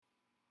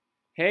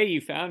Hey,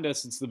 you found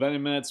us. It's the Ben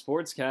and Matt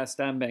Sportscast.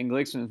 I'm Ben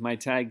Glickson with my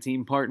tag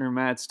team partner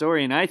Matt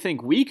Story, and I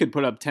think we could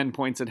put up 10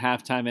 points at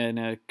halftime in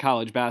a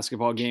college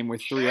basketball game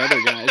with three other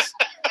guys.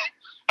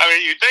 I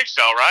mean, you'd think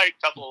so, right?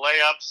 Couple of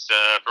layups,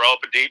 throw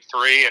up a deep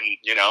three, and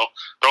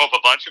throw up a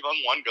bunch of them.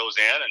 One goes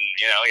in, and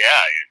yeah.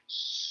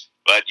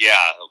 But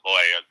yeah, oh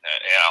boy,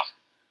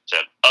 it's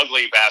an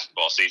ugly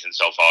basketball season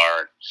so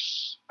far.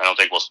 I don't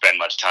think we'll spend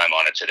much time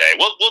on it today.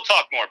 We'll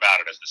talk more about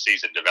it as the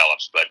season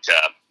develops. But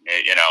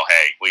hey,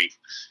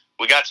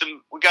 we got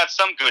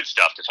some good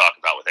stuff to talk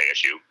about with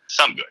ASU.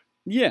 Some good.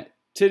 Yeah.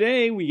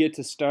 Today we get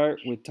to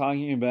start with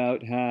talking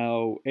about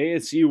how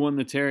ASU won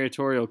the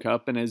Territorial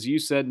Cup, and as you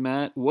said,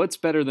 Matt, what's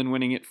better than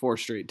winning it 4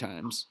 straight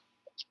times?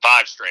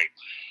 5 straight,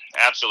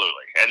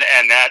 absolutely,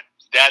 and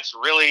that's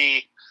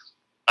really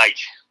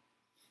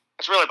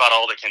that's really about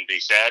all that can be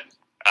said.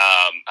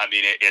 I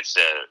mean,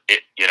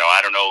 I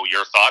don't know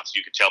your thoughts.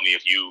 You could tell me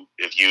if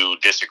you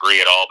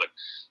disagree at all, but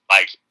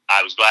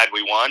I was glad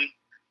we won.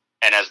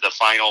 And as the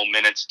final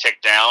minutes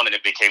ticked down and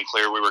it became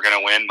clear we were going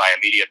to win, my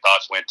immediate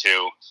thoughts went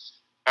to,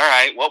 all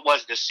right, what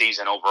was this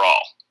season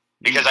overall?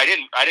 Because I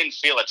didn't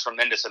feel a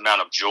tremendous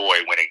amount of joy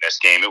winning this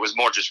game. It was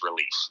more just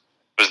relief.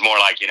 It was more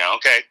like,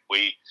 okay,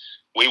 we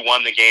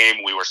won the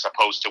game we were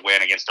supposed to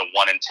win against a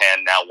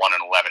 1-10, now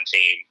 1-11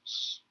 team.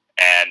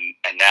 And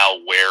now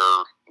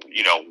where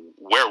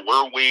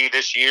were we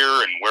this year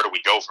and where do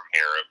we go from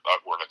here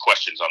were the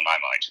questions on my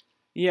mind.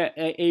 Yeah,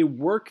 a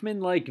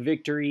workmanlike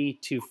victory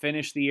to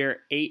finish the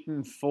year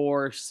 8-4,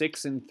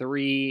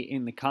 6-3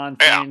 in the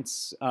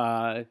conference.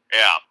 Yeah.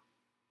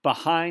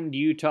 Behind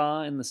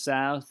Utah in the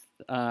South.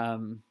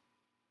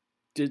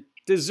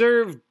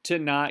 Deserved to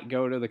not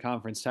go to the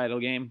conference title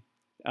game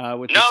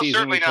with the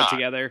season we put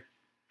together.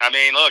 I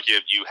mean, look,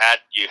 you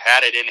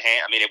had it in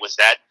hand. I mean, it was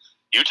that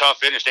Utah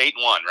finished 8-1,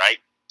 right,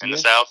 in the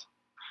South.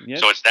 Yep.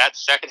 So it's that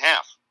second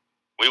half.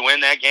 We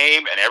win that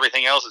game, and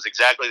everything else is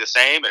exactly the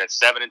same, and it's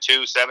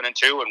 7-2,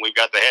 7-2, and we've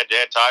got the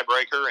head-to-head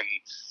tiebreaker, and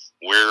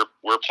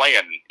we're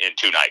playing in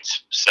 2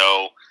 nights.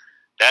 So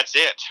that's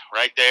it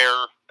right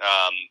there.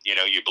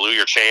 You blew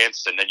your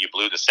chance, and then you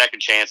blew the second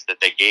chance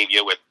that they gave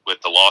you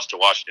with the loss to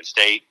Washington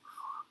State.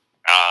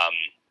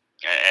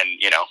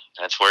 And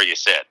that's where you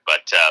sit.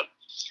 But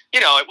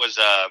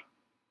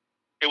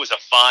it was a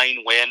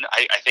fine win.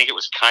 I think it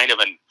was kind of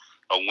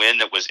a win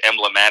that was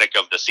emblematic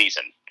of the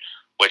season,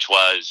 which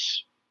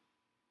was.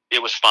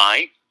 It was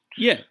fine.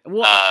 Yeah.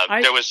 Well,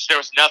 there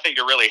was nothing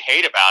to really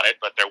hate about it,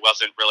 but there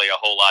wasn't really a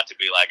whole lot to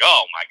be like,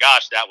 oh my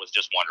gosh, that was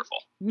just wonderful.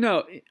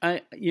 No,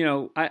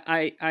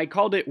 I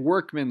called it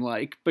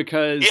workmanlike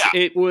because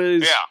it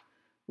was. Yeah.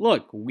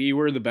 Look, we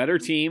were the better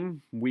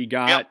team. We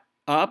got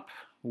up.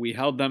 We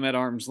held them at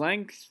arm's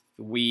length.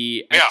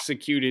 We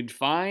executed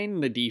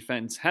fine. The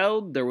defense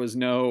held. There was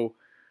no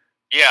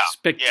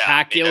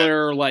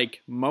spectacular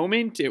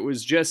moment. It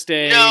was just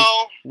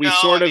we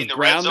sort of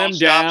ground them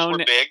down. Were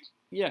big.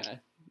 Yeah.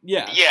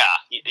 Yeah.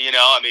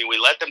 I mean, we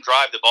let them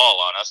drive the ball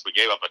on us. We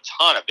gave up a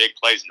ton of big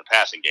plays in the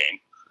passing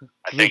game.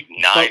 I think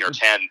 9 or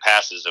 10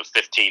 passes of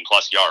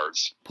 15-plus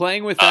yards.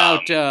 Playing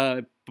without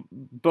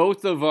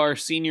both of our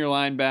senior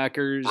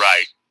linebackers,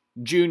 right?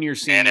 Junior,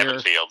 senior, and Evan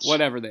Fields,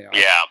 whatever they are.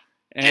 Yeah.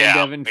 And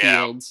Evan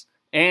Fields.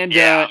 And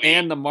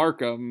and the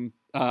Markham,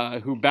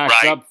 who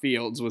backs up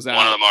Fields, was out.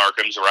 One of the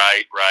Markhams,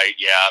 right.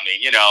 Yeah, I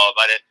mean,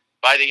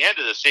 by the end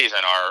of the season,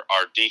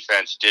 our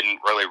defense didn't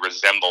really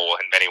resemble,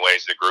 in many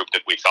ways, the group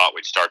that we thought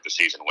we'd start the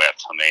season with.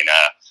 I mean,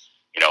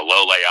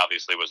 Lole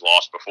obviously was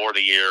lost before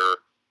the year.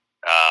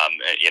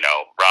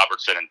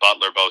 Robertson and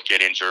Butler both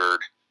get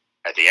injured.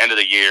 At the end of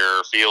the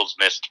year, Fields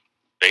missed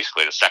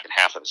basically the second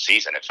half of the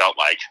season, it felt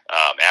like.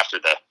 After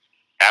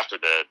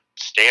the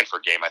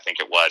Stanford game, I think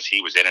it was,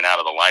 he was in and out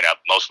of the lineup,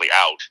 mostly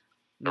out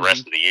the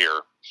rest of the year.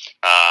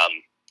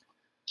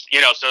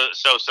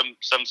 So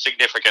some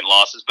significant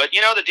losses, but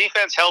the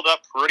defense held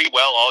up pretty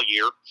well all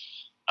year.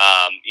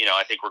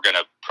 I think we're going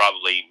to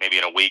probably maybe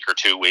in a week or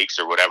 2 weeks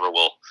or whatever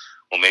we'll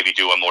maybe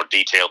do a more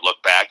detailed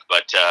look back.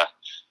 But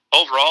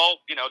overall,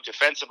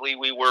 defensively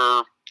we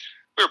were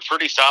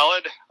pretty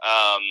solid,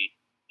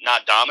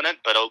 not dominant,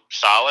 but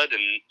solid,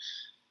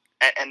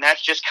 and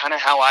that's just kind of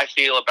how I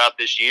feel about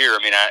this year.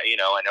 I mean,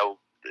 I know.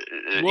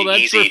 Well,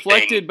 that's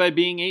reflected by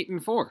being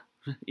 8-4.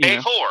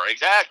 8-4,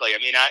 exactly. I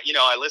mean,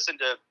 I listened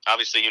to,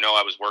 obviously,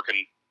 I was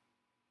working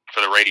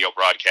for the radio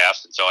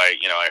broadcast, and so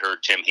I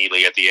heard Tim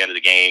Healy at the end of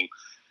the game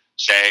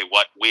say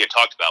what we had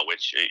talked about,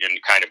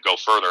 and kind of go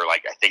further.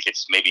 Like, I think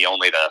it's maybe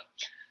only the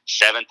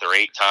 7th or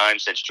 8th time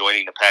since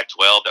joining the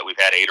Pac-12 that we've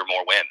had 8 or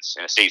more wins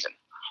in a season.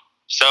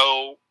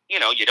 So, you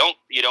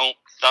don't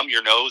thumb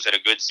your nose at a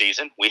good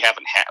season. We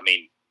haven't had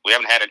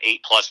an 8+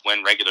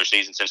 win regular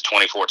season since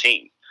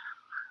 2014.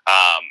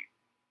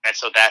 And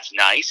so that's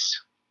nice.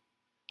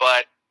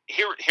 But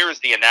here is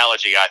the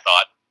analogy I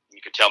thought.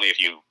 You could tell me if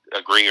you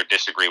agree or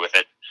disagree with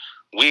it.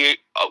 We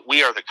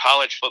are the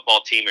college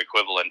football team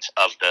equivalent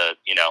of the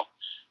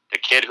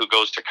kid who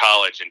goes to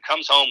college and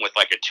comes home with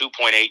like a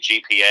 2.8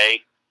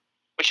 GPA,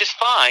 which is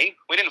fine.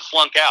 We didn't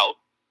flunk out,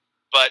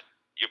 but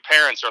your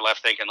parents are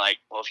left thinking like,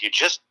 well, if you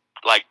just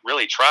like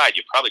really tried,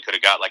 you probably could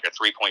have got like a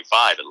 3.5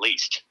 at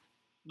least.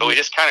 But we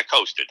just kind of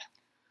coasted.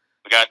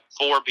 We got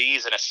 4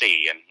 B's and a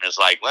C, and it's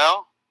like,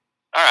 well,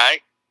 all right,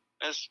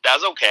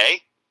 that's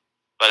okay,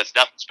 but it's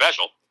nothing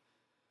special.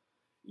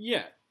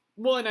 Yeah.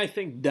 Well, and I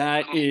think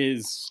that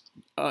is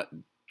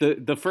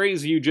the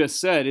phrase you just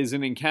said is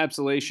an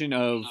encapsulation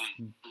of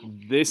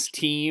this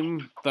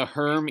team, the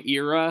Herm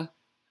era.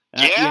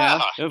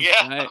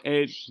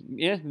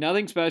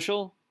 Nothing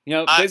special. You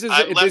know,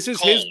 this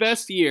is his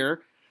best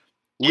year.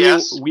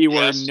 We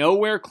were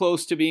nowhere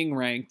close to being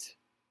ranked.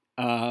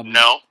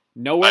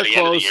 Nowhere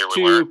close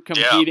to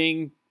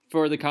competing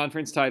for the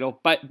conference title.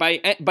 But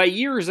by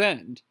year's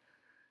end,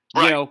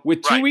 you know,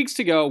 with 2 weeks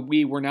to go,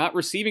 we were not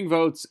receiving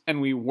votes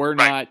and we were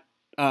not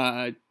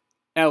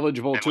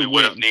eligible to win. We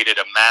would have needed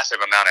a massive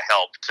amount of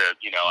help to,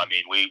 you know, I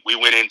mean, we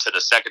went into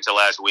the second to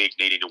last week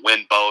needing to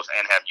win both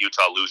and have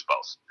Utah lose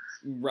both.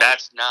 Right.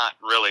 That's not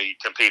really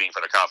competing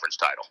for the conference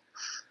title.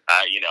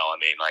 You know, I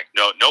mean, like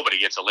nobody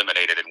gets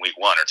eliminated in week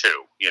 1 or 2.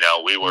 You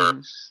know, we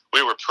were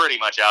pretty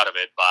much out of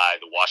it by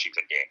the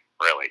Washington game,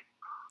 really.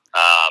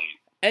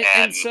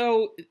 And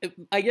so,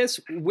 I guess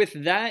with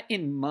that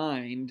in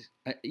mind,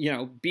 you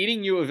know,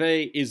 beating U of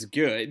A is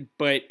good,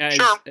 but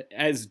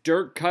as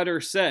Dirk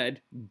Cutter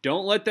said,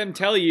 don't let them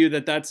tell you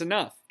that that's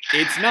enough.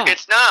 It's not.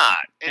 It's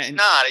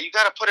not. You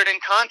got to put it in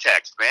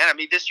context, man. I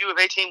mean, this U of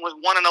A team was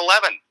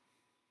 1-11.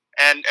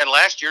 And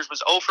last year's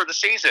was 0 for the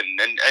season.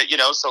 And, you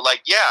know, so,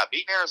 like, yeah,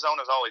 beating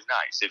Arizona is always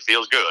nice. It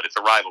feels good. It's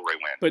a rivalry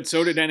win. But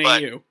so did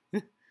NAU.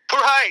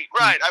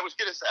 Right. I was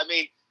going to say, I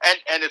mean,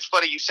 and it's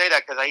funny you say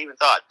that because I even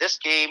thought this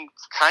game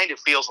kind of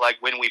feels like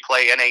when we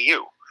play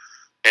NAU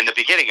in the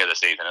beginning of the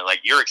season. And,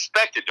 like, you're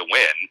expected to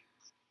win.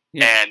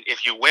 Yeah. And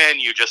if you win,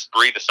 you just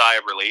breathe a sigh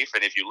of relief.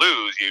 And if you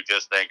lose, you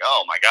just think,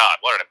 oh, my God,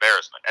 what an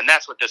embarrassment. And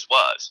that's what this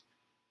was.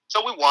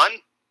 So we won.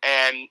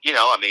 And, you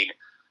know, I mean,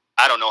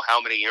 I don't know how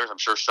many years. I'm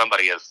sure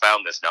somebody has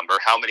found this number.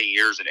 How many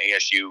years in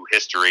ASU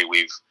history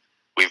we've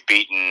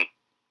beaten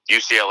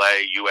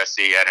UCLA, USC,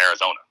 and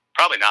Arizona?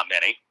 Probably not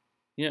many.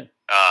 Yeah,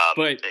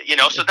 but you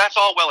know, so that's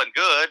all well and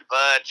good.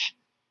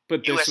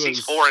 But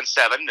USC's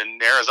 4-7,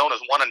 and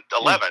Arizona's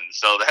 1-11.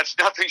 So that's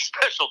nothing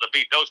special to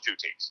beat those two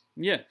teams.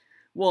 Yeah.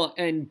 Well,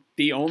 and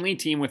the only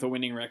team with a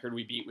winning record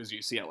we beat was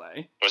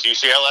UCLA.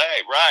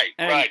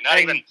 Right. Not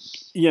even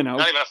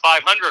a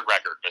 500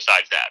 record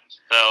besides that.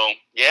 So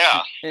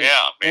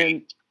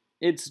and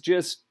it's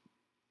just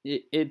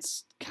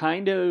it's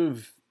kind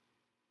of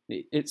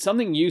it's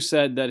something you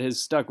said that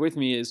has stuck with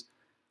me is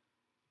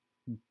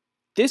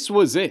this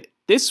was it.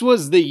 This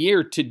was the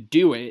year to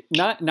do it.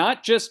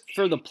 Not just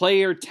for the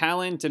player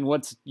talent and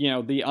what's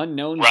the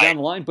unknowns down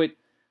the line, but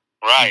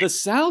the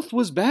South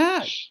was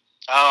bad.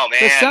 Oh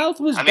man, the South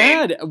was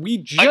bad.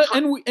 We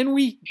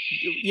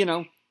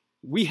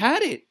we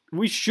had it.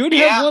 We should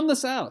have won the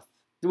South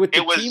with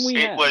the team we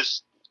had.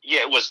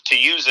 It was to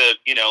use a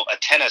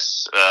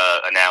tennis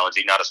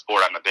analogy, not a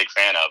sport I'm a big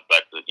fan of,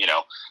 but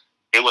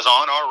it was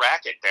on our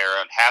racket there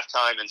at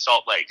halftime in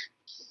Salt Lake.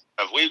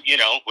 If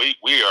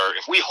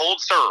we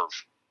hold serve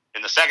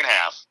in the second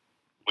half,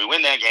 we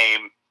win that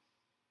game,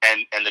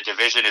 and the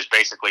division is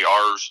basically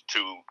ours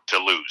to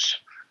lose.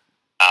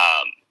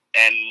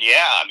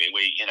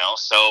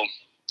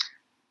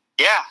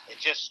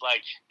 It's just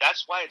like,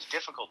 that's why it's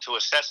difficult to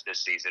assess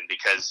this season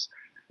because,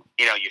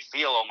 you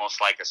feel almost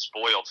like a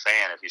spoiled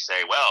fan if you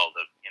say, well,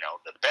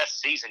 the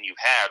best season you've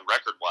had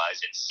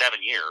record-wise in 7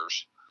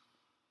 years,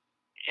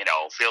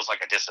 feels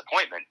like a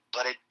disappointment,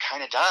 but it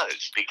kind of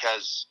does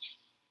because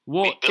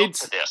we built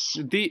to this.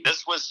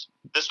 This was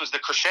the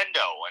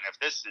crescendo, and if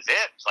this is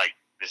it, it's like,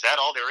 is that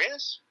all there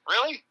is?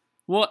 Really?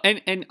 Well,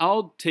 and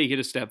I'll take it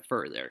a step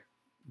further.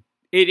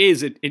 It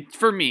is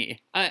for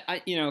me.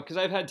 I because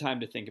I've had time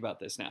to think about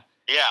this now.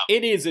 Yeah.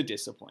 It is a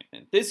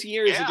disappointment. This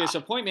year is a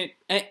disappointment,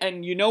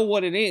 and you know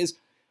what it is?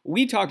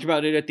 We talked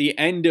about it at the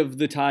end of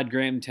the Todd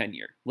Graham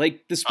tenure.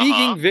 Like, the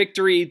speaking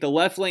victory, the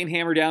left lane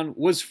hammer down,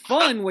 was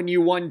fun when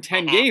you won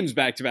 10 games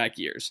back-to-back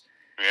years.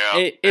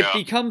 Yeah. It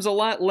becomes a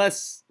lot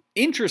less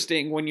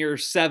interesting when you're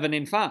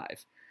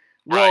 7-5.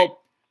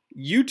 Well,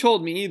 you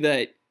told me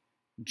that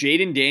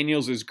Jaden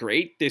Daniels is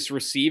great. This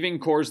receiving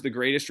core is the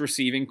greatest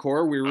receiving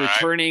core. We're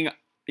returning,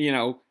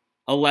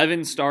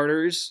 11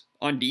 starters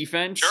on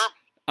defense. Sure.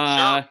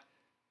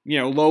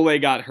 Lole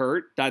got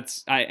hurt.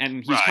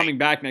 And he's coming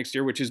back next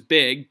year, which is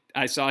big.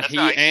 I saw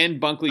and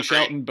Bunkley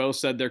Shelton both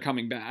said they're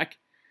coming back.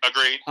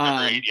 Agreed.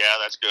 Yeah,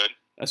 that's good.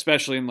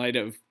 Especially in light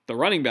of the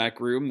running back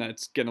room,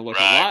 that's going to look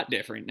a lot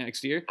different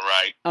next year.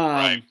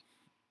 Right.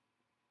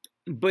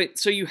 But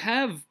so you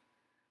have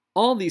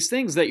all these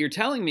things that you're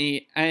telling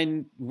me,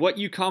 and what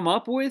you come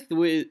up with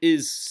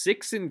is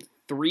 6-3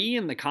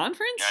 in the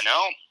conference? I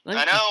know.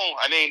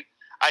 I mean,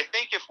 I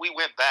think if we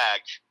went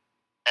back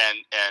and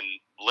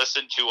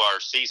listened to our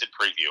season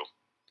preview,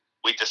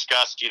 we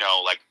discussed,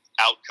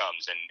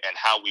 outcomes and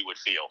how we would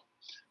feel.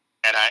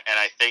 And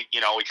I think,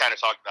 we kind of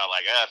talked about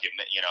like, if you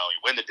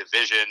win the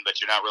division,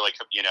 but you're not really,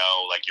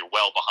 like you're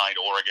well behind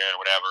Oregon or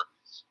whatever.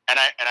 And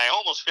I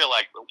almost feel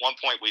like at one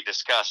point we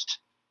discussed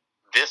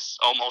this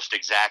almost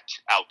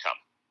exact outcome.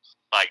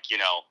 Like,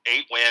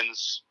 8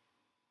 wins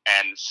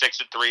and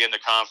 6-3 in the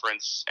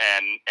conference,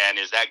 and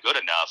is that good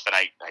enough? And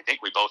I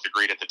think we both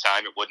agreed at the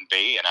time it wouldn't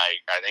be, and I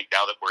think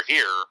now that we're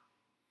here,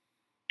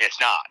 it's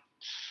not.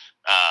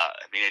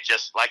 I mean, it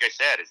just, like I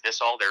said, is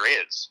this all there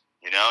is?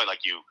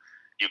 Like you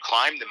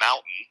climbed the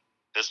mountain.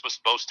 This was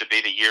supposed to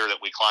be the year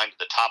that we climbed to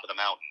the top of the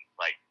mountain.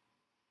 Like,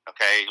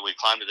 okay, we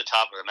climbed to the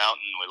top of the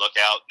mountain, we look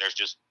out, and there's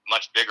just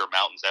much bigger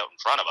mountains out in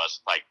front of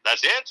us. Like,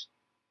 that's it?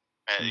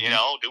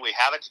 Do we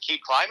have it to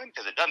keep climbing?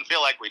 Because it doesn't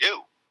feel like we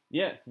do.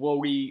 Yeah, well,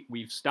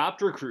 we've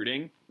stopped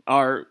recruiting.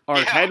 Our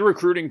head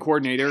recruiting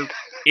coordinator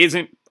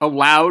isn't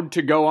allowed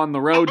to go on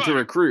the road to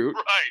recruit.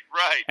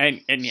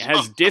 Right. And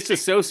has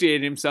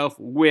disassociated himself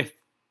with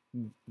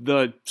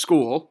the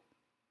school.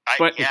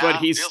 But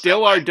he's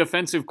still our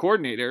defensive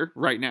coordinator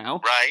right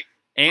now. Right.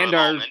 And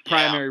our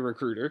primary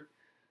recruiter.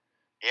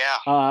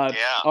 Yeah.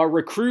 Our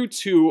recruits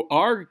who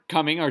are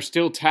coming are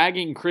still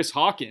tagging Chris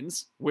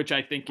Hawkins, which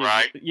I think is,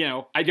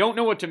 I don't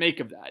know what to make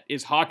of that.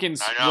 Is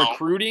Hawkins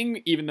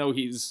recruiting even though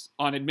he's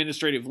on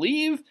administrative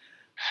leave?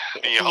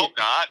 You hope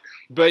not.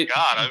 But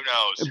God, who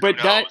knows? But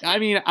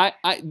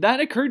that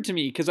occurred to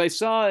me because I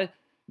saw,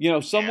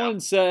 someone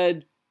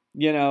said,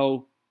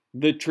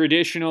 the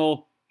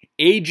traditional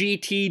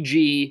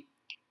AGTG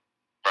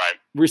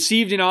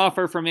received an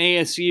offer from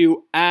ASU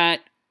at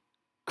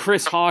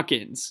Chris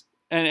Hawkins.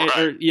 And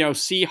or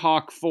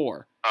Seahawk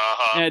 4,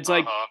 and it's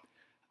like,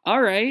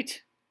 all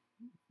right,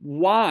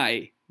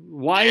 why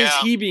is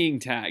he being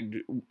tagged?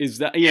 Is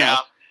that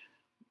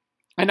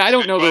And I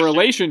don't know the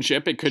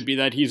relationship. It could be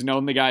that he's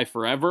known the guy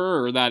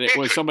forever, or that it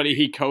was somebody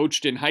he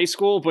coached in high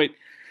school. But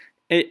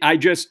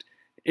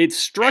it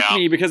struck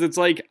me because it's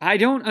like, I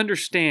don't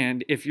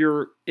understand if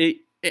you're.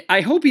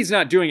 I hope he's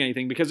not doing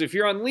anything, because if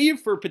you're on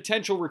leave for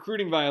potential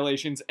recruiting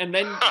violations and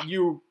then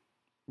you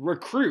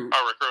recruit,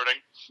 are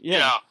recruiting,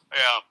 Yeah,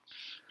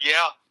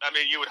 I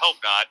mean, you would hope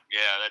not.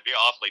 Yeah, that'd be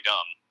awfully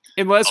dumb.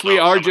 Unless we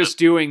are just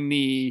doing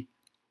the,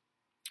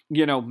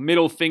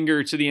 middle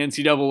finger to the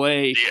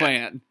NCAA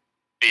plan.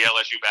 The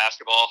LSU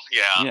basketball,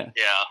 yeah. I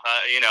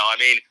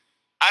mean,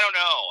 I don't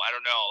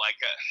know. Like,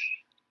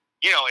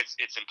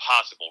 it's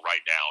impossible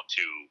right now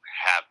to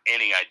have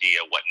any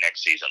idea what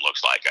next season looks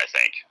like. I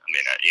think. I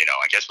mean,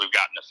 I guess we've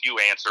gotten a few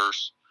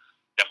answers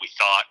that we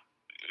thought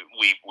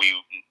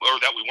or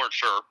that we weren't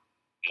sure.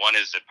 One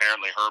is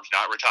apparently Herb's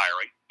not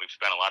retiring. We've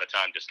spent a lot of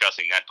time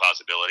discussing that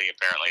possibility.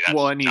 Apparently that's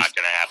not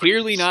going to happen.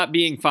 Clearly not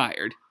being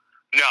fired.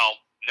 No.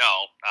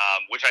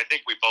 Which I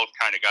think we both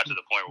kind of got to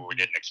the point where we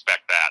didn't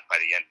expect that by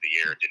the end of the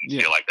year. It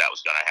didn't feel like that was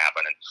going to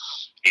happen. And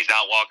he's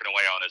not walking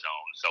away on his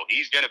own. So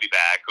he's going to be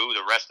back. Who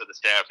the rest of the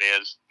staff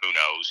is, who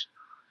knows?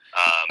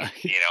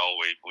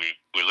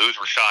 We lose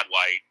Rashad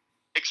White.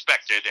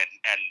 Expected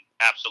and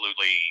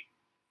absolutely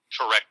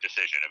correct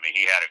decision. I mean,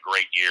 he had a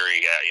great year.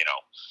 He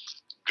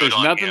There's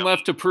nothing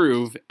left to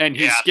prove, and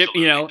he's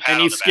skipping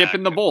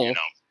the bowl.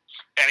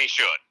 And he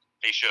should.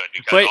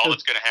 Because all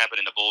that's going to happen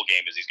in the bowl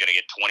game is he's going to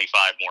get 25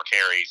 more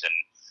carries and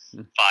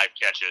 5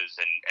 catches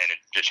and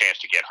a chance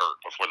to get hurt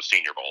before the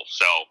Senior Bowl.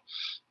 So,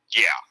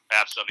 yeah,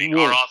 absolutely.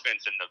 Our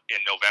offense in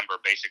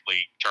November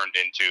basically turned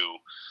into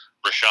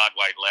Rashad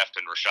White left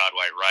and Rashad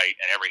White right,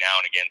 and every now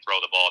and again throw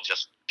the ball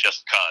just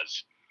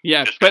cause.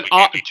 Yeah, but we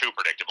can't be too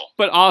predictable.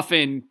 But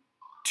often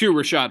to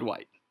Rashad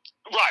White.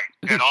 Right,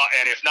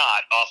 and if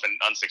not, often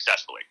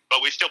unsuccessfully. But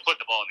we still put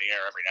the ball in the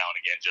air every now and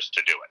again just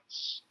to do it.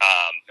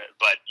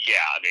 But yeah,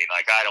 I mean,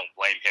 like, I don't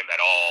blame him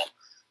at all.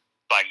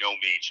 By no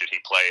means should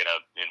he play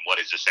in what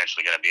is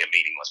essentially going to be a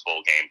meaningless bowl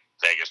game,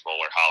 Vegas Bowl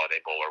or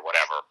Holiday Bowl or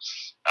whatever.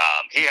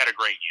 He had a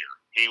great year.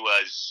 He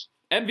was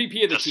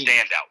MVP of the team.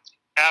 Standout,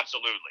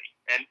 absolutely.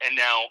 And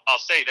now I'll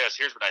say this.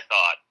 Here's what I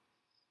thought.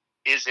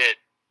 Is it?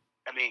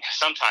 I mean,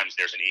 sometimes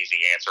there's an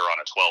easy answer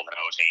on a 12-0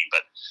 team,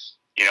 but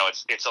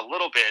it's a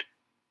little bit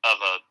of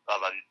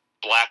a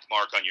black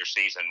mark on your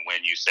season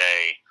when you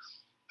say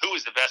who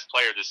is the best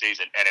player this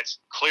season, and it's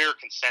clear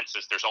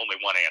consensus. There's only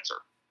one answer.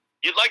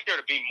 You'd like there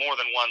to be more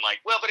than one. Like,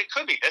 well, but it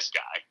could be this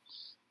guy.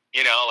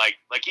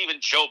 Like even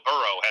Joe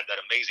Burrow had that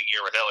amazing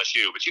year with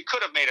LSU, but you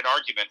could have made an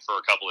argument for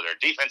a couple of their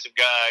defensive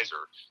guys,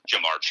 or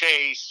Jamar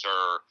Chase,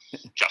 or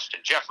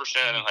Justin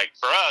Jefferson. And like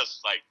for us,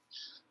 like,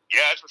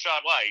 yeah, it's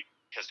Rashad White,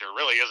 because there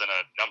really isn't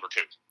a number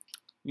 2.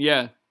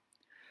 Yeah.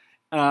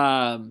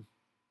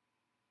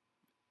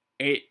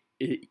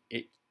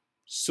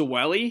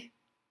 Suweli,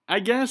 I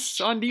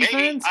guess, on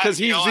defense, because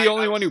he's the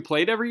only one who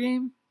played every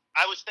game.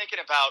 I was thinking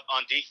about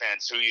on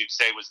defense who you'd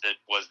say was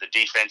the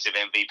defensive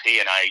MVP,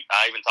 and I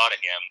even thought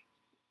of him.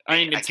 I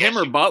mean, it's him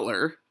or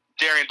Butler.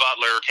 Darian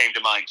Butler came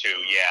to mind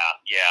too. Yeah.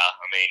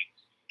 I mean,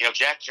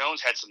 Jack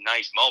Jones had some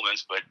nice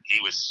moments, but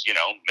he was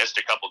missed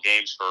a couple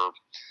games for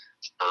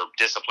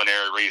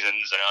disciplinary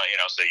reasons.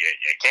 So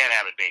you can't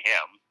have it be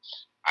him.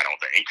 I don't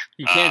think.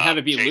 You can't have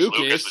it be Chase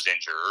Lucas. Was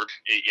injured.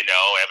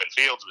 Evan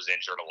Fields was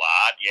injured a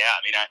lot. Yeah,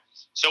 I mean,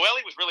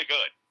 Suweli was really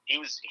good. He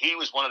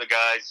was one of the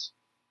guys.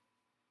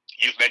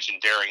 You've mentioned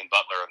Darian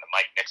Butler and the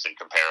Mike Nixon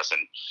comparison.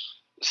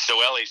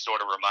 Suweli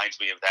sort of reminds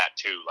me of that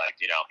too. Like,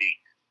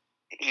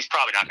 he's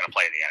probably not going to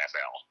play in the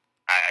NFL.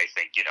 I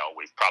think,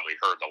 we've probably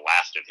heard the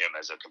last of him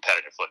as a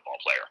competitive football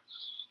player.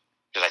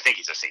 Because I think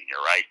he's a senior,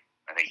 right?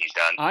 I think he's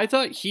done. I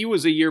thought he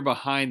was a year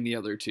behind the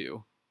other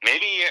two.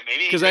 Maybe.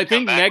 Because I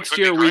think next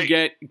year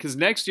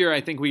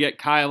I think we get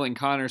Kyle and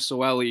Connor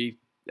Sewelli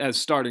as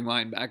starting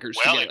linebackers.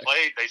 Well, together.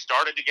 They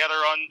started together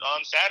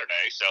on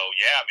Saturday, so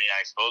yeah, I mean,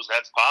 I suppose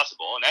that's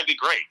possible, and that'd be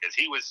great because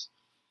he was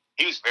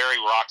very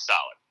rock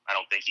solid. I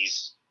don't think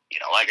he's,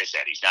 like I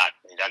said, he's not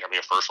going to be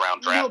a first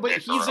round draft. No, but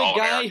he's a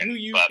guy who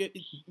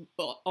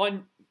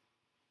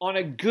on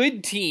a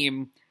good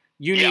team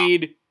you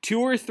need 2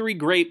 or 3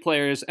 great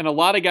players and a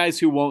lot of guys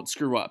who won't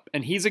screw up,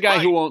 and he's a guy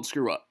who won't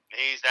screw up.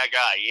 He's that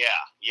guy, yeah.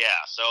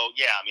 So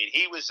yeah, I mean,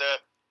 he was a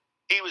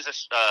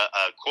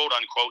quote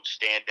unquote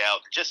standout.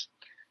 Just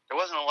there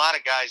wasn't a lot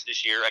of guys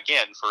this year.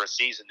 Again, for a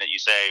season that you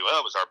say, well,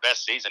 it was our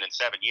best season in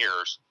 7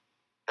 years.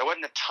 There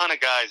wasn't a ton of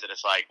guys that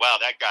it's like, wow,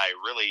 that guy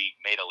really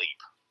made a leap.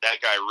 That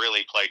guy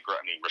really played great.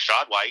 I mean,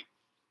 Rachaad White,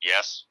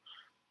 yes.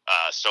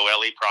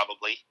 Soeli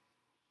probably.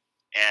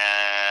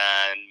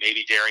 And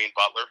maybe Darian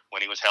Butler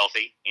when he was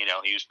healthy.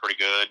 He was pretty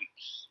good.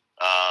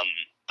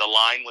 The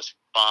line was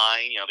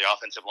fine, the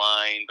offensive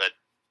line, but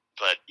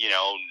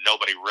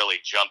nobody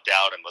really jumped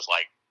out and was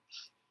like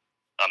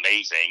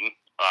amazing.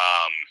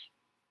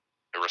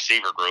 The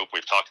receiver group,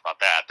 we've talked about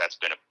that. That's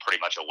been pretty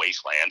much a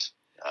wasteland.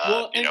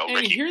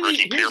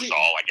 Ricky Pearsall,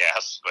 I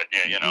guess, but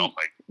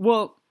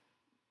Well,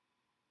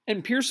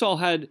 and Pearsall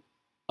had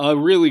a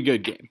really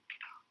good game.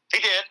 He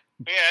did,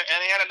 yeah,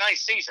 and he had a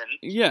nice season.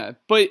 Yeah,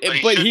 but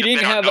he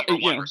didn't have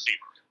receiver.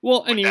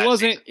 Well, and he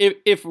wasn't.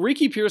 If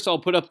Ricky Pearsall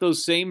put up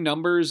those same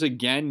numbers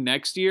again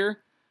next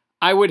year,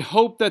 I would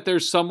hope that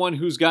there's someone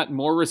who's got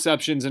more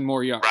receptions and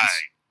more yards.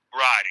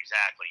 Right,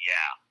 exactly.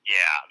 Yeah.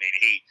 I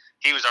mean,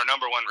 he was our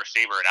number one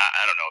receiver, and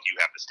I don't know if you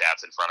have the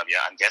stats in front of you.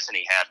 I'm guessing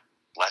he had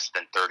less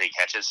than 30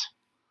 catches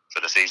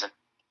for the season.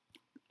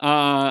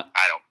 I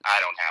don't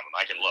have them.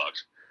 I can look.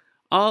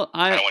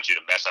 I don't want you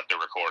to mess up the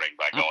recording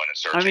by going and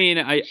searching. I mean,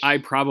 I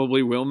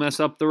probably will mess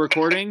up the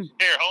recording.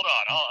 Here, hold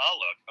on.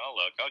 I'll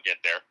look. I'll get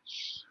there.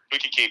 We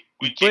can keep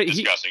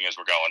discussing as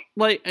we're going.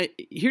 Like,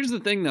 here's the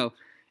thing, though.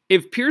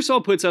 If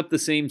Pearsall puts up the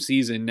same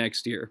season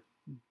next year,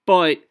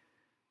 but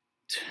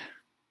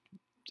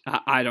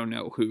I don't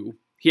know who.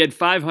 He had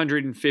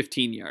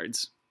 515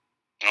 yards.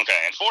 Okay,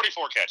 and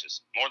 44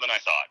 catches. More than I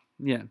thought.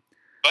 Yeah.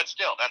 But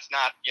still, that's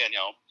not,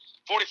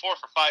 44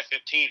 for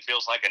 515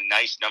 feels like a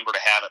nice number to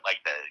have at like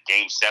the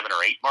game 7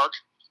 or 8 mark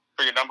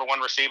for your number one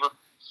receiver.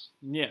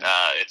 Yeah.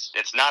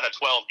 It's not a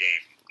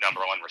 12-game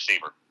number one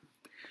receiver.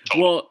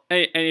 Total. Well,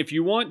 and if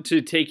you want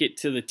to take it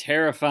to the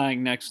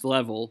terrifying next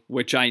level,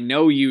 which I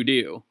know you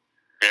do.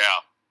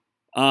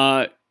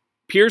 Yeah.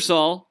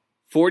 Pearsall,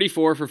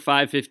 44 for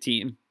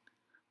 515.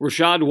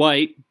 Rachaad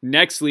White,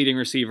 next leading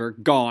receiver,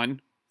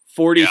 gone.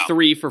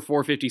 43 for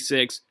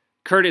 456.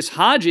 Curtis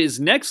Hodges,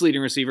 next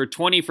leading receiver,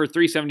 20 for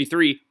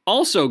 373,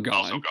 also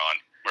gone.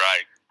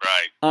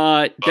 Right.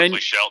 Bunkley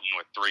Shelton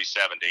with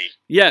 370.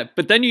 Yeah,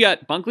 but then you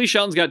got Bunkley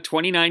Shelton's got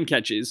 29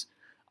 catches.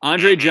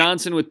 Andre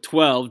Johnson with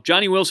 12.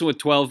 Johnny Wilson with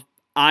 12,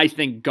 I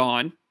think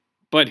gone.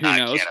 But who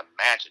knows? I can't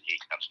imagine he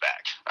comes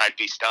back. I'd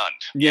be stunned.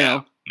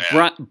 Yeah.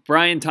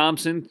 Brian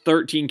Thompson,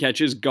 13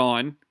 catches,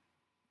 gone.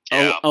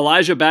 Yeah.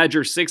 Elijah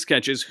Badger, 6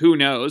 catches, who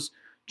knows?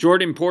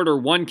 Jordan Porter,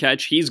 1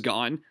 catch, he's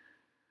gone.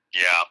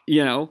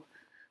 Yeah.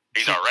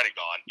 He's already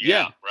gone.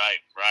 Yeah.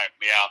 Right.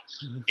 Yeah.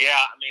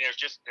 I mean,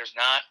 there's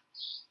not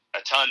a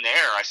ton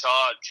there. I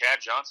saw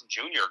Chad Johnson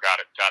Jr. got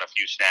a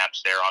few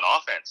snaps there on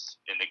offense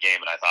in the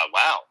game, and I thought,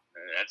 wow,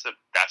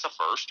 that's a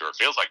first, or it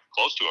feels like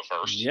close to a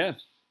first. Yeah.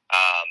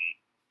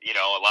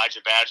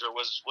 Elijah Badger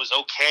was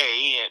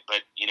okay,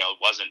 but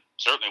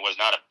certainly was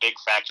not a big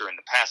factor in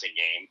the passing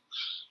game.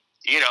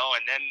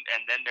 And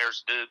then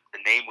there's the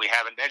name we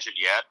haven't mentioned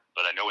yet,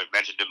 but I know we've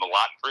mentioned him a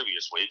lot in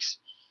previous weeks,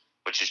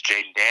 which is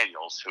Jaden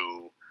Daniels,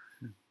 who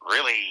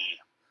really,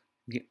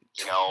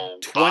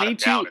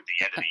 bottomed out at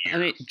the end of the year. I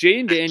mean,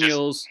 Jaden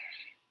Daniels'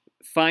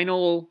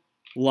 final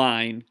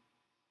line,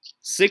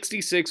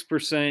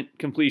 66%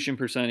 completion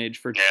percentage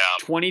for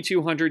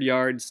 2,200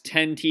 yards,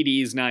 10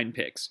 TDs, 9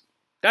 picks.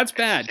 That's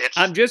bad.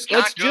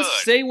 Let's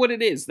just say what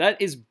it is.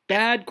 That is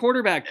bad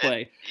quarterback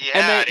play.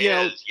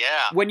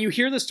 When you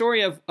hear the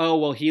story of,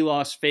 he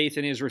lost faith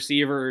in his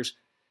receivers,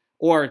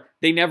 or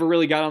they never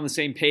really got on the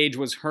same page,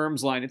 was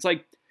Herm's line. It's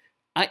like,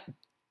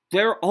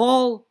 they're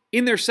all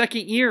in their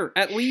second year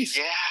at least.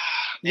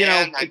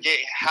 Yeah.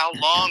 How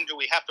long do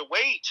we have to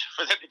wait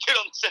for them to get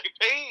on the same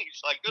page?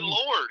 Like, good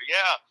Lord.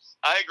 Yeah,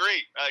 I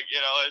agree.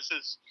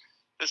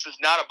 This is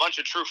not a bunch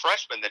of true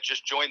freshmen that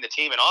just joined the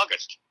team in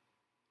August.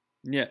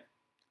 Yeah.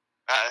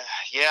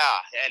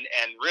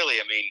 And really,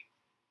 I mean,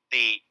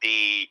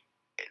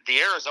 the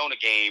Arizona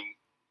game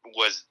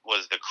was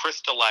the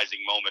crystallizing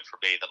moment for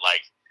me that,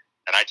 like,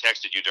 and I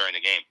texted you during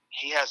the game,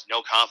 he has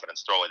no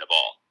confidence throwing the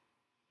ball.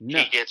 No.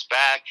 He gets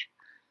back,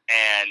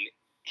 and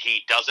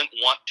he doesn't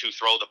want to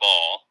throw the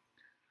ball.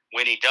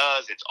 When he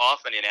does, it's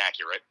often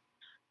inaccurate,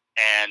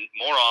 and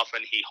more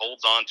often he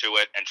holds on to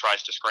it and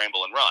tries to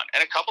scramble and run.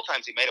 And a couple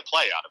times he made a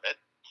play out of it,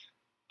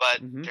 but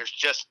there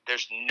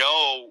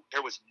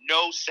was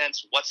no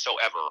sense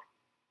whatsoever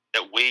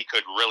that we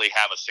could really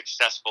have a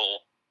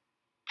successful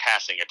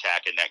passing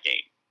attack in that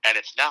game. And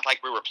it's not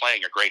like we were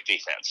playing a great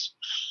defense.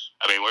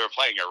 I mean, we were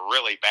playing a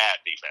really bad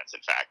defense,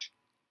 in fact,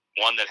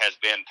 one that has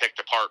been picked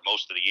apart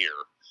most of the year.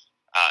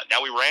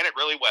 Now, we ran it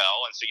really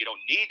well, and so you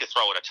don't need to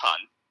throw it a ton.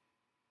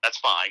 That's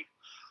fine.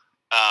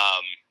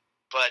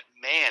 But,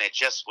 man, it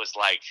just was,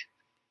 like,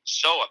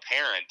 so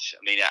apparent. I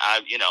mean,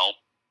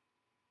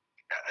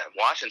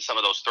 watching some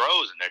of those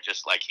throws, and they're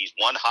just like he's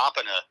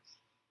one-hopping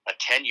a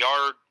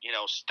 10-yard,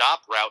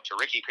 stop route to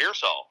Ricky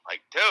Pearsall.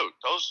 Like, dude,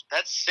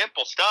 that's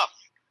simple stuff.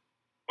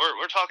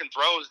 We're talking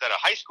throws that a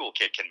high school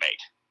kid can make.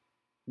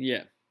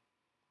 Yeah.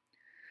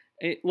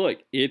 Look,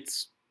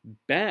 it's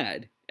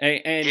bad.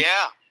 And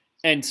yeah.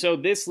 And so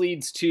this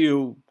leads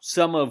to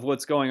some of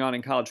what's going on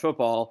in college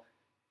football.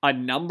 A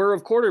number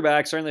of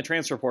quarterbacks are in the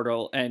transfer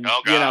portal. And,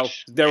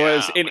 there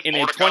was, in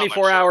a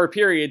 24-hour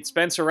period,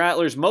 Spencer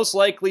Rattler's most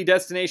likely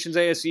destination's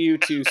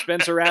ASU to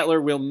Spencer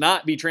Rattler will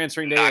not be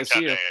transferring to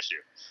ASU.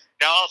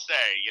 Now, I'll say,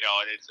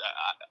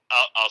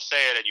 I'll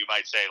say it, and you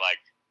might say, like,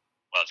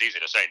 well, it's easy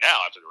to say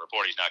now after the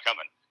report he's not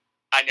coming.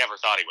 I never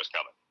thought he was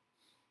coming.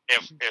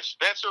 If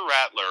Spencer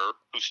Rattler,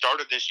 who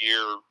started this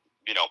year,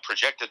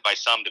 projected by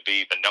some to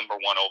be the number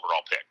 1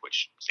 overall pick,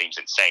 which seems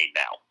insane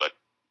now, but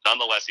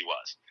nonetheless he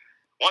was.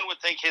 One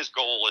would think his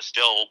goal is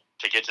still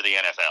to get to the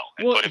NFL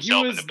and put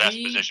himself in the best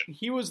position.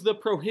 He was the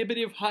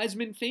prohibitive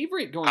Heisman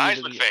favorite going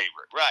into the year. Heisman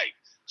favorite, right.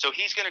 So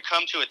he's going to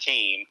come to a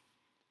team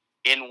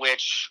in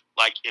which,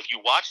 like, if you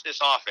watch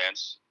this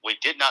offense, we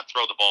did not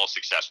throw the ball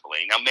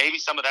successfully. Now, maybe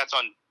some of that's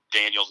on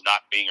Daniels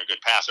not being a good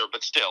passer,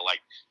 but still,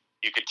 like,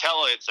 you could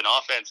tell it's an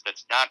offense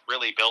that's not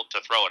really built to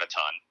throw it a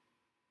ton.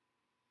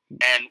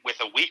 And with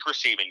a weak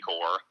receiving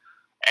core,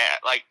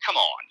 like, come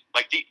on.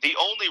 Like, the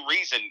only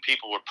reason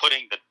people were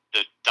putting the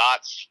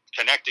dots,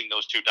 connecting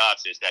those two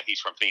dots, is that he's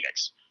from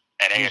Phoenix,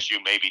 and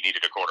ASU maybe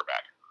needed a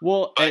quarterback.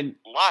 Well, but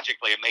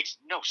logically, it makes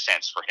no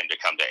sense for him to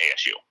come to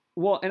ASU.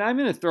 Well, and I'm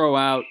going to throw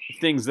out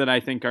things that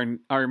I think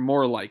are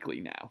more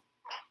likely now.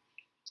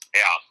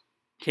 Yeah.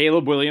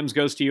 Caleb Williams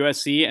goes to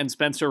USC, and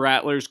Spencer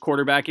Rattler's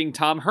quarterbacking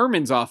Tom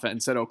Herman's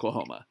offense at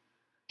Oklahoma.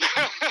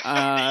 Yeah,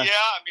 I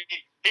mean,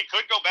 he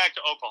could go back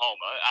to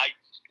Oklahoma.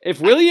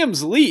 If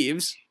Williams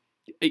leaves,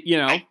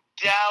 I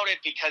doubt it,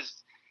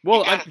 because you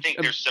got to think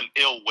there's some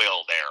ill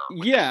will there.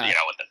 With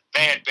with the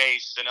fan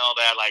base and all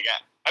that. Like,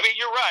 I mean,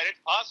 you're right. It's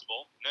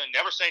possible.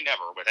 Never say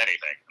never with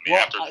anything. I mean,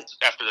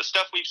 after the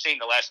stuff we've seen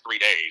the last 3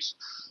 days,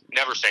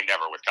 never say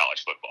never with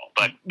college football.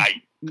 But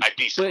I'd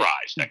be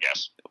surprised, I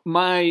guess.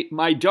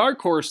 My dark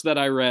horse that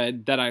I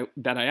read that I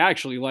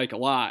actually like a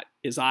lot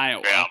is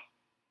Iowa. Yeah.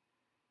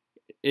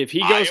 If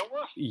he goes,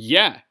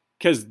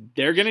 because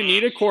they're going to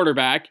need a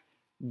quarterback.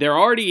 They're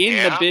already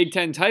in the Big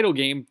Ten title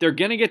game. They're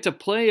going to get to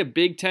play a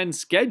Big Ten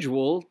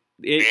schedule.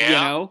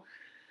 Yeah.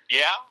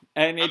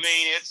 And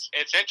it's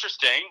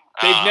interesting.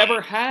 They've never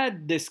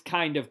had this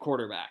kind of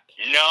quarterback.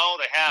 No,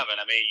 they haven't.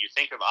 I mean, you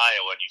think of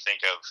Iowa and you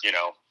think of,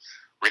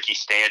 Ricky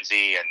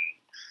Stanzi and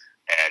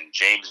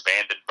James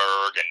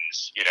Vandenberg and,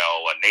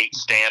 Nate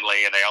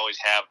Stanley, and they always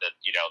have the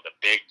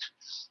big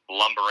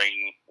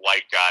lumbering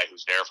white guy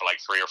who's there for like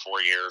 3 or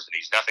 4 years, and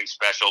he's nothing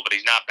special, but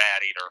he's not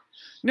bad either.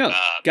 No,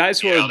 guys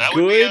who are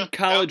good college quarterbacks.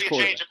 That would be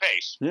a change of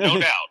pace. No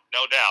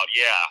doubt.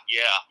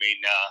 Yeah. I mean,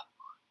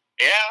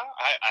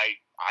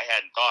 I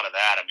hadn't thought of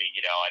that. I mean,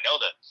 I know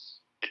that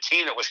the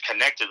team that was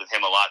connected with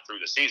him a lot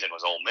through the season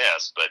was Ole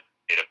Miss, but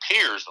it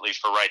appears, at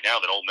least for right now,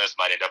 that Ole Miss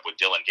might end up with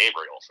Dylan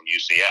Gabriel from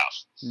UCF.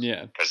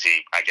 Yeah. Because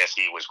I guess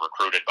he was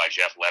recruited by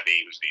Jeff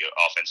Levy, who's the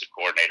offensive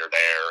coordinator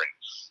there, and,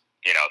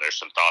 there's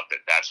some thought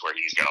that that's where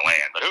he's going to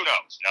land. But who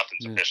knows?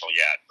 Nothing's official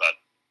yet. But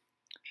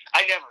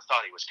I never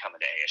thought he was coming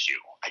to ASU.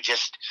 I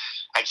just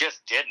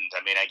didn't.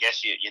 I mean, I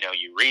guess you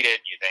read it,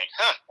 and you think,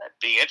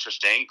 that'd be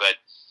interesting. But,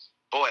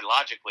 boy,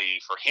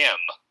 logically for him,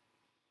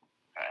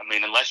 I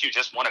mean, unless you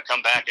just want to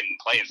come back and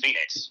play in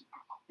Phoenix,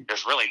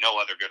 there's really no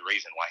other good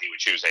reason why he would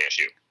choose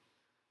ASU.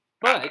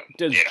 But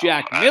does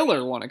Jack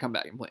Miller want to come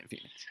back and play in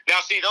Phoenix?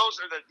 Now, see,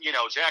 those are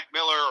Jack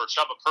Miller or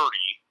Chubba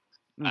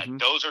Purdy.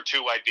 Those are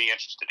two I'd be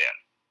interested in.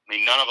 I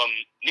mean,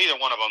 neither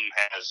one of them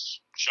has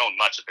shown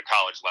much at the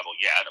college level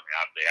yet. I mean,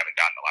 they haven't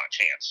gotten a lot of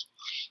chance.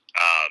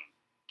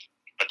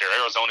 But they're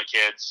Arizona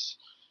kids.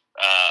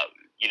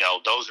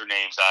 Those are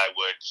names I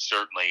would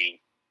certainly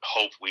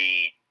hope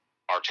we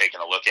are taking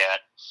a look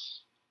at.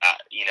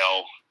 I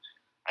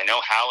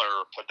know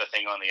Haller put the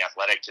thing on The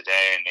Athletic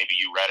today, and maybe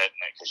you read it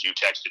because you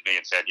texted me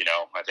and said,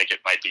 I think it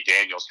might be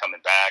Daniels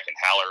coming back, and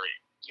Haller,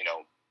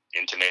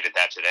 intimated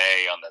that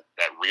today on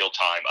that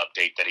real-time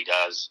update that he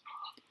does.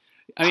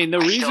 I mean, the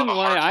reason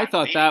why I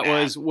thought that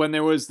was when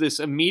there was this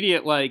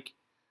immediate,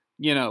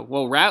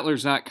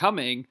 Rattler's not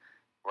coming.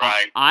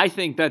 Right. I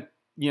think that,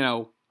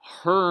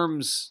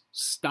 Herm's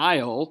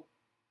style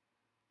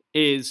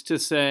is to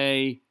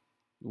say,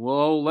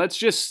 well, let's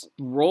just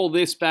roll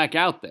this back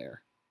out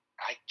there.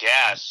 I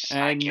guess.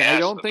 I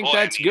don't think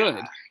that's good.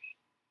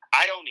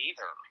 I don't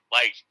either.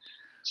 Like,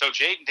 So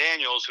Jayden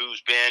Daniels,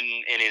 who's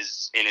been in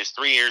his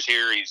 3 years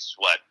here, he's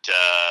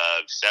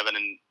 7-5,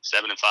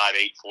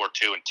 8-4,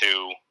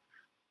 2-2.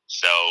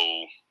 So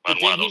on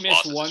one of those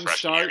losses, his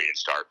freshman year, he didn't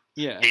start.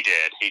 Yeah, he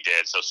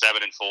did. So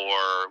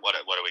 7-4. What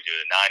do we do?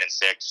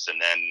 9-6,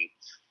 and then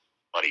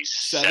he's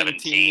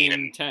 17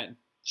 and 10.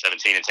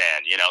 17 and 10.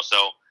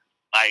 So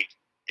like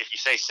if you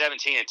say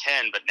 17 and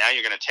 10, but now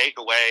you're going to take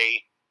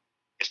away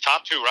his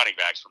top 2 running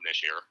backs from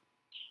this year,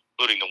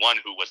 including the one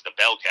who was the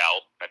bell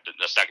cow at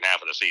the second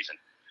half of the season,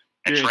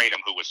 and trade him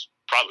who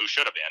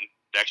should have been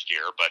next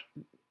year, but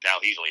now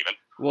he's leaving.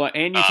 Well,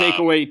 and you take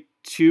away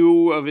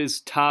 2 of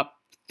his top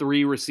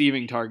 3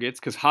 receiving targets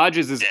because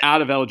Hodges is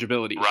out of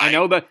eligibility. Right. I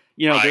know that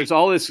there's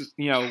all this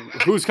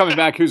who's coming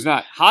back, who's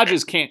not.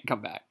 Hodges can't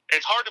come back.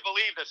 It's hard to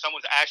believe that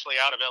someone's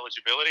actually out of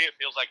eligibility. It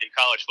feels like in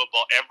college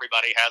football,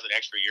 everybody has an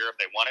extra year if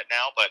they want it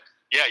now. But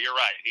yeah, you're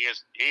right. He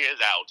is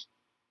out.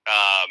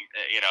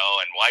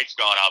 And White's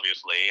gone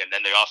obviously, and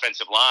then the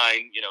offensive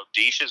line.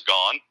 Deesh is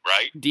gone,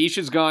 right? Deesh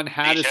is gone.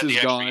 Haddis is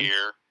gone.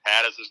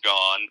 Haddis is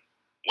gone.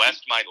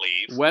 West might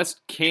leave. West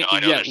can't.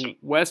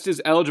 West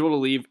is eligible to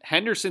leave.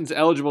 Henderson's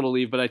eligible to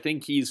leave, but I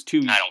think he's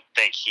too. I don't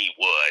think he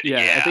would.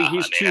 Yeah, I think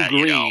he's too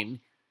green.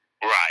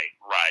 Right.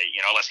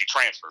 Unless he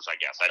transfers, I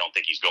guess. I don't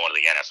think he's going to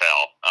the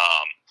NFL.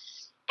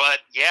 But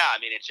yeah, I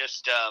mean, it's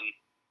just,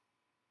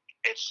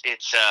 it's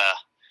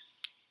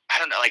I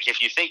don't know. Like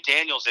if you think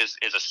Daniels is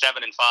a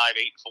 7-5,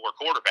 8-4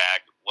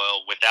 quarterback,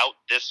 well, without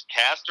this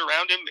cast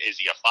around him, is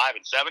he a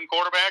 5-7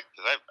 quarterback?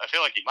 Because I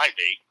feel like he might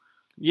be.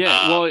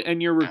 Yeah, well,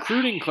 and your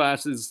recruiting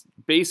class is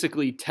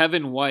basically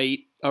Tevin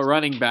White, a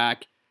running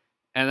back,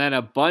 and then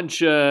a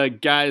bunch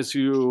of guys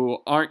who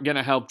aren't going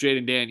to help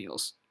Jayden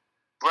Daniels.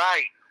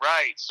 Right.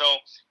 So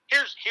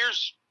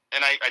here's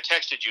and I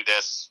texted you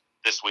this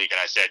week, and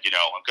I said,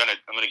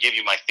 I'm gonna give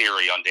you my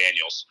theory on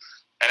Daniels,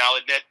 and I'll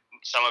admit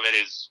some of it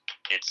is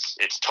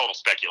it's total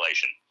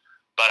speculation,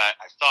 but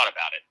I thought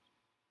about it.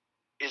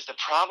 Is the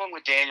problem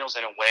with Daniels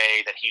in a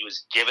way that he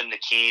was given the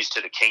keys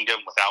to the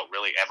kingdom without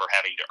really ever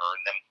having to earn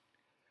them?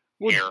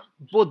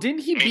 Well,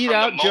 didn't he beat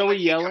out Joey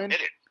Yellen?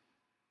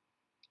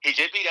 He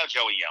did beat out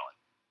Joey Yellen,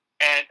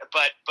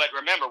 but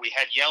remember we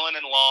had Yellen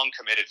and Long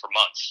committed for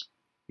months.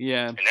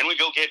 Yeah. And then we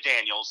go get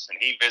Daniels, and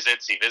he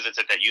visits at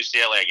that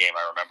UCLA game,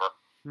 I remember.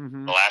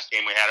 Mm-hmm. The last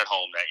game we had at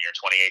home that year,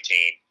 2018.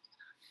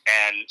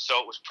 And so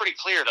it was pretty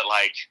clear that,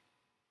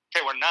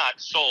 okay, we're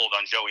not sold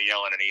on Joey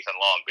Yellen and Ethan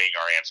Long being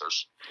our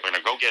answers. We're going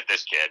to go get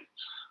this kid.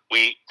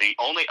 The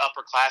only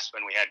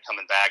upperclassman we had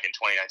coming back in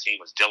 2019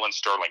 was Dylan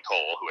Sterling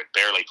Cole, who had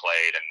barely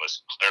played and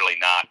was clearly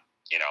not,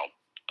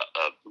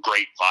 a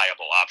great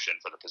viable option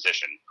for the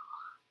position.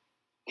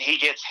 He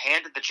gets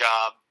handed the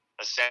job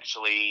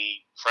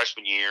essentially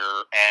freshman year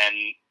and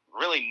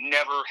really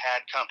never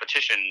had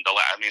competition.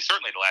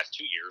 Certainly the last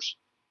 2 years,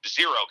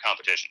 zero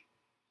competition.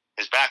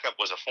 His backup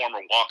was a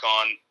former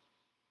walk-on.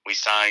 We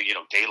signed,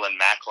 Dalen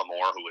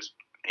McLemore, who was,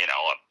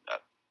 a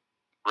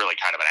really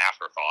kind of an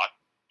afterthought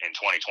in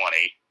 2020.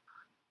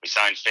 We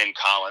signed Finn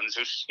Collins,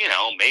 who's,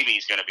 maybe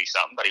he's going to be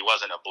something, but he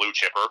wasn't a blue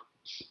chipper.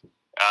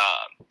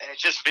 And it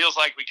just feels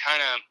like we kind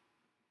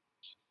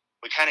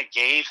of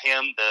gave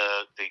him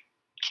the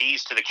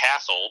keys to the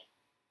castle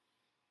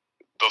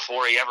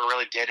before he ever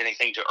really did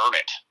anything to earn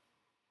it.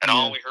 And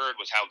all we heard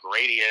was how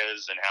great he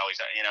is and how he's,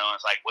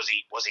 it's like, was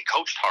he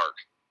coached hard?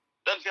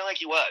 Doesn't feel like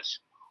he was.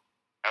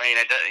 I mean,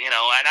 and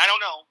I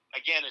don't know.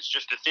 Again, it's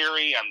just a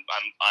theory.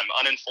 I'm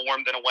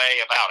uninformed in a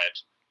way about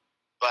it.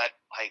 But,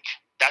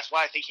 that's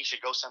why I think he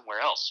should go somewhere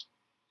else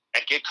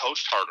and get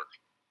coached harder.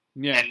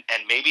 Yeah.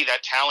 And maybe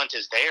that talent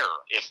is there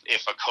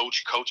if a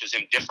coach coaches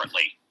him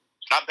differently.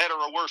 Not better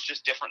or worse,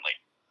 just differently.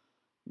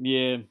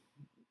 Yeah.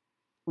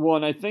 Well,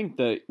 and I think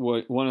that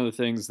one of the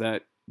things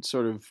that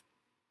sort of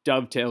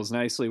dovetails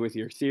nicely with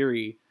your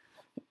theory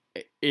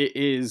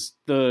is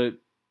the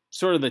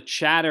sort of the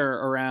chatter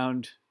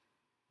around,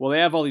 well, they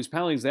have all these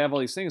penalties, they have all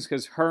these things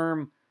because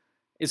Herm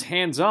is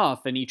hands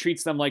off and he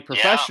treats them like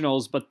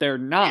professionals, but they're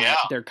not. Yeah.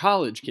 They're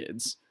college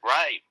kids.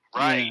 Right.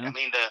 Yeah. I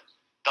mean,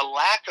 the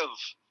lack of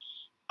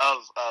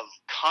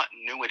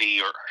continuity,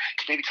 or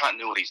maybe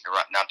continuity is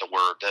not the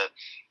word. The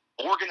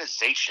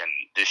organization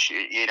this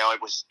year,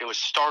 it was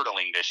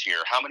startling this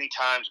year. How many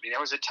times? I mean, there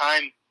was a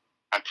time,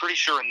 I'm pretty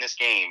sure in this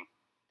game,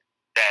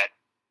 that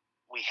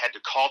we had to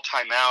call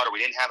timeout or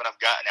we didn't have enough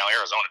guys. Now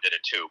Arizona did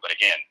it too, but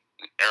again,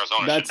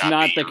 Arizona that's should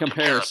not be the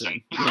comparison.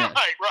 Yeah.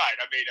 Right.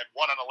 I mean,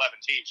 1 on 11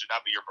 teams should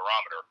not be your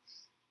barometer.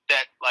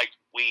 That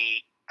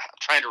I'm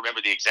trying to remember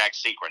the exact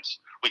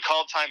sequence. We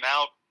called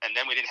timeout and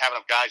then we didn't have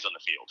enough guys on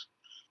the field,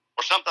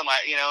 or something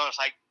like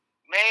it's like,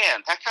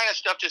 man, that kind of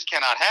stuff just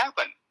cannot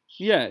happen.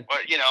 Yeah.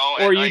 But,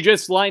 or you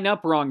just line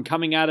up wrong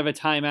coming out of a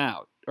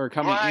timeout or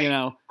coming,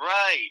 Right.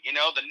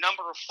 The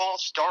number of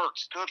false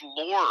starts. Good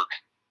Lord.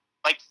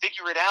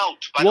 Figure it out.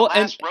 By the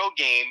last road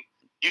game,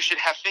 you should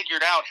have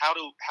figured out how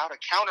to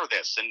counter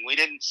this, and we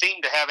didn't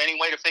seem to have any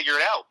way to figure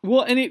it out.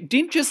 Well, and it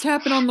didn't just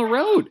happen on the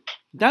road.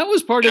 That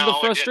was part of the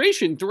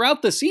frustration.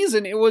 Throughout the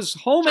season, it was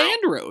home and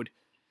road.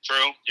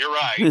 True, you're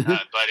right,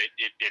 but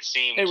it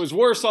seemed it was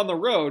worse on the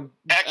road.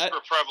 Extra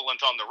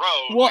prevalent on the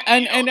road. Well,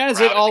 and as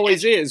it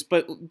always is,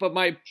 but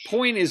my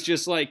point is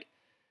just like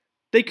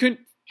they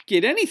couldn't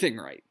get anything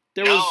right.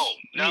 No.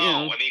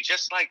 I mean,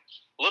 just like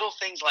little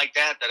things like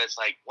that it's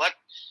like, what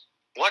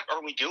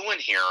are we doing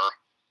here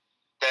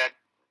that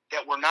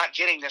we're not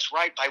getting this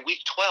right by week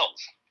 12?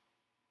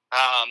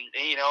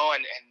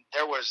 And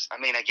there was, I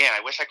mean, again,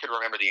 I wish I could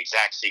remember the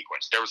exact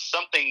sequence. There was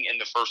something in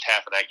the first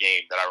half of that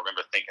game that I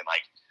remember thinking,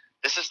 like,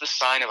 this is the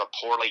sign of a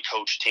poorly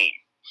coached team.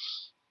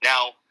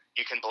 Now,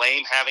 you can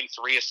blame having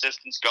 3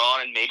 assistants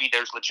gone, and maybe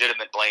there's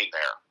legitimate blame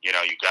there.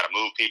 You've got to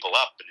move people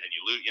up, and then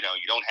you lose.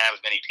 You don't have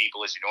as many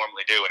people as you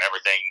normally do, and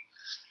everything,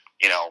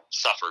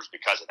 suffers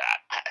because of that.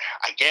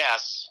 I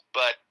guess,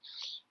 but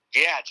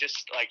yeah,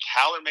 just like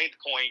Haller made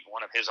the point in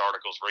one of his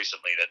articles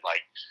recently that,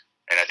 like,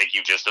 and I think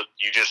you just said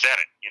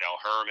it.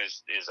 Herm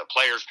is a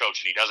player's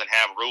coach, and he doesn't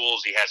have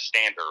rules; he has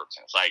standards.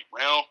 And it's like,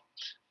 well,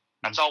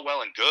 that's all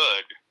well and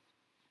good,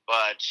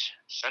 but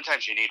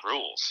sometimes you need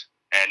rules,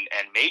 and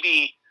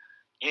maybe.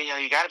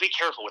 You got to be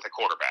careful with a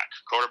quarterback.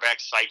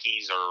 Quarterback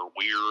psyches are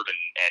weird,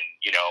 and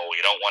you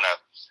don't want to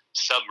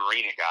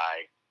submarine a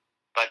guy.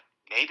 But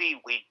maybe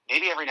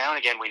every now and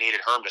again we needed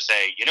Herm to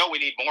say, we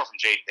need more from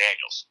Jayden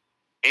Daniels.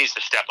 He needs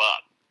to step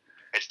up.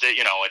 It's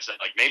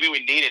like maybe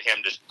we needed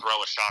him to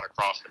throw a shot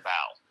across the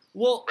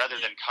bow, rather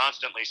than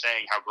constantly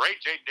saying how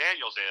great Jayden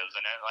Daniels is,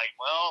 and then like,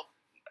 well,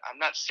 I'm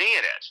not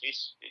seeing it.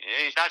 He's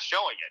not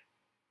showing it.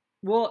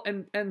 Well,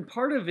 and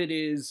part of it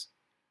is.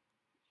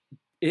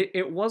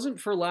 It wasn't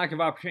for lack of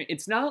opportunity.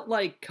 It's not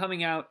like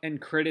coming out and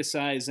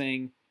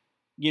criticizing,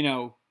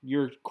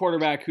 your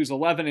quarterback who's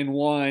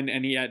 11-1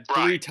 and he had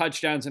 3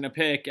 touchdowns and a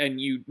pick, and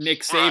you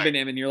Nick Saban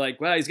him, and you're like,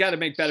 well, he's got to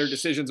make better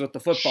decisions with the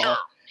football.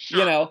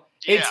 Sure.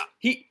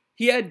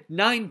 He had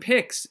 9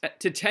 picks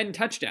to 10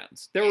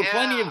 touchdowns. There were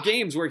plenty of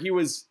games where he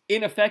was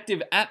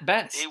ineffective at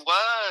best. He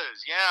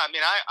was, yeah. I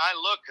mean, I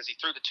looked because he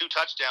threw the 2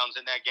 touchdowns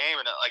in that game,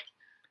 and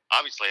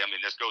obviously, I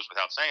mean, this goes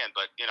without saying,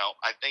 but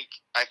I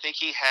think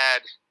he had.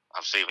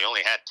 Obviously, we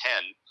only had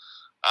 10.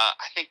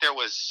 I think there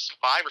was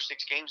 5 or 6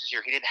 games this year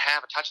he didn't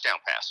have a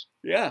touchdown pass.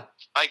 Yeah.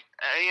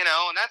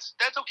 And that's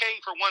okay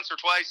for once or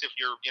twice if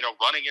you're,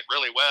 running it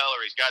really well,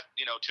 or he's got,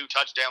 2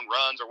 touchdown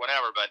runs or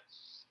whatever. But,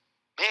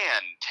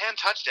 man, 10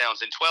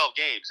 touchdowns in 12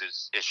 games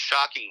is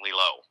shockingly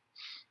low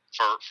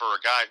for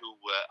a guy who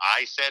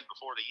I said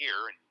before the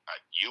year, and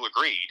you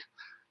agreed,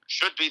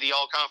 should be the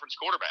all-conference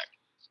quarterback.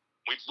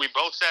 We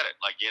both said it.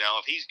 Like,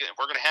 if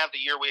we're going to have the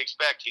year we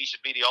expect, he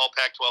should be the all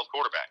Pac-12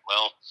 quarterback.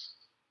 Well,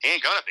 he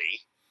ain't going to be.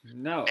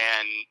 No.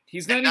 And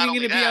he's not even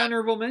going to be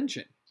honorable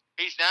mention.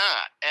 He's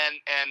not. And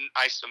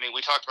I mean,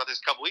 we talked about this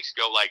a couple weeks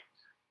ago. Like,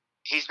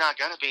 he's not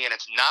going to be, and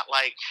it's not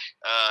like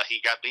he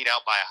got beat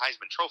out by a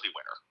Heisman Trophy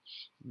winner.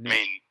 No. I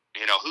mean,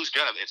 who's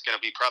going to? It's going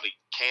to be probably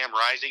Cam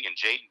Rising and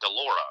Jaden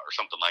DeLora or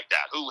something like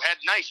that, who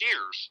had nice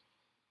years.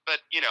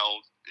 But,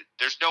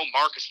 there's no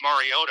Marcus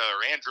Mariota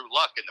or Andrew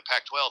Luck in the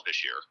Pac-12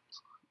 this year.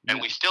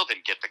 And we still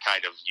didn't get the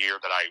kind of year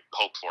that I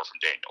hoped for from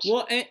Daniels.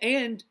 Well,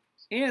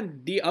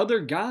 and the other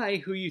guy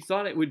who you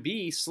thought it would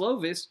be,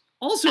 Slovis,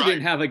 also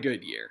didn't have a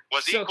good year.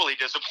 Was equally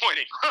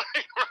disappointing.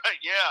 Right,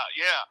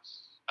 yeah.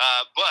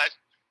 But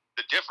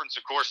the difference,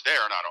 of course,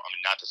 there, and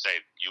not to say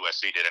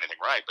USC did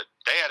anything right, but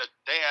they had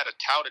a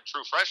touted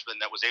true freshman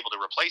that was able to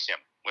replace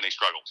him when he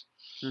struggled.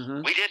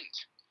 Mm-hmm. We didn't.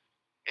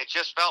 It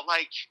just felt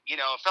like,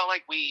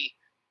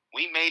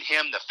 we made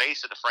him the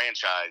face of the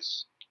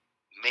franchise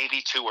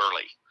maybe too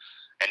early,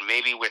 and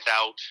maybe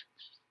without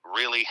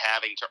really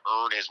having to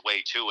earn his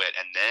way to it.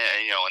 And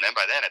then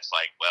by then it's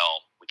like,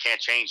 well, we can't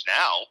change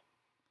now.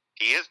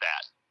 He is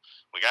that.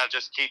 We got to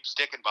just keep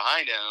sticking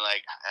behind him.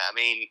 Like, I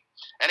mean,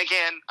 and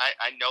again,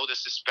 I know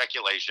this is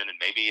speculation, and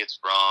maybe it's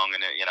wrong,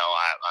 and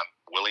I'm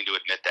willing to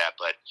admit that,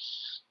 but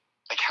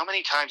like, how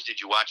many times did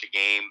you watch a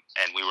game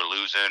and we were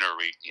losing, or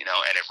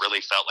and it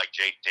really felt like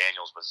Jayden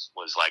Daniels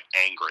was like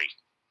angry,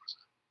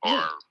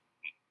 or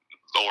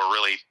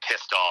really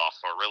pissed off,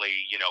 or really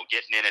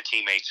getting in a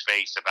teammate's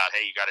face about,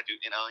 hey, you got to do,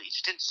 you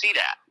just didn't see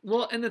that.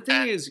 Well, and the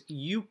thing is,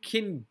 you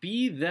can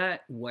be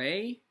that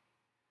way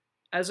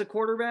as a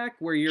quarterback,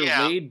 where you're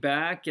laid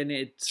back and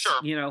it's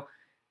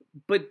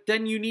but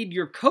then you need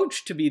your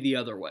coach to be the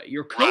other way.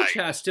 Your coach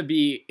has to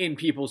be in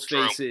people's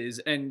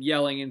faces and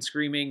yelling and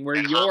screaming, where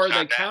you're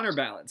the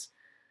counterbalance.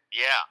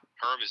 Yeah,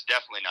 Herm is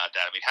definitely not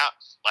that. I mean,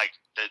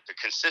 the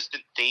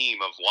consistent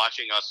theme of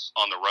watching us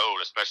on the road,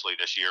 especially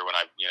this year when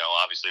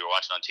obviously we're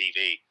watching on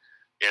TV,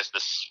 is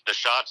the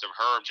shots of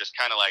Herm just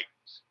kind of like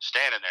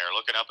standing there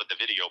looking up at the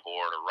video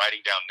board or writing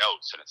down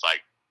notes. And it's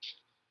like,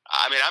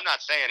 I mean, I'm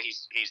not saying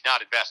he's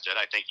not invested.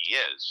 I think he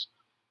is.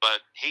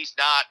 But he's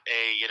not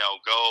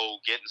go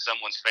get in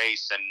someone's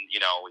face, and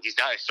he's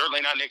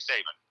certainly not Nick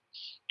Saban.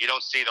 You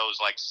don't see those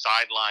like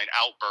sideline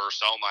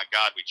outbursts. Oh my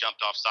God, we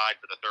jumped offside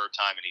for the 3rd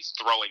time, and he's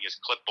throwing his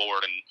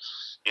clipboard, and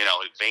his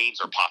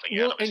veins are popping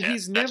out of his head. And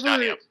he's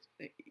never,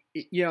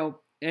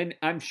 and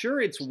I'm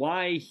sure it's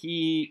why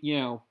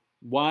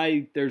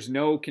why there's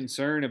no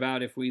concern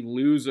about if we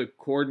lose a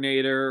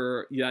coordinator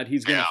or that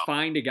he's going to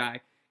find a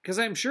guy. because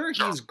I'm sure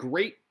he's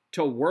great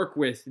to work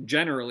with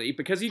generally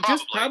because he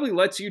just probably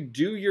lets you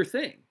do your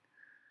thing.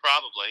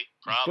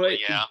 Probably,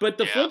 yeah. But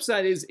the flip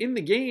side is in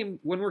the game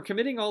when we're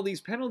committing all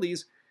these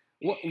penalties,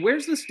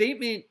 where's the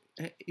statement?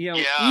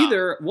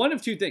 Either one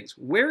of two things.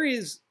 Where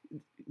is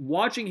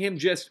watching him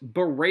just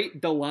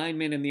berate the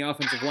lineman and the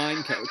offensive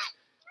line coach,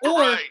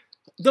 or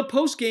the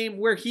post game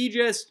where he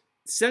just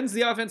sends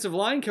the offensive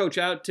line coach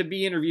out to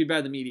be interviewed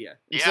by the media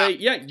and say,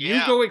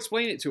 you go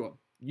explain it to him.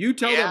 You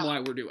tell them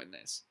why we're doing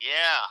this.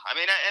 Yeah, I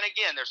mean, and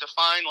again, there's a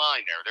fine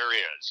line there. There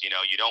is. You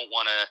don't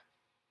want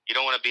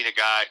to be the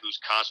guy who's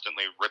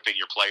constantly ripping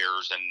your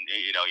players, and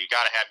you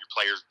got to have your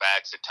players'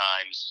 backs at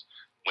times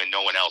when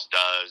no one else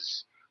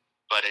does.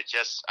 But it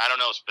just, I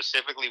don't know,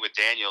 specifically with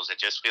Daniels,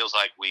 it just feels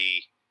like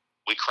we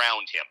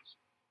crowned him.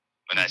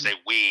 When I say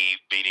we,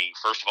 meaning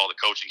first of all the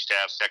coaching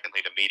staff,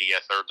 secondly the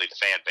media, thirdly the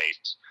fan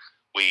base.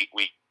 We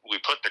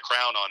put the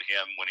crown on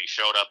him when he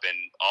showed up in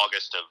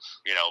August of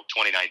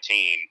 2019.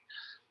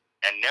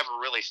 And never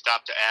really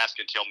stopped to ask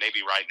until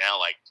maybe right now,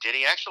 like, did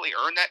he actually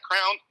earn that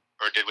crown?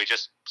 Or did we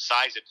just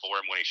size it for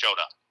him when he showed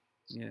up?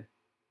 Yeah.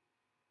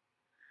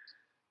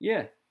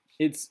 Yeah.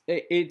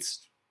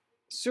 It's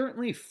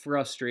certainly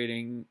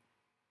frustrating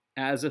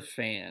as a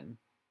fan.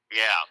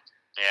 Yeah.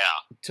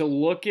 To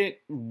look at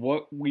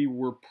what we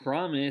were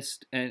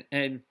promised and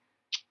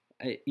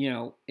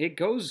it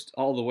goes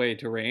all the way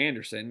to Ray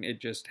Anderson.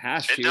 It just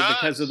has to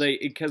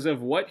because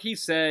of what he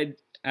said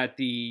at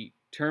the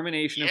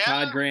termination of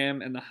Todd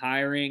Graham and the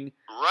hiring.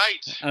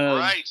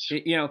 Right.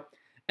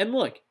 And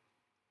look,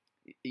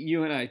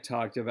 you and I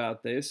talked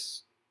about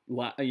this,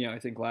 I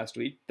think last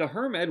week. The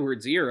Herm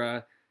Edwards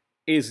era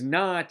is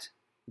not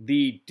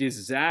the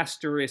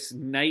disastrous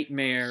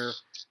nightmare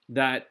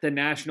that the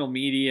national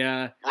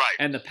media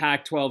and the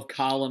Pac-12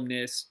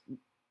 columnists,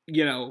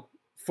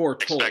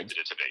 foretold. Expected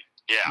it to be.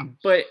 Yeah.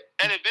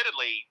 And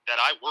admittedly, that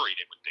I worried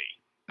it would be.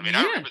 I mean,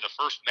 I remember the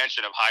first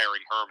mention of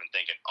hiring Herm and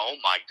thinking, oh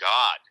my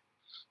God,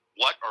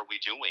 what are we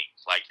doing?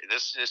 Like,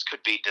 this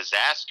could be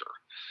disaster.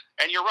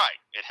 And you're right.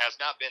 It has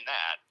not been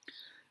that.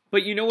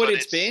 But you know what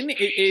it's been?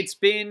 It's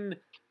been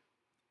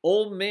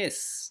Ole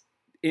Miss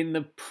in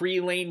the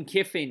pre-Lane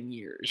Kiffin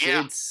years.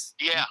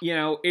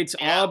 Yeah. It's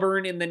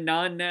Auburn in the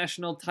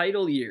non-national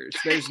title years.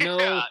 There's no...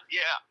 Right.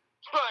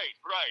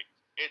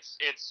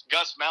 It's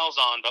Gus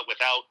Malzahn, but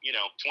without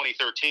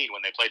 2013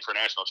 when they played for a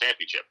national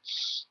championship,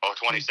 or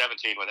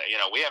 2017 when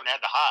we haven't had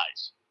the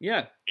highs.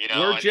 Yeah,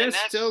 we're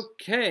just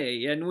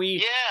okay, and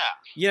we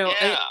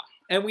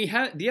and we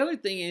have the other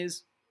thing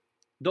is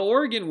the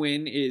Oregon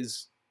win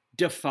is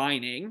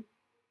defining,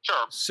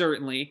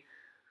 certainly,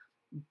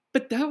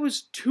 but that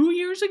was 2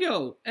 years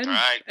ago, and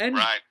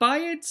by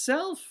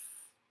itself,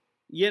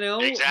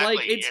 exactly.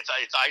 like it's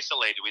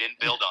isolated. We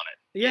didn't build on it.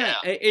 Yeah,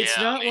 it's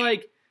not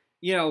like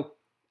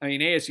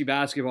ASU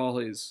basketball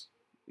is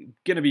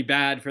going to be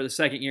bad for the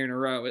second year in a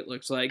row, it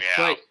looks like.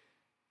 Yeah.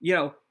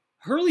 But,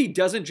 Hurley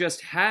doesn't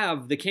just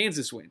have the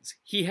Kansas wins.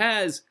 He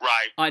has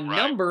a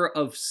number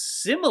of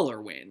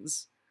similar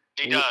wins.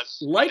 He does.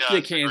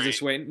 The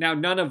Kansas win. Now,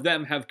 none of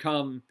them have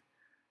come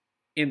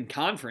in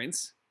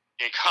conference.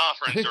 In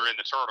conference or in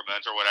the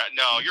tournament or whatever.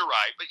 No, you're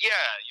right. But,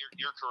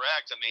 you're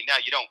correct. I mean, now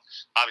you don't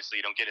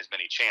get as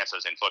many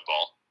chances in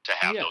football to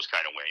have those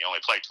kind of wins. You only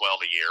play 12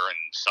 a year, and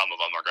some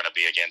of them are going to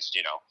be against,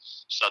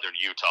 Southern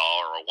Utah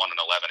or a 1-11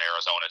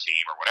 Arizona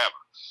team or whatever.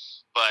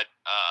 But,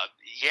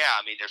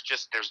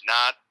 there's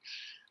not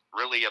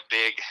really a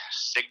big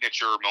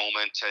signature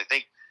moment. I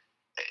think,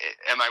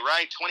 am I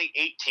right?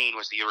 2018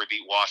 was the year we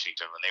beat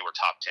Washington when they were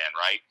top 10,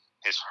 right?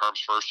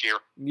 Herm's first year.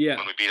 Yeah.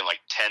 When we beat him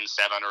like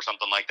 10-7 or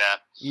something like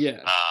that.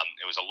 Yeah.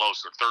 It was a low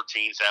score,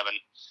 13-7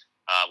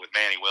 with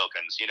Manny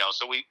Wilkins,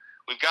 so we've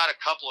got a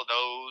couple of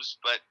those,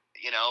 but,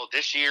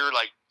 this year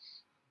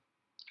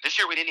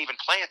we didn't even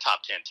play a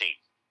top 10 team.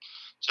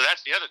 So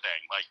that's the other thing.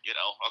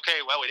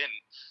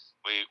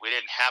 We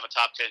didn't have a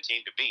top 10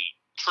 team to beat.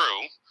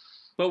 True.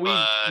 But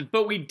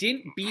we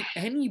didn't beat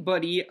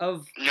anybody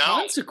of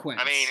consequence.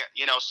 I mean,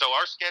 so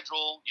our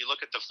schedule, you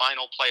look at the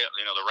final play,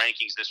 the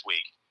rankings this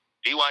week.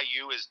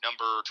 BYU is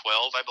number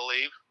 12, I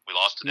believe. We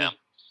lost to them.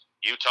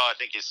 Utah, I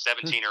think, is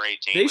 17 or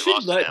 18. They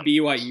should let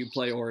BYU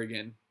play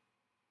Oregon,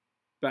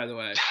 by the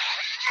way.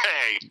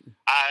 Hey,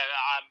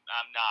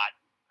 I'm not.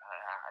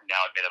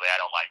 Now, admittedly, I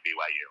don't like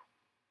BYU.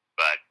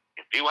 But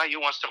if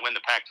BYU wants to win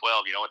the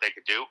Pac-12, you know what they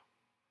could do?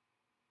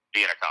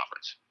 Be in a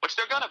conference, which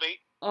they're going to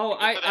be. Oh,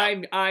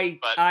 I'm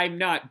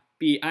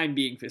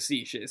being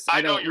facetious.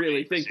 I don't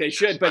really think they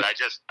should, but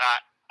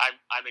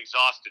I'm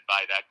exhausted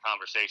by that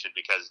conversation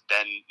because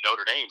then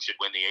Notre Dame should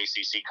win the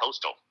ACC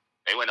Coastal.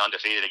 They went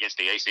undefeated against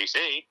the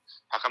ACC.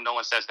 How come no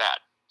one says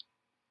that?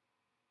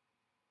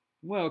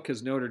 Well,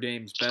 because Notre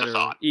Dame's better,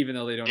 even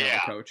though they don't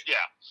have a coach.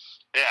 Yeah,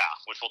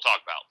 which we'll talk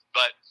about.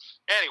 But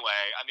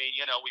anyway, I mean,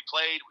 we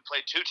played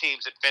two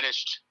teams that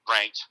finished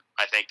ranked.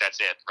 I think that's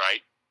it,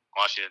 right?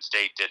 Washington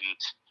State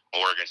didn't.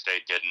 Oregon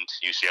State didn't.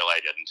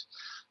 UCLA didn't.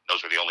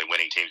 Those were the only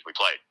winning teams we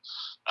played.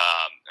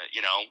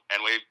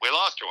 And we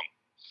lost to them.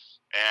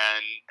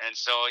 And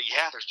so,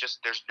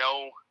 there's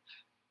no,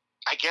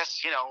 I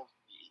guess,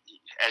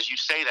 as you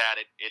say that,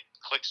 it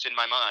clicks in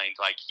my mind.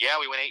 Like, yeah,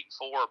 we went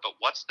 8-4, but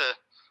what's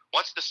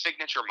the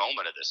signature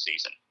moment of this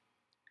season?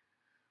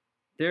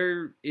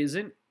 There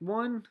isn't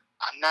one.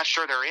 I'm not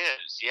sure there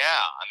is. Yeah,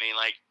 I mean,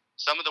 like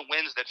some of the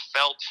wins that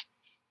felt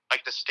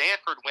like the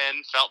Stanford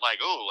win felt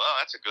like, oh, well,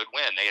 that's a good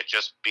win. They had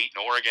just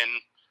beaten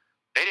Oregon.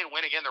 They didn't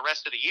win again the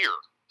rest of the year,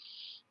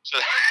 so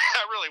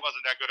that really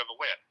wasn't that good of a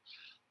win.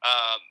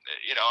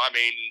 I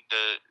mean,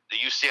 the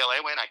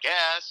UCLA win, I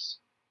guess.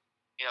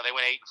 They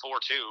went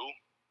 8-4 too.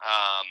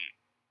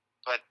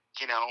 But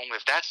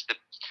if that's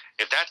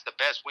the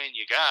best win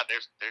you got,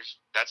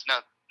 that's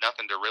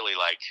nothing to really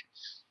like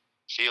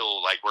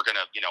feel like we're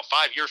gonna.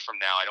 5 years from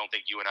now, I don't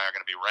think you and I are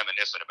gonna be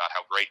reminiscent about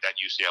how great that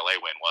UCLA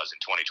win was in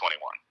 2021.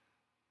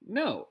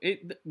 No, we're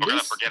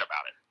gonna forget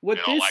about it. What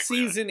this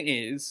season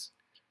is,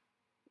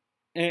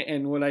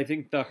 and what I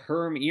think the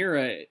Herm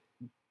era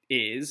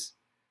is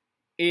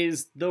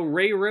the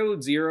Ray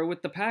Rhodes era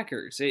with the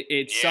Packers.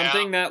 It's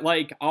something that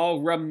like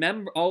I'll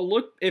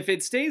look if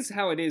it stays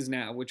how it is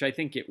now, which I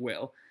think it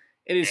will.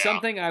 It is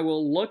something I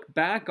will look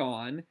back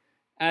on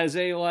as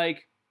a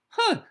like,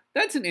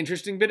 that's an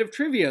interesting bit of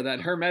trivia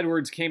that Herm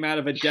Edwards came out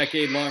of a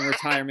decade-long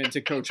retirement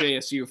to coach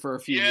ASU for a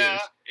few years. Yeah.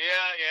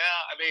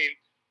 I mean,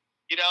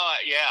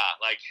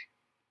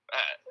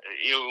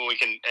 we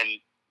can, and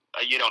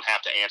you don't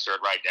have to answer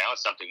it right now.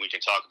 It's something we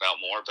can talk about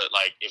more. But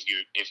like, if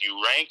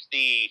you rank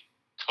the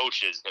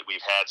coaches that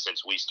we've had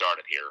since we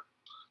started here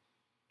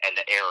and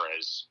the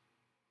eras,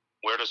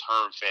 where does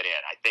Herm fit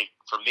in? I think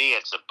for me,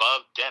 it's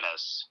above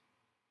Dennis,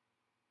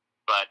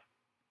 but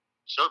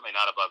certainly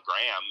not above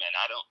Graham. And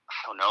I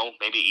don't know,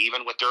 maybe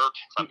even with Dirk.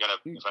 If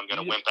I'm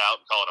gonna wimp out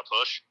and call it a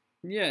push.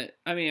 Yeah,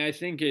 I mean, I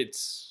think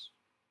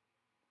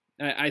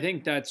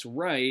that's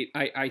right.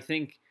 I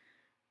think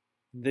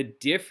the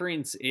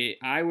difference is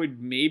I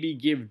would maybe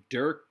give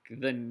Dirk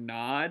the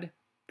nod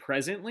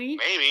presently.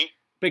 Maybe.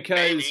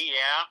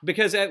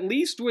 Because at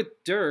least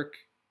with Dirk,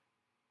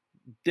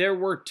 there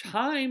were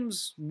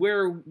times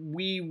where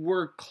we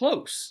were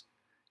close.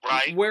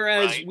 Right.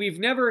 Whereas we've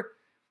never,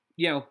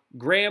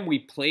 Graham, we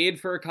played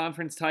for a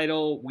conference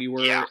title. We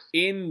were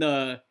in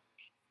the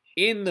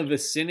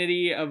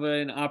vicinity of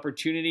an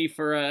opportunity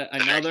for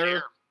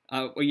another.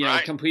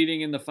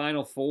 Competing in the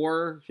Final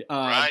Four,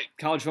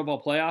 college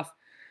football playoff.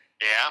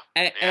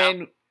 Yeah.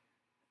 And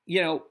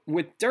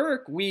with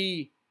Dirk,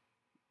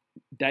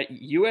 that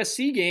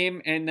USC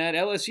game and that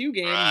LSU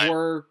game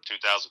were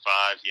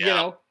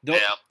 2005.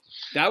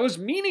 That was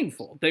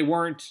meaningful. They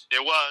weren't.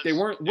 It was. They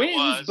weren't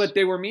wins, but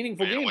they were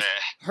meaningful games.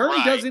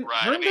 Herm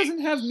doesn't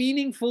have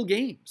meaningful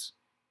games.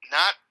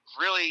 Not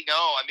really. No,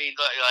 I mean,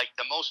 like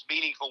the most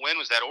meaningful win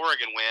was that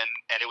Oregon win,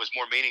 and it was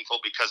more meaningful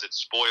because it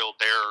spoiled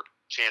their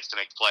chance to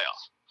make the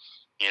playoff.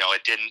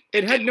 It didn't.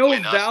 It had no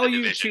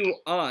value to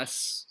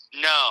us.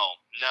 No,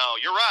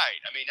 you're right.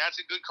 I mean, that's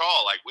a good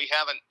call. Like we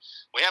haven't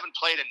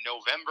played a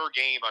November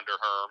game under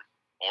Herm,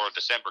 or a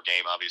December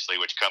game,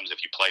 obviously, which comes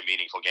if you play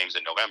meaningful games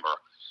in November.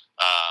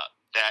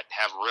 That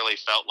have really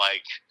felt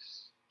like,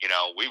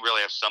 we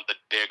really have something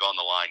big on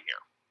the line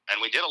here,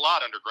 and we did a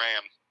lot under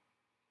Graham.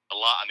 A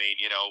lot. I mean,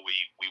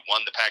 we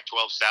won the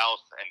Pac-12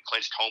 South and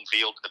clinched home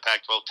field to the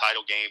Pac-12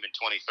 title game in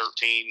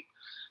 2013.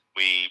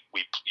 We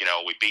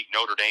beat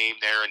Notre Dame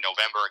there in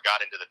November and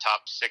got into the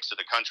top 6 of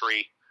the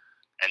country.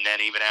 And then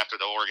even after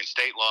the Oregon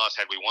State loss,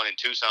 had we won in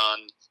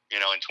Tucson, in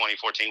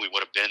 2014, we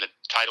would have been in the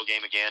title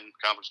game again,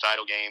 conference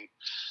title game.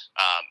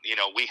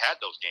 We had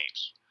those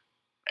games.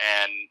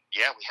 And,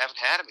 we haven't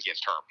had them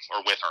against Herm,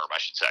 or with Herm, I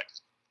should say.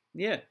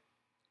 Yeah.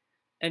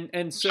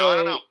 And so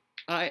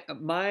I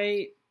don't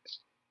know.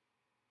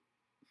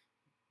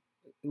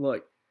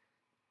 Look,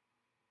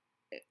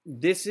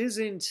 this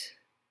isn't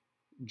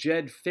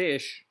Jed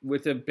Fish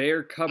with a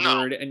bare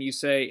cupboard and you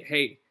say,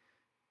 hey,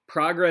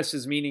 progress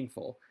is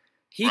meaningful.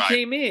 He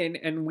came in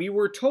and we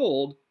were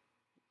told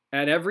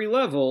at every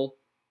level,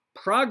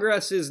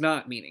 progress is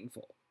not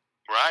meaningful.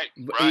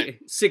 Right.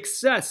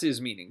 Success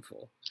is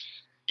meaningful.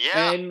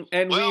 Yeah.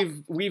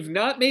 And we've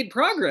not made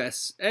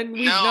progress and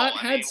we've not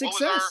had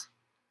success.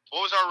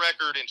 What was our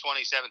record in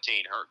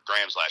 2017?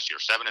 Graham's last year,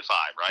 7-5,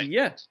 right?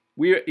 Yeah.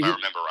 If I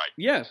remember right.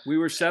 Yeah, we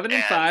were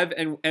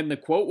 7-5, and the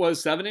quote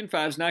was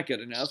 7-5 is not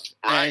good enough.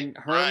 Right. And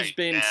Herm's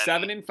been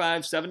 7-5,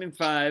 7-5,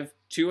 2-2,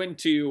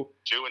 8-4.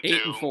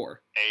 8-4.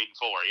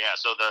 Yeah.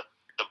 So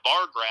the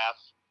bar graph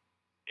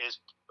is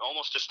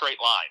almost a straight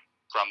line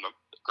from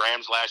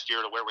Graham's last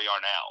year to where we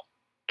are now.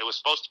 It was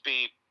supposed to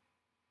be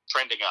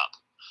trending up,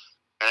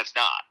 and it's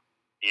not.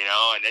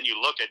 And then you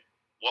look at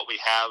what we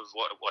have,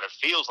 what it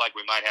feels like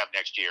we might have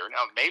next year.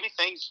 Now, maybe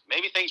things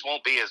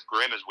won't be as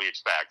grim as we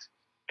expect.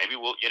 Maybe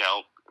we'll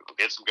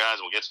get some guys,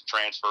 we'll get some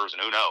transfers,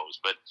 and who knows.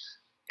 But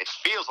it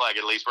feels like,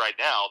 at least right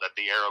now, that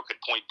the arrow could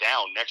point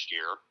down next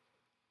year.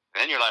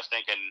 And then you're left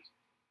thinking,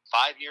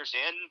 5 years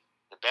in,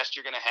 the best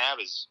you're going to have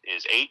is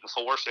 8-4,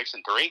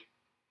 6-3.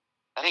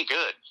 That ain't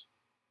good.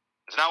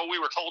 It's not what we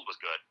were told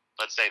was good.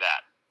 Let's say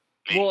that.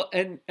 I mean, well,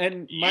 and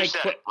you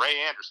said it. Ray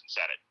Anderson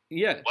said it.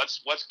 Yeah. What's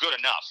good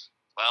enough?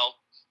 Well,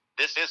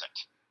 this isn't.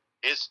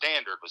 His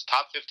standard was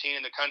top 15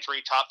 in the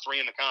country, top 3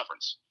 in the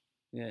conference.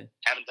 Yeah.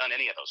 Haven't done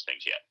any of those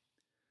things yet.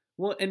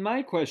 Well, and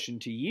my question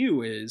to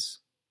you is,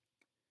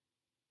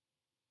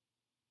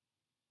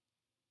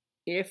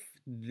 if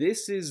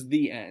this is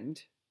the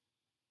end,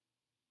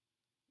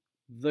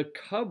 the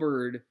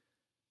cupboard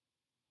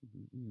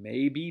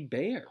may be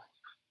bare.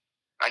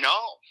 I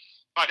know.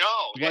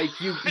 Like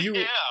you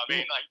yeah, I mean,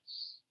 like,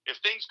 if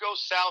things go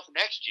south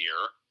next year,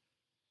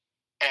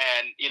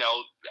 and,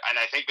 and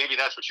I think maybe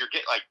that's what you're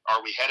getting, like,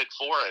 are we headed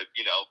for it,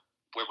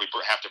 where we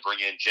have to bring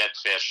in Jedd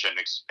Fisch and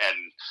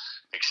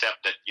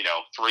accept that,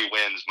 3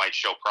 wins might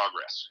show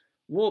progress?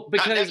 Well,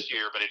 because not next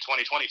year, but in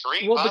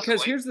 2023. Well, possibly.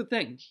 Because here's the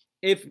thing: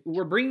 if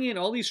we're bringing in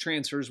all these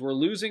transfers, we're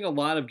losing a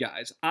lot of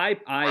guys. I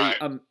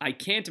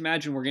can't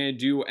imagine we're going to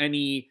do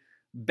any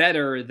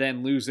better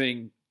than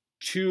losing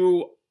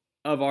 2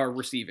 of our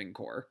receiving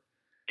core.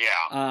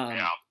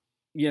 Yeah.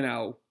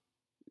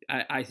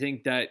 I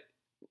think that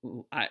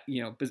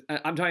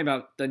I'm talking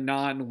about the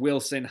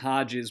non-Wilson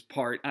Hodges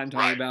part. I'm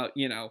talking about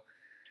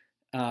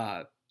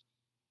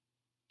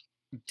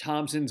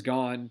Thompson's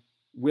gone,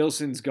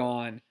 Wilson's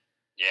gone.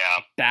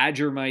 Yeah.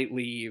 Badger might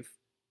leave.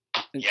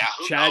 Yeah,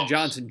 Chad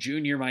Johnson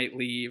Jr. might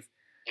leave.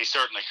 He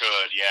certainly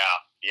could, yeah.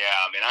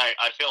 I mean,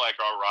 I feel like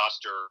our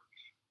roster,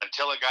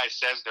 until a guy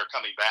says they're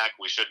coming back,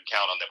 we shouldn't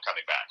count on them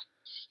coming back.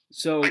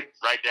 So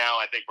right now,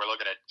 I think we're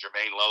looking at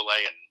Jermaine Lole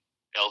and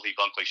LV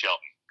Bunkley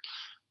Shelton.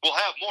 We'll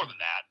have more than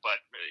that, but,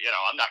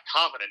 I'm not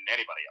confident in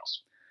anybody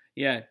else.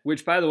 Yeah,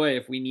 which, by the way,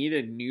 if we need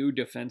a new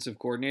defensive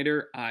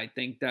coordinator, I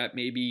think that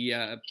maybe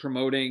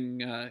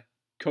promoting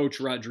Coach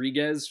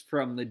Rodriguez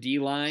from the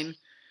D-line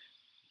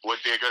would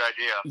be a good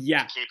idea.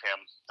 Yeah. Keep him.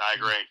 I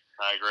agree.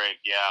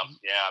 Yeah.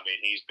 I mean,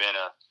 he's been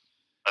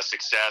a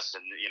success,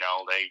 and,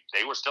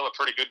 they were still a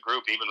pretty good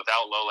group even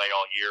without Lole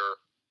all year.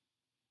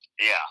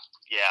 Yeah.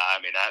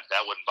 I mean, that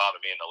wouldn't bother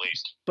me in the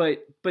least.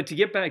 But to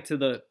get back to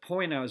the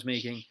point I was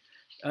making,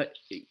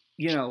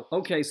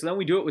 okay, so then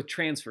we do it with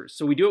transfers.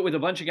 So we do it with a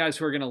bunch of guys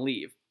who are going to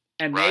leave,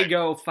 and they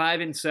go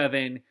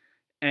 5-7,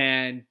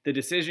 and the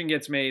decision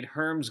gets made.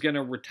 Herm's going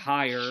to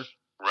retire,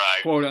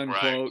 quote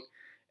unquote,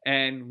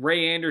 and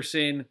Ray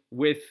Anderson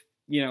with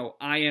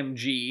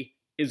IMG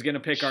is going to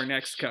pick our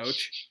next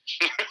coach,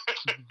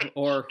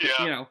 or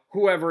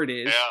whoever it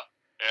is.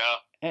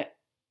 Yeah.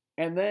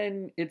 And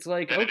then it's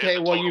like, okay,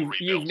 well,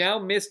 you've now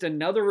missed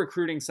another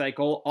recruiting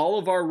cycle. All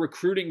of our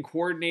recruiting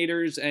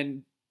coordinators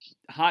and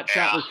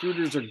hotshot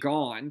recruiters are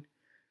gone.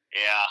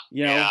 Yeah.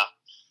 I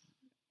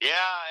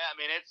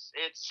mean,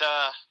 it's.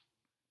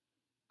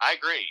 I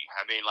agree.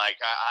 I mean, like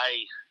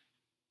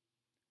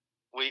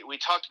we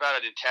talked about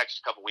it in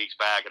text a couple weeks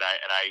back, and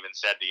I even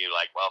said to you,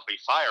 like, well, if we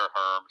fire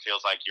Herm, it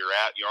feels like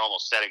you're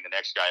almost setting the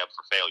next guy up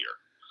for failure.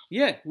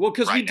 Yeah, well,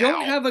 because we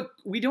don't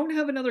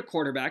have another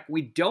quarterback.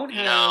 We don't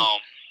have.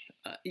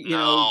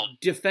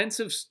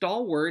 Defensive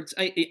stalwarts.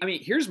 I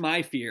mean, here's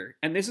my fear,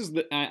 and this is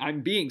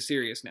I'm being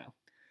serious now.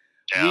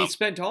 Yeah. We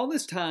spent all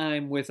this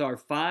time with our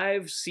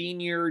 5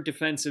 senior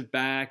defensive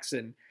backs,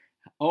 and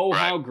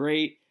how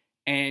great.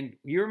 And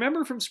you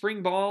remember from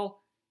spring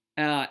ball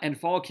and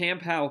fall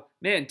camp how,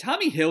 man,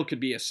 Tommy Hill could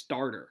be a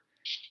starter.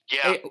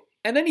 Yeah.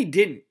 And then he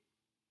didn't.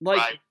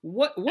 Like,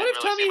 what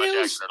if Tommy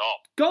Hill's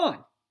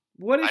gone?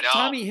 What if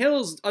Tommy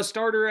Hill's a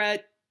starter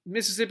at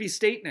Mississippi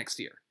State next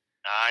year?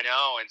 I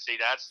know, and see,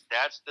 that's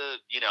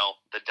the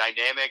the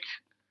dynamic,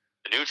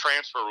 the new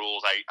transfer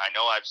rules. I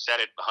know I've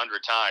said it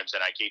 100 times,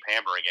 and I keep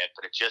hammering it,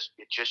 but it just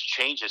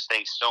changes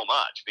things so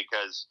much,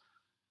 because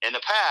in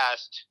the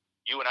past,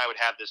 you and I would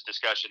have this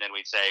discussion, and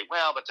we'd say,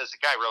 well, but does the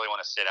guy really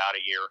want to sit out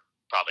a year?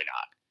 Probably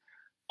not.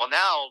 Well,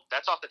 now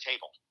that's off the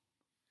table.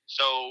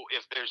 So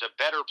if there's a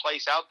better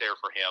place out there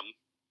for him,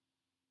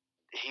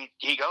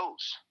 he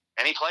goes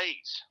and he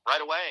plays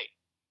right away,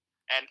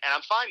 and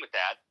I'm fine with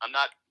that. I'm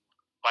not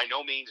by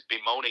no means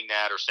bemoaning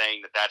that or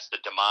saying that that's the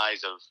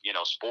demise of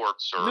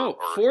sports or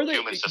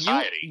human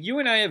society. You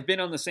and I have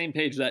been on the same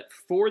page that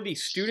for the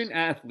student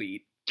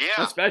athlete,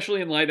 especially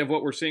in light of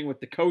what we're seeing with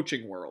the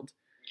coaching world.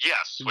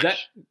 Yes,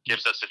 which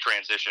gives us a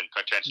transition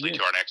potentially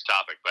to our next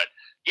topic. But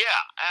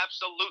yeah,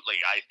 absolutely,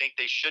 I think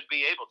they should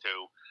be able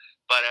to.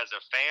 But as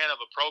a fan of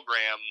a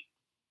program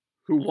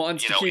who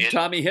wants to keep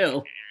Tommy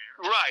Hill.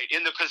 Right,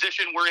 in the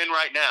position we're in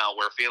right now,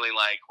 we're feeling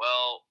like,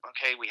 well,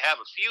 okay, we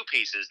have a few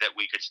pieces that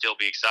we could still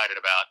be excited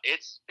about.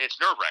 It's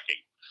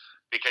nerve-wracking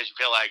because you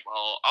feel like,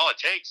 well, all it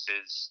takes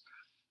is,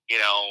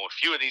 a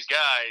few of these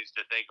guys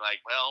to think like,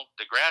 well,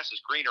 the grass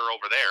is greener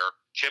over there.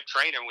 Chip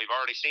Trayanum, we've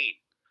already seen.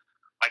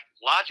 Like,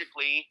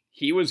 logically,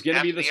 he was going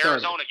to be the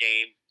starter. Arizona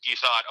game, you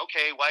thought,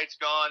 okay, White's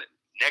gone.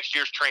 Next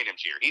year's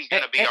Trayanum's year. He's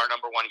going to be our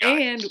number one guy.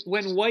 And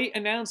when White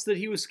announced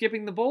that he was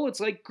skipping the bowl, it's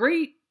like,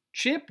 great.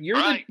 Chip, you're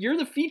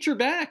the feature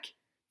back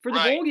for the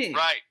bowl game.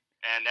 Right.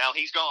 And now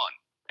he's gone.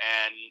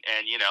 And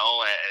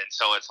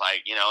so it's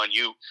like, and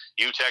you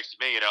texted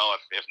me,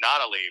 if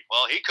not a leave.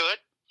 Well, he could.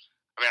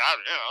 I mean,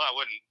 I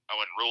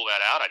wouldn't rule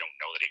that out. I don't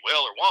know that he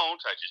will or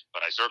won't.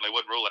 But I certainly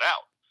wouldn't rule it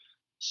out.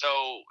 So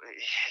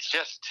it's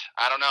just,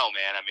 I don't know,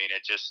 man. I mean,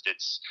 it's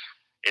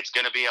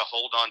going to be a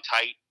hold on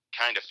tight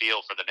kind of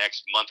feel for the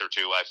next month or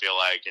two, I feel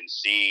like, and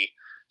see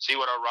see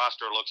what our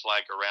roster looks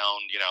like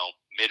around,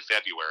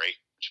 mid-February,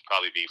 which would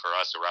probably be for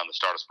us around the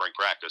start of spring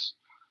practice.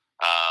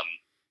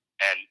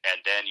 And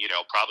then,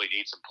 probably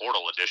need some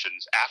portal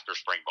additions after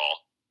spring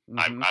ball.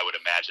 Mm-hmm. I would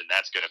imagine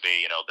that's going to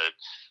be,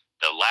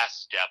 the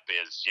last step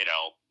is,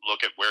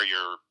 look at where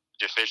you're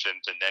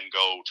deficient and then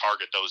go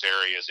target those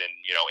areas in,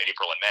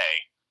 April and May,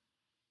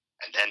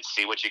 and then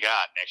see what you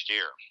got next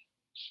year.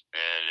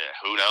 And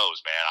who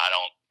knows, man?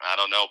 I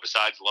don't know.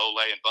 Besides Lole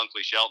and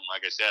Bunkley Shelton,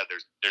 like I said,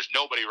 there's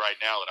nobody right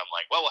now that I'm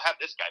like, well, we'll have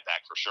this guy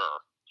back for sure.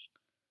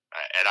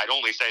 And I'd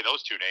only say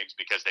those two names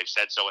because they've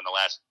said so in the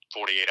last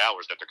 48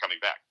 hours that they're coming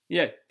back.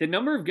 Yeah, the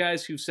number of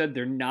guys who've said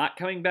they're not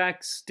coming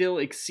back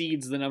still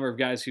exceeds the number of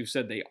guys who've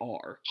said they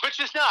are. Which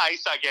is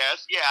nice, I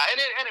guess. Yeah,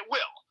 and it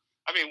will.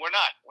 I mean, we're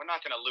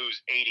not going to lose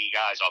 80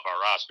 guys off our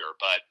roster,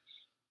 but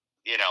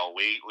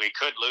we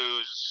could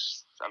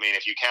lose. I mean,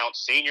 if you count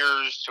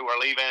seniors who are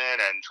leaving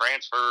and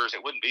transfers, it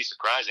wouldn't be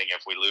surprising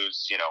if we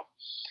lose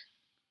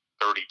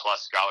 30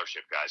 plus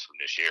scholarship guys from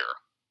this year.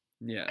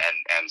 Yeah.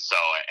 And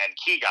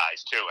key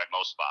guys too at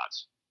most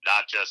spots.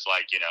 Not just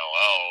like,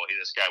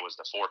 this guy was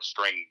the fourth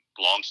string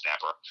long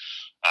snapper.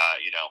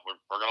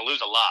 We're going to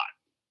lose a lot.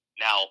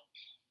 Now,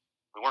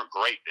 we weren't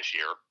great this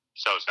year,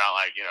 so it's not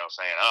like,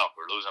 saying,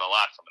 we're losing a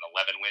lot from an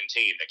 11-win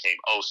team that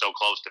came so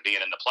close to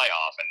being in the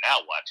playoff, and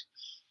now what?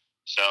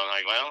 So I'm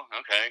like, well,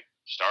 okay,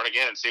 start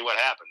again and see what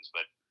happens.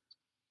 But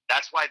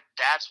that's why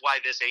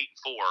this 8-4,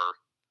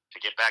 to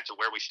get back to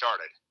where we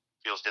started,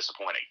 feels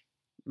disappointing.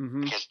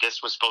 Mm-hmm. Because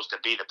this was supposed to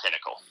be the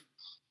pinnacle.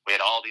 We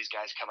had all these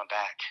guys coming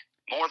back,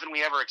 more than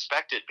we ever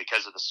expected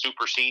because of the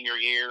super senior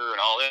year and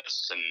all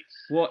this.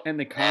 And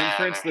the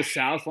conference, the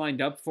South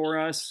lined up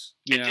for us.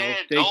 Did.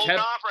 The whole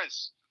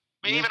conference.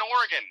 I mean, even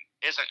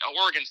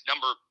Oregon's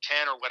number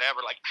 10 or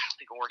whatever. Like, I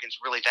don't think Oregon's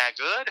really that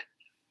good.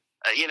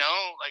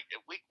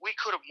 We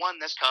could have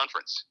won this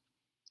conference.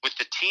 With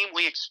the team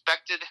we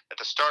expected at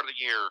the start of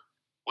the year,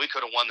 we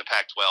could have won the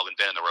Pac-12 and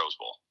been in the Rose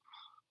Bowl.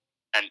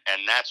 And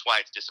that's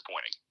why it's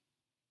disappointing.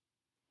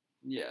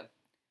 Yeah.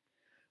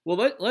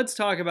 Well, let's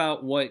talk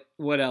about what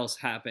else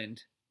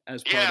happened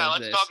as part of this. Yeah,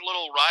 let's talk a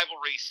little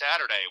rivalry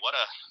Saturday.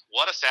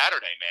 What a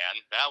Saturday, man.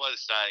 That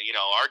was,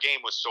 our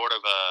game was sort of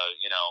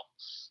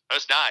it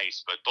was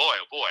nice, but boy,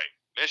 oh boy,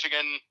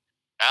 Michigan,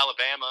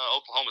 Alabama,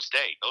 Oklahoma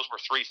State, those were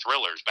three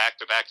thrillers back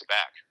to back to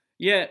back.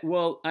 Yeah,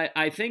 well,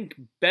 I think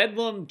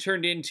Bedlam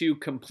turned into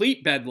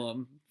complete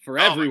Bedlam for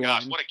everyone. Oh my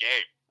gosh, what a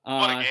game.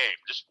 What a game.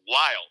 Just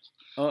wild.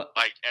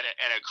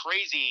 And a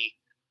crazy...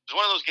 It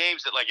was one of those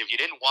games that, like, if you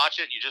didn't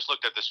watch it, you just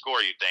looked at the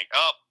score, you'd think,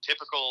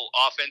 typical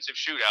offensive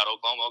shootout,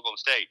 Oklahoma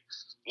State.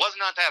 Was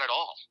not that at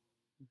all.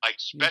 Like,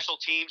 special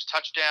teams,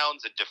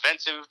 touchdowns, a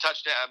defensive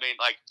touchdown. I mean,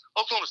 like,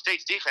 Oklahoma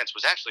State's defense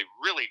was actually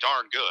really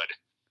darn good.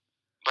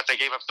 But they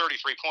gave up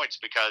 33 points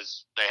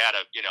because they had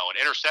an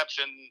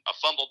interception, a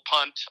fumbled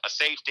punt, a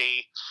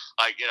safety.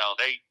 Like,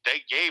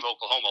 they gave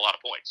Oklahoma a lot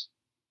of points.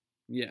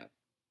 Yeah.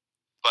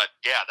 But,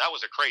 yeah, that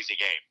was a crazy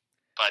game.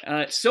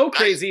 But so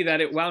crazy that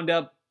it wound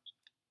up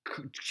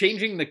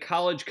changing the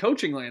college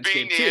coaching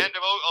landscape, being the end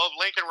of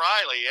Lincoln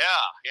Riley,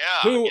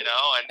 yeah. Who,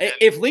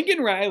 if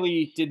Lincoln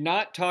Riley did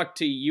not talk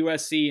to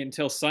USC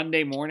until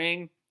Sunday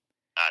morning,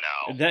 I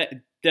know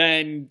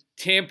then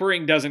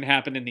tampering doesn't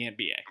happen in the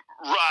NBA.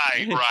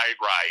 Right.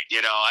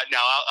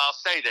 Now I'll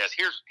say this.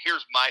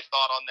 Here's my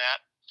thought on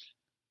that.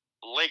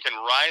 Lincoln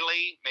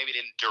Riley maybe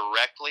didn't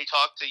directly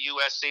talk to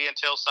USC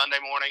until Sunday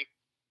morning,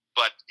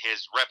 but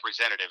his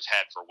representatives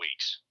had for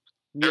weeks.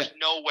 There's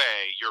no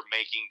way you're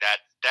making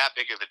that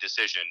big of a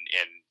decision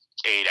in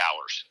 8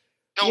 hours.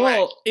 No way.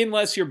 Well,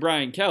 unless you're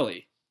Brian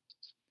Kelly.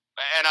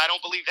 And I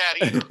don't believe that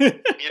either.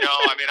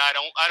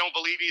 I don't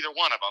believe either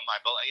one of them.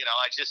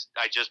 I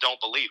just don't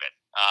believe it.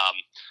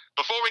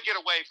 Before we get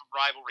away from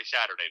rivalry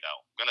Saturday, though,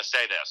 I'm going to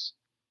say this.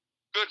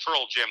 Good for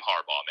old Jim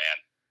Harbaugh, man.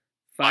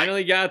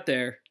 Finally got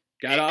there.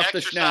 Got off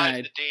the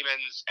schneid. The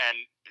demons, and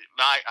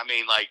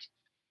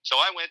so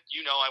I went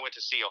to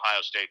see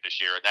Ohio State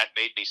this year, and that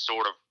made me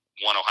sort of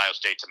want Ohio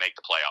State to make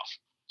the playoff.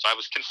 So I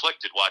was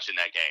conflicted watching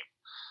that game.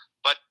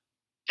 But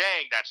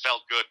dang, that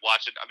felt good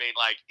watching. I mean,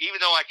 like, even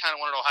though I kind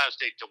of wanted Ohio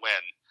State to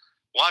win,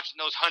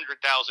 watching those 100,000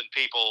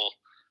 people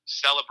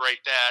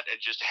celebrate that and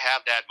just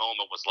have that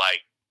moment was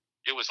like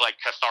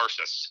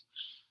catharsis.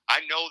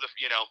 I know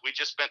we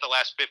just spent the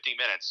last 50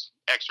 minutes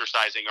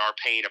exercising our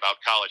pain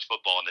about college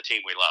football and the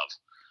team we love.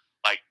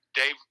 Like,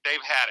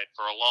 they've had it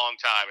for a long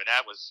time, and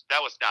that was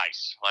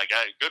nice. Like,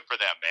 good for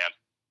them, man.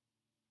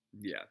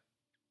 Yeah.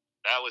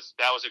 That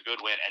was a good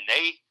win, and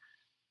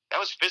that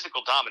was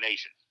physical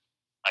domination.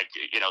 Like,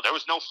 there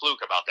was no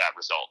fluke about that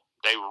result.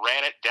 They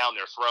ran it down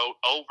their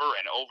throat over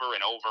and over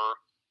and over,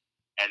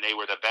 and they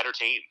were the better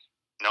team.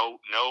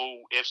 No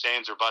ifs,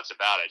 ands, or buts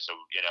about it. So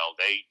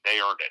they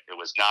earned it. It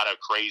was not a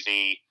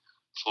crazy,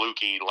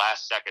 fluky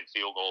last second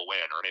field goal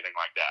win or anything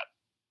like that.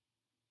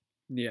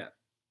 Yeah,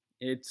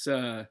 it's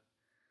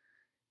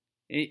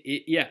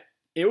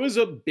it was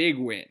a big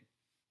win.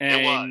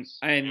 And,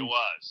 it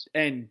was.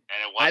 And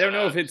I don't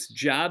know if it's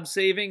job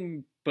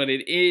saving, but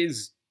it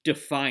is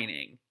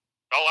defining.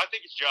 Oh, I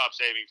think it's job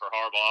saving for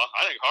Harbaugh.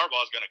 I think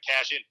Harbaugh's going to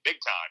cash in big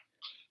time.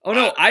 Oh,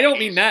 no, I don't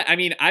mean that. I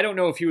mean, I don't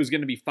know if he was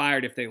going to be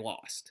fired if they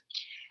lost.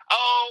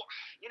 Oh,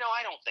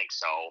 I don't think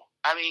so.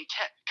 I mean,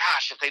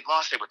 gosh, if they'd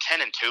lost, they were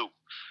 10-2.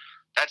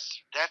 That's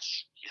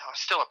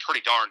still a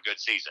pretty darn good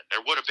season.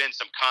 There would have been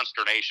some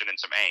consternation and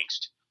some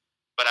angst,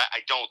 but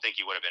I don't think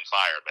he would have been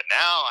fired. But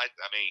now, I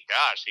mean,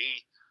 gosh,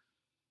 he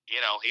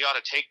ought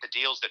to take the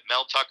deals that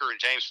Mel Tucker and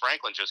James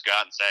Franklin just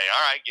got and say,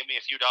 all right, give me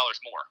a few dollars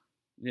more.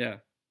 Yeah.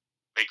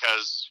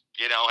 Because,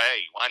 hey,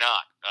 why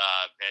not?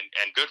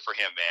 And good for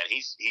him, man.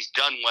 He's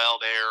done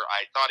well there.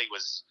 I thought he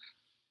was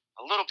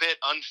a little bit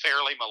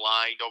unfairly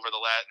maligned over the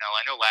last. Now,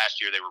 I know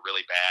last year they were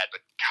really bad, but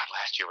God,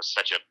 last year was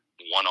such a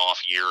one-off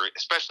year,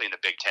 especially in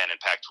the Big Ten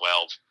and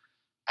Pac-12.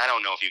 I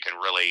don't know if you can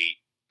really,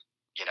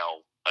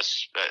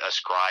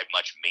 ascribe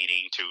much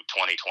meaning to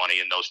 2020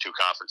 in those two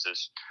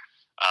conferences.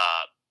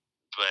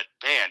 But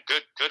man,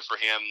 good for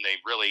him.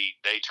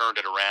 They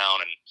turned it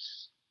around, and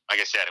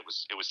like I said, it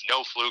was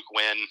no fluke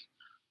win.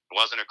 It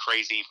wasn't a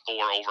crazy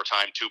 4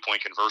 overtime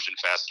 2-point conversion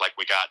fest like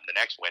we got in the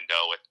next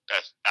window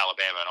at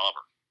Alabama and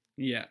Auburn.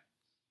 Yeah,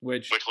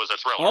 which was a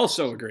thriller.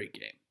 Also a great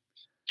game.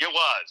 It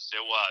was.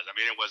 I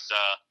mean, it was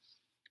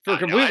for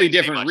completely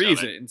different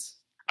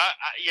reasons. I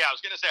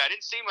was going to say I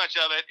didn't see much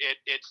of it.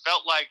 It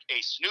felt like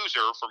a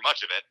snoozer for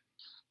much of it,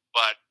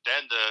 but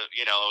then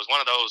it was one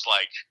of those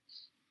like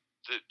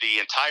the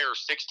entire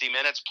 60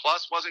 minutes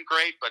plus wasn't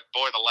great, but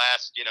boy, the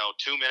last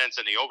 2 minutes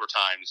in the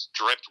overtimes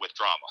dripped with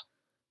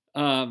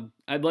drama.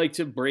 I'd like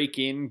to break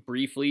in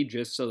briefly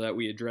just so that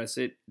we address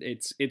it.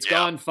 It's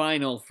gone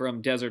final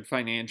from Desert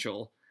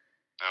Financial.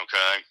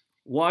 Okay.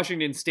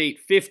 Washington State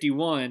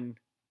 51,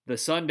 the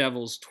Sun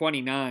Devils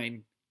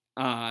 29.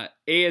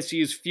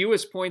 ASU's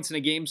fewest points in a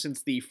game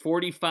since the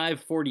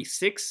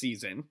 45-46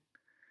 season.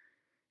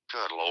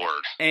 Good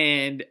Lord.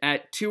 And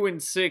at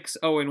 2-6,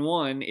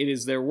 0-1, it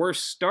is their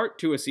worst start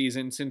to a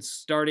season since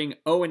starting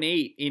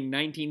 0-8 in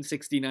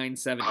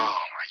 1969-70. Oh my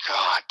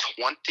God,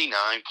 29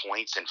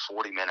 points in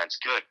 40 minutes.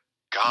 Good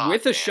God.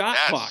 With a shot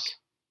clock.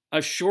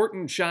 A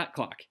shortened shot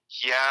clock.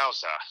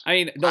 Yowza. I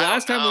mean, the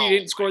last time we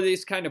didn't score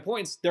these kind of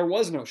points, there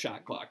was no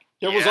shot clock.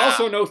 There was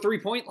also no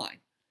 3-point line.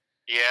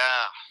 Yeah.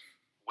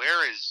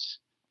 Where is,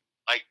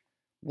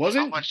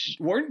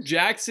 weren't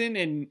Jackson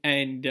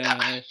and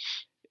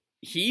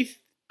Heath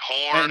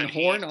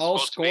Horn all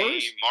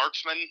scorers?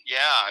 Marksman? Yeah,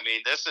 I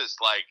mean, this is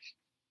like,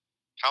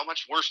 how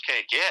much worse can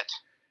it get?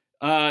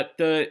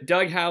 The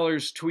Doug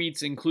Howler's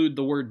tweets include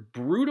the word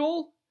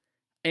brutal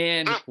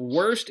and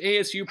worst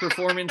ASU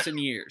performance in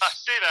years. I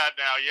see that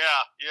now,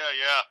 yeah.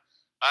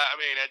 I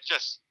mean, it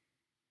just,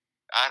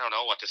 I don't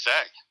know what to say.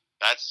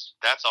 That's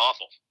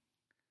awful.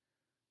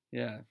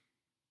 Yeah.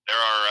 There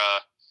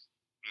are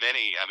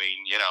many, I mean,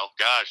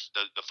 gosh,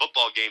 the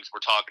football games we're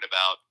talking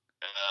about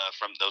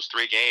from those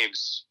 3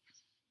 games,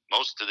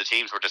 most of the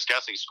teams we're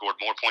discussing scored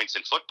more points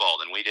in football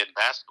than we did in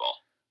basketball.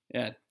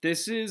 Yeah,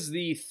 this is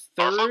the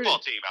third. Our football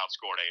team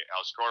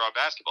outscored our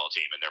basketball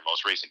team in their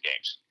most recent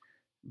games.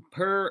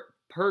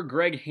 Per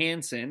Greg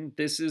Hansen,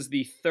 this is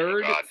the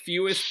third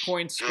fewest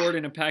points scored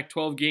in a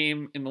Pac-12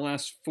 game in the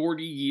last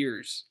 40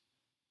 years.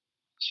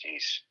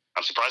 Jeez,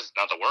 I'm surprised it's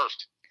not the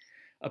worst.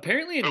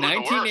 Apparently, in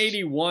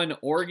 1981,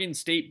 Oregon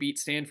State beat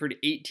Stanford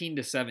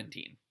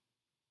 18-17.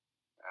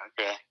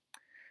 Okay.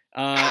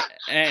 All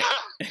right.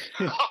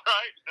 Wow.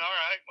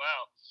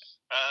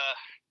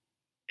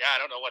 Yeah, I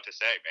don't know what to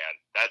say, man.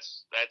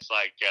 That's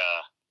like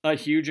a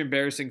huge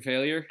embarrassing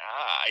failure.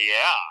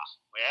 Yeah.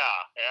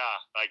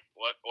 Like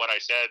what I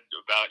said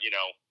about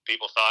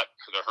people thought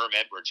the Herm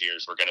Edwards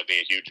years were going to be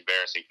a huge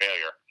embarrassing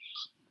failure.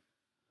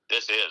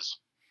 This is,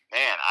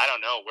 man. I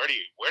don't know where do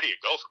you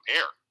go from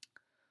here.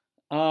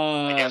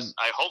 I guess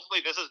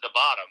hopefully this is the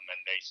bottom, and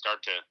they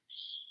start to,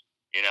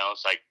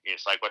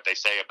 it's like what they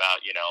say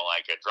about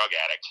like a drug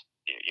addict.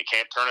 You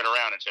can't turn it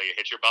around until you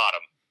hit your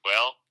bottom.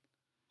 Well,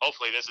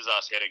 hopefully this is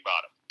us hitting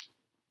bottom.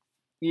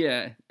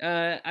 Yeah,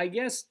 I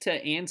guess to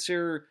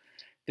answer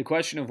the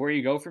question of where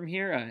you go from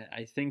here,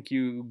 I think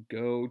you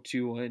go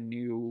to a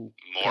new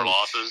more coach.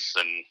 Losses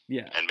and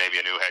maybe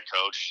a new head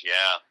coach.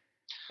 Yeah,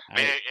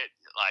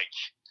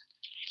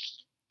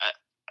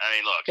 I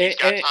mean, look, he's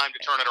got time to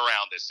turn it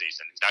around this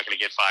season. He's not going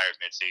to get fired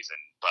mid-season.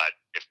 But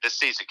if this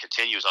season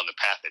continues on the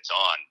path it's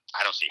on,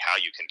 I don't see how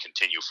you can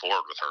continue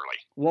forward with Hurley.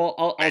 Well,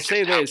 I'll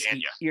say this.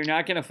 You're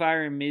not going to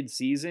fire him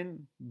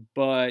mid-season,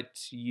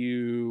 but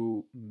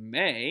you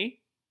may.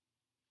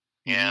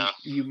 Yeah.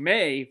 You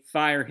may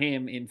fire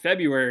him in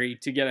February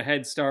to get a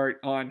head start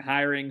on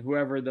hiring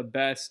whoever the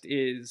best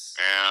is.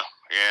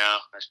 Yeah,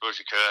 I suppose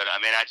you could. I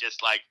mean,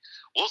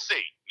 we'll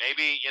see.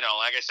 Maybe,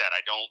 like I said,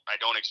 I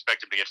don't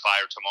expect him to get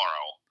fired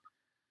tomorrow.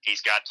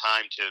 He's got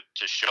time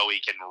to show he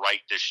can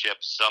right this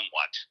ship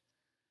somewhat,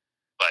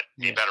 but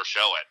he better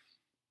show it,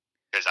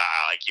 because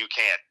you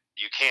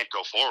can't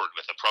go forward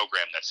with a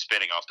program that's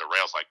spinning off the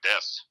rails like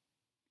this.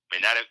 I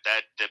mean,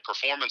 that the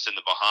performance in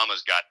the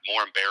Bahamas got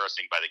more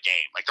embarrassing by the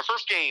game. Like, the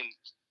first game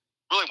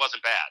really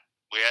wasn't bad.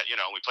 We had,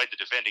 we played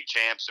the defending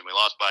champs and we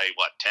lost by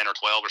 10 or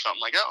 12 or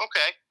something like that.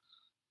 Okay.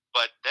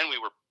 But then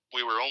we were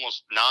we were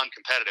almost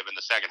non-competitive in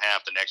the second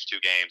half the next two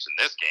games, and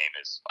this game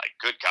is like,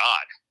 good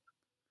God.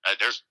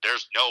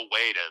 There's no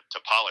way to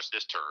polish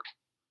this turd.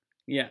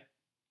 Yeah.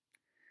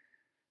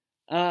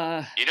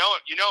 You know,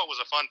 it was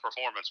a fun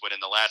performance when in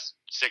the last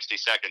 60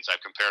 seconds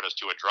I've compared us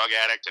to a drug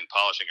addict and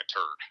polishing a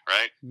turd,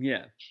 right?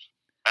 Yeah.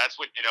 That's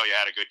when you know you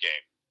had a good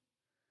game.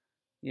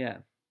 Yeah.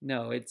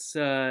 No, it's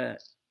poor.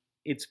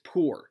 It's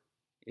poor.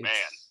 Oh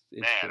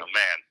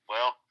man.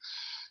 Well,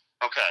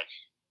 okay.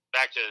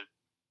 Back to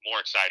more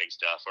exciting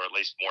stuff, or at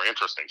least more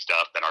interesting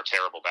stuff than our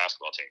terrible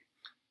basketball team.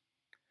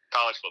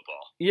 College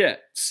football. Yeah.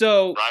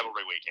 So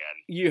rivalry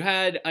weekend. You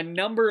had a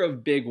number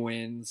of big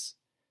wins.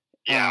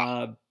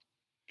 Yeah.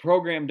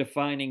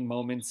 Program-defining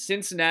moments.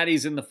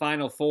 Cincinnati's in the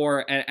Final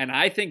Four, and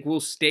I think we'll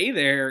stay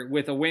there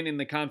with a win in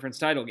the conference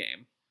title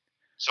game.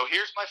 So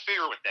here's my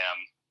fear with them.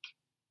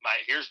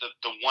 Here's the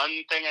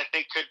one thing I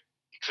think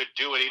could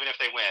do it even if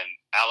they win.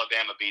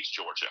 Alabama beats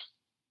Georgia.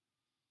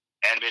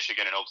 And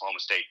Michigan and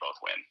Oklahoma State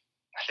both win.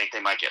 I think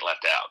they might get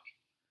left out.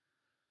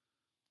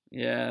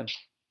 Yeah.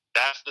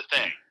 That's the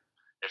thing.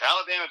 If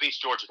Alabama beats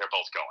Georgia, they're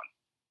both going.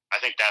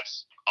 I think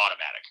that's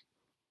automatic.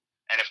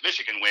 And if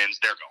Michigan wins,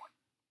 they're going.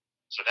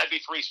 So that'd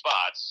be 3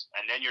 spots,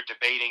 and then you're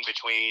debating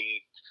between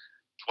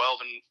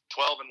 12 and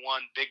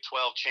 1 Big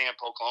 12 champ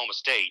Oklahoma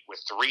State with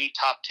 3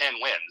 top 10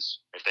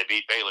 wins. If they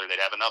beat Baylor, they'd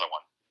have another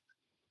one.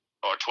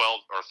 Or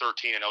 12 or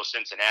 13 and 0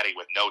 Cincinnati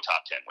with no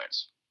top 10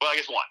 wins. Well,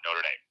 I guess one, Notre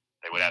Dame.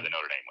 They would have the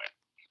Notre Dame win.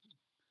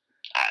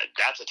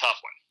 That's a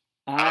tough one.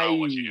 I don't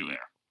know what you do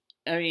there.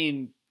 I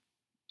mean,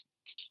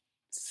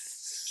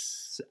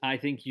 I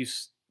think you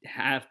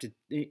have to.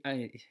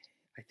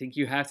 I think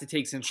you have to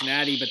take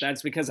Cincinnati, but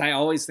that's because I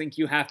always think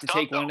you have to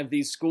take one of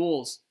these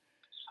schools.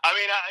 I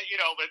mean,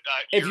 but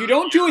if you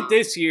don't do it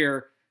this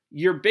year,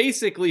 you're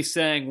basically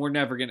saying we're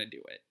never going to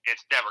do it.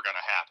 It's never going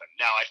to happen.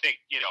 Now, I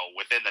think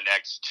within the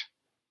next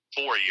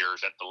 4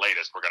 years at the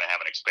latest, we're going to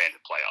have an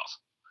expanded playoff.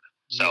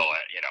 So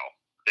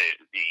the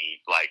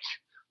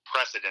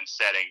precedent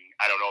setting,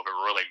 I don't know if it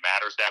really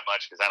matters that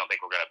much because I don't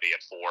think we're going to be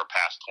at 4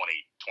 past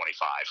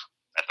 2025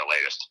 at the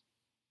latest.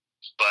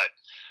 But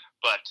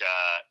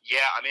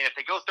yeah, I mean, if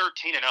they go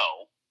 13 and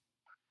 0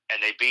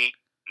 and they beat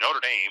Notre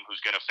Dame,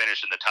 who's going to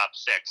finish in the top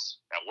 6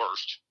 at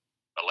worst,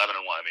 11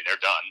 and 1. I mean, they're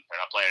done.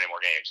 They're not playing any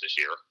more games this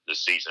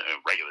season,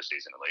 regular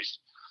season at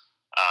least.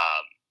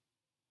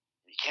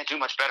 You can't do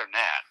much better than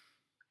that.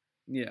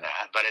 Yeah,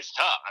 but it's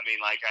tough. I mean,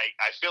 I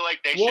feel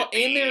like they should.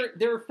 And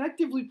they're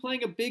effectively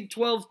playing a Big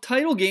 12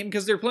 title game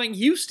because they're playing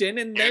Houston,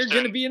 and they're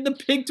going to be in the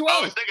Big 12.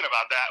 I was thinking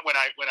about that when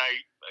I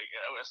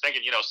was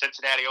thinking,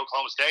 Cincinnati,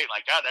 Oklahoma State.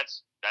 Like, God,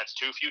 that's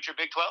 2 future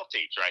Big 12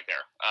 teams right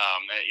there.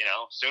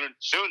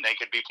 Soon they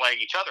could be playing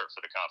each other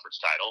for the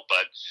conference title,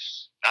 but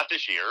not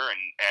this year.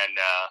 And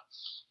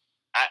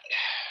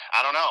I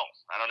don't know.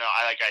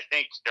 I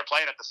think they're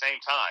playing at the same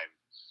time,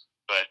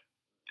 but.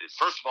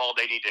 First of all,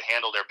 they need to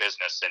handle their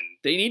business and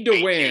they need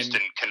to win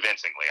Houston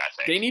convincingly. I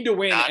think they need to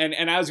win,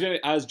 and I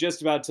was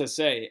just about to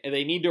say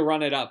they need to run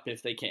it up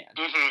if they can.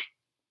 Mm-hmm.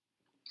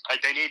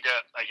 They need to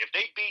if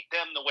they beat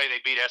them the way they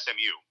beat SMU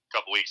a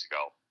couple weeks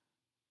ago,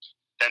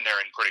 then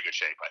they're in pretty good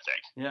shape. I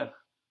think. Yeah.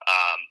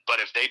 But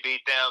if they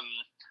beat them,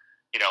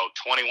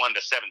 21-17,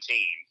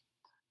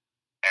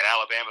 and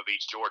Alabama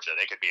beats Georgia,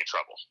 they could be in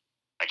trouble.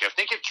 I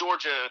think if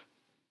Georgia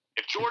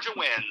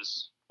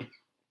wins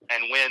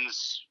and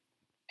wins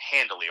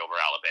handily over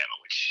Alabama,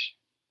 which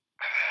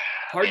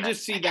hard to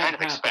see that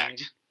happening.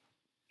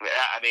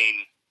 I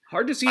mean,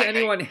 hard to see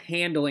anyone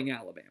handling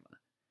Alabama.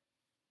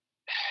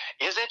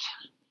 Is it?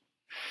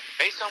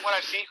 Based on what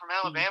I've seen from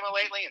Alabama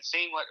lately and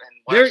seeing what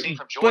I've seen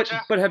from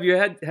Georgia. But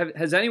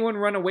has anyone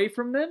run away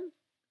from them?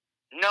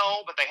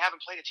 No, but they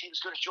haven't played a team as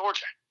good as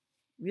Georgia.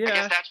 Yeah. I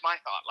guess that's my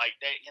thought.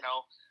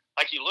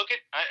 You look at,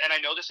 and I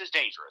know this is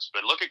dangerous,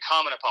 but look at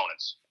common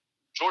opponents.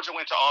 Georgia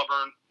went to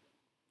Auburn,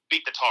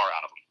 beat the tar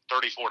out of them.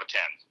 34-10.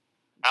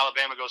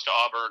 Alabama goes to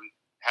Auburn,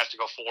 has to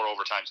go 4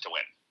 overtimes to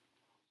win.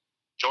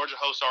 Georgia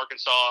hosts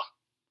Arkansas,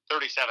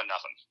 37-0.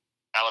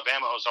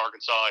 Alabama hosts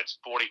Arkansas,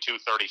 it's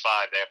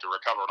 42-35. They have to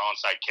recover an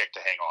onside kick to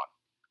hang on.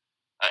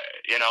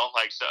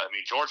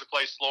 Georgia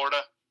plays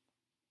Florida.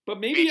 But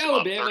maybe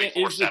Alabama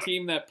is the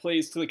team that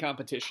plays to the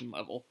competition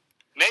level.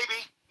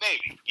 Maybe.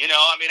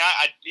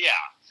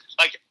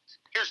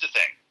 Here's the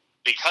thing.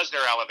 Because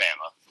they're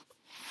Alabama,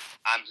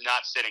 I'm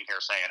not sitting here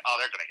saying,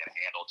 they're going to get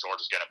handled.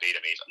 Georgia's going to beat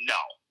them easily. No.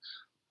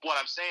 What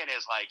I'm saying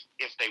is,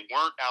 if they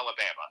weren't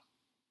Alabama,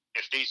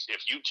 if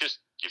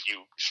you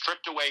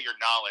stripped away your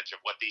knowledge of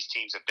what these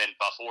teams have been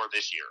before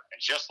this year and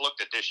just looked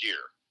at this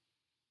year,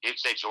 you'd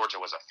say Georgia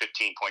was a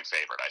 15-point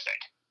favorite, I think.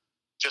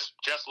 Just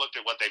looked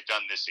at what they've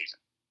done this season.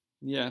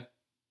 Yeah.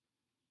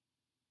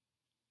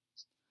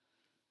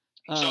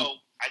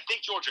 So I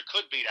think Georgia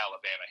could beat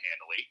Alabama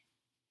handily.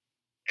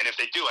 And if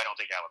they do, I don't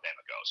think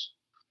Alabama goes.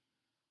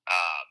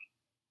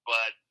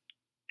 But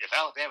if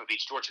Alabama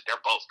beats Georgia, they're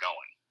both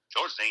going.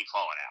 Georgia ain't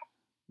falling out.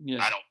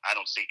 Yeah. I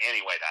don't see any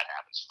way that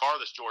happens.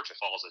 Farthest Georgia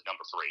falls is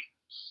number 3.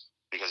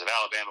 Because if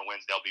Alabama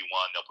wins, they'll be 1.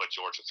 They'll put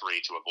Georgia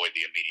 3 to avoid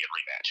the immediate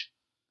rematch.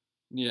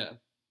 Yeah.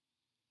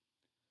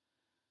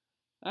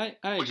 I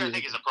which I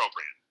think is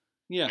appropriate.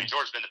 Yeah. I mean,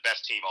 Georgia's been the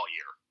best team all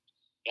year.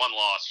 One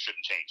loss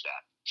shouldn't change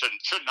that. Shouldn't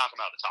knock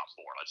them out of the top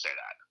 4. Let's say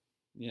that.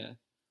 Yeah.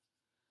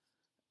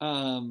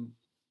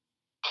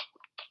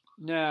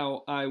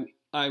 Now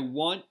I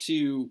want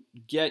to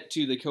get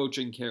to the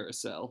coaching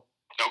carousel.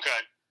 Okay.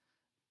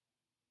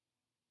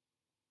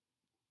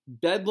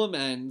 Bedlam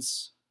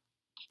ends.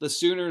 The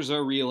Sooners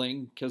are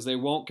reeling because they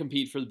won't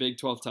compete for the Big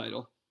 12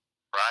 title.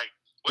 Right.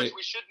 Which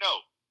we should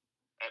note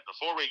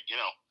before we,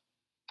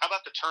 how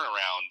about the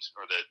turnaround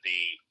or the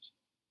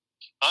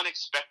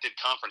unexpected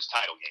conference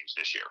title games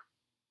this year?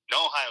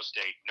 No Ohio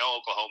State, no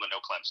Oklahoma,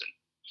 no Clemson.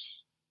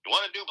 You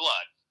want a new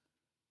blood,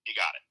 you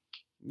got it.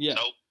 Yeah.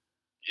 So,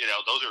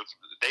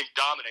 they've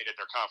dominated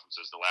their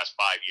conferences the last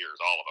 5 years,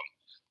 all of them.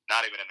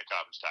 Not even in the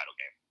conference title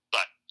game.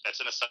 But that's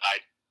an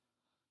aside.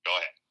 Go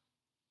ahead.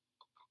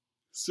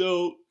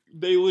 So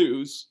they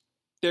lose.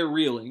 They're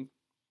reeling.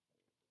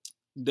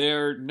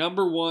 Their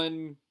number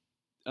one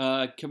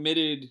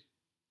committed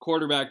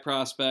quarterback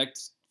prospect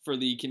for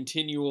the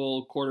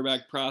continual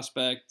quarterback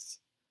prospects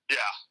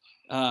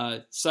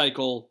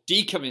cycle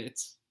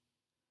decommits.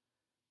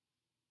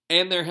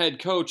 And their head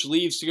coach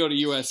leaves to go to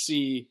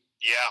USC.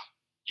 Yeah.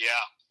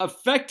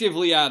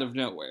 Effectively out of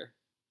nowhere.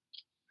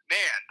 Man,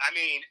 I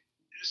mean,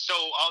 so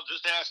I'll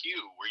just ask you,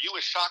 were you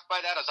as shocked by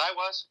that as I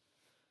was?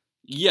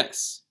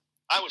 Yes.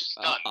 I was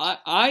stunned.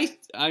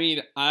 I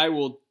mean, I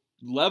will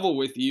level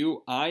with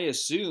you. I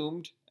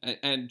assumed,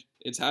 and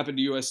it's happened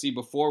to USC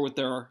before with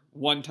their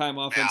one-time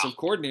offensive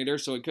coordinator,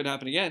 so it could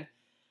happen again.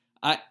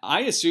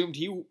 I assumed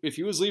if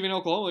he was leaving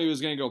Oklahoma, he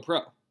was going to go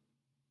pro.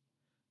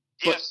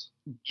 Yes.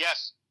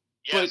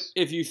 But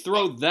if you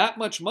throw that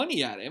much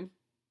money at him,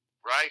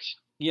 right?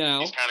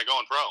 He's kind of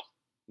going pro.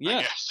 Yeah.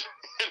 I guess.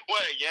 In a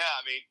way, yeah.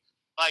 I mean,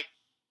 like,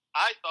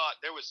 I thought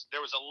there was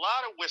a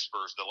lot of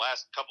whispers the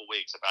last couple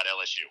weeks about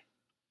LSU.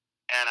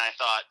 And I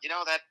thought,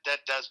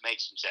 that does make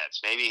some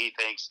sense. Maybe he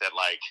thinks that,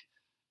 like,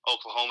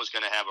 Oklahoma's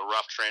going to have a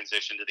rough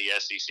transition to the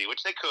SEC,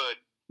 which they could.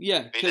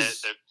 Yeah,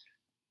 because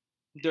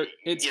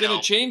it's going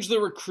to change the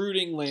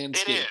recruiting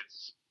landscape.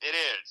 It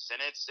is.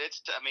 And it's.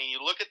 I mean,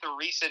 you look at the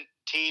recent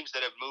teams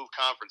that have moved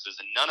conferences,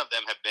 and none of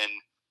them have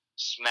been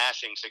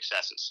smashing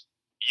successes.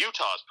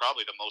 Utah is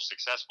probably the most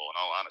successful, in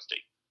all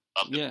honesty,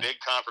 of the big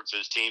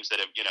conferences, teams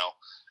that have,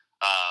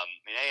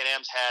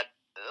 A&M's had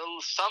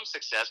some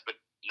success, but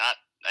not.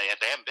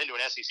 They haven't been to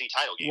an SEC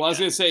title game. Well, I was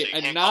going to say, so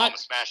and not a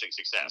smashing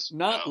success.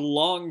 Not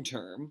long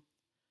term.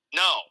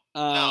 No.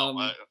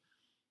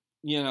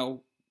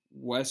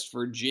 West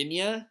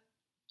Virginia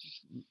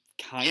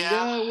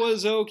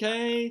was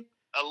okay.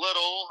 A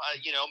little.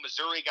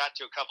 Missouri got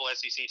to a couple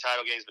SEC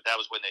title games, but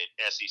that was when the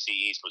SEC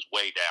East was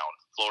way down.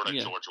 Florida and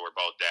Georgia were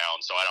both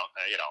down, so I don't.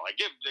 I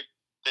give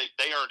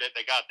they earned it.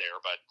 They got there,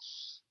 but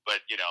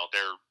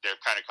they've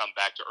kind of come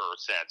back to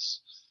earth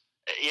since.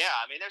 Yeah,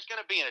 I mean, there's going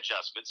to be an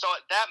adjustment. So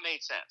that made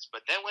sense.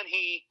 But then when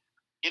he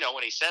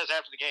says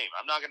after the game,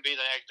 I'm not going to be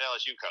the next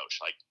LSU coach,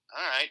 like,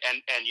 all right.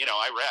 And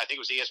I read, I think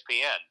it was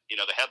ESPN,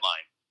 the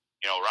headline,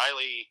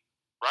 Riley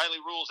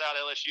rules out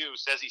LSU,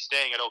 says he's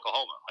staying at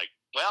Oklahoma. Like,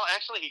 well,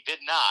 actually, he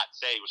did not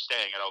say he was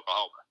staying at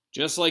Oklahoma.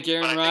 Just like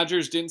Aaron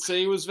Rodgers didn't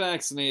say he was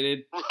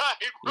vaccinated.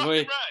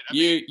 Right.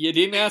 You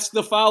didn't ask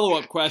the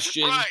follow-up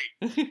question. Right.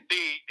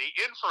 The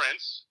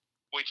inference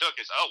we took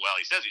is, oh, well,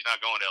 he says he's not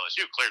going to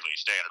LSU. Clearly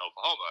he's staying at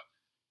Oklahoma.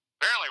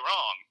 Apparently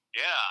wrong.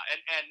 Yeah.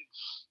 And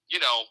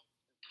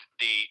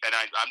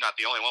I'm not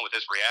the only one with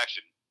this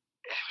reaction.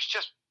 It was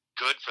just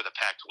good for the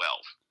Pac-12.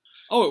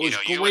 Oh, it was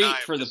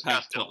great for the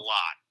Pac-12. A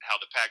lot how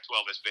the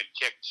Pac-12 has been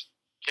kicked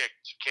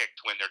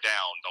when they're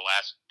down the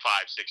last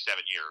 5, 6, 7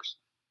 years.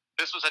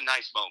 This was a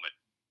nice moment.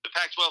 The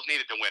Pac-12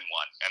 needed to win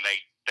one, and they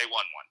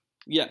won one.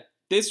 Yeah.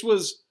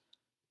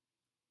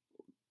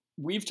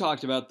 We've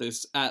talked about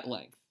this at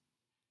length.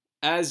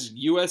 As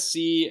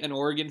USC and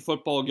Oregon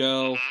football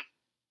go,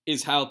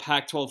 is how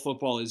Pac-12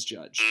 football is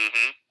judged.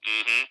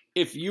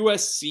 If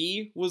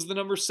USC was the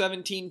number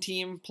 17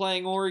 team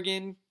playing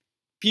Oregon,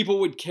 people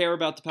would care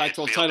about the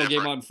Pac-12 title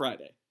game on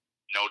Friday.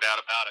 No doubt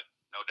about it.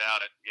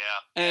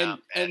 Yeah.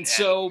 And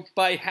so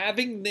by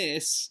having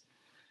this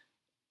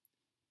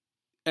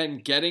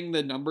and getting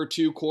the number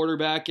 2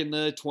 quarterback in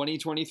the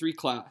 2023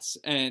 class,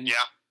 and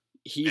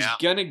he's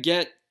gonna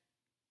get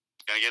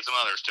some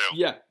others too.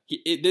 Yeah,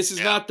 this is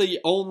not the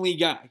only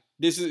guy.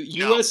 This is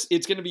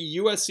It's going to be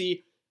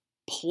USC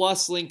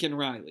plus Lincoln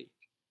Riley.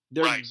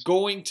 They're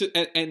going to,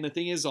 and the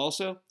thing is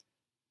also,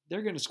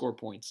 they're going to score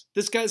points.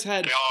 This guy's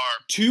had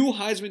 2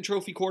 Heisman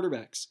Trophy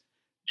quarterbacks.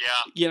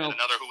 Yeah, and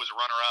another who was a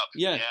runner-up.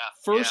 Yeah,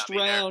 first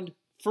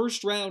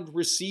round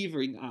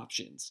receiving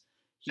options.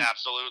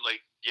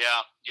 Absolutely.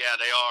 Yeah,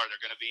 they are.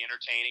 They're going to be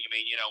entertaining. I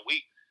mean,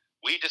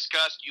 we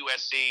discussed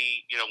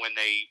USC, when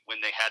they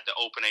had the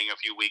opening a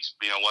few weeks,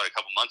 a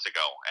couple months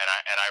ago,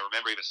 and I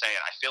remember even saying,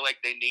 I feel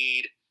like they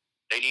need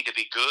to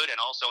be good and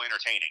also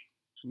entertaining.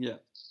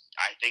 Yeah,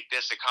 I think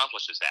this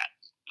accomplishes that.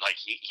 Like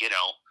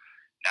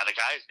now the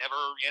guy's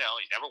never,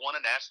 he's never won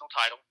a national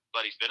title,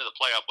 but he's been to the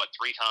playoff 3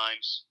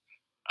 times.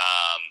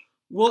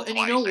 Well, and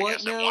you know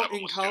what now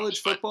in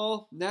college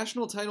football,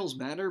 national titles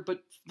matter,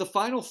 but the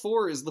Final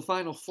Four is the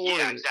Final Four.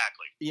 Yeah,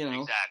 exactly.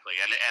 Exactly.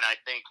 And I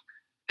think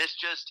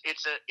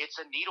it's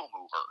a needle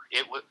mover.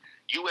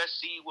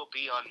 USC will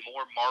be on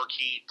more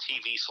marquee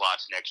TV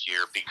slots next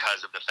year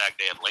because of the fact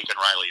they have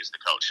Lincoln Riley as the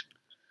coach.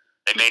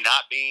 They may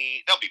not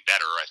be. They'll be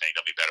better. I think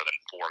they'll be better than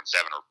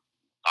 4-7 or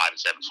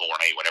 5-7,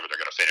 4-8, whatever they're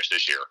going to finish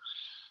this year.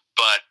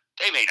 But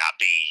they may not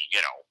be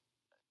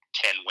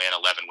 10-win,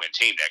 11-win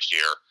team next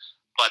year.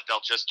 But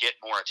they'll just get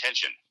more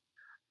attention.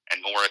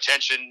 And more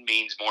attention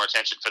means more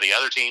attention for the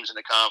other teams in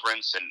the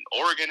conference. And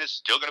Oregon is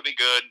still going to be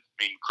good. I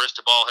mean,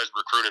 Cristobal has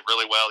recruited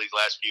really well these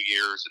last few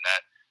years. And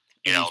that,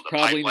 he's the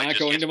probably not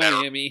going to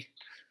Miami.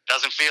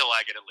 Doesn't feel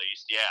like it, at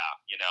least. Yeah.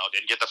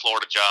 Didn't get the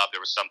Florida job.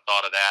 There was some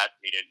thought of that.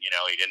 He didn't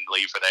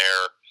leave for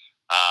there.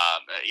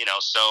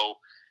 So,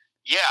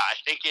 yeah, I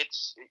think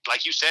it's,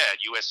 like you said,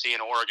 USC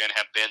and Oregon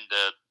have been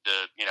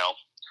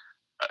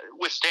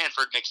with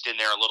Stanford mixed in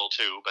there a little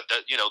too, but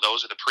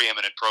those are the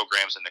preeminent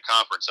programs in the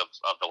conference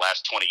of the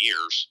last 20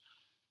 years.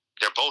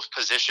 They're both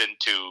positioned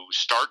to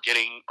start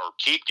getting or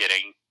keep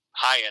getting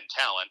high-end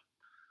talent,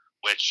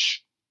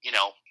 which,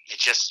 it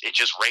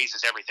just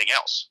raises everything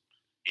else.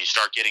 You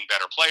start getting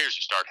better players,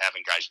 you start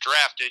having guys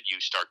drafted,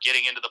 you start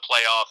getting into the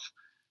playoff.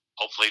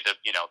 Hopefully the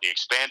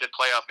expanded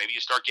playoff, maybe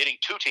you start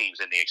getting 2 teams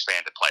in the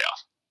expanded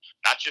playoff.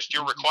 Not just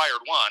your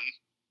required one.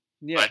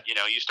 Yeah. But,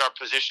 you start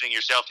positioning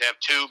yourself to have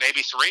 2,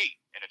 maybe 3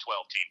 in a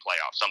 12-team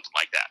playoff, something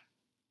like that.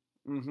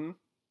 Mm-hmm.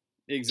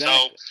 Exactly.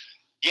 So,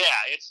 yeah,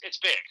 it's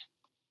big.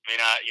 I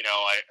mean,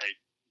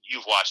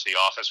 you've watched The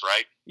Office,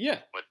 right? Yeah.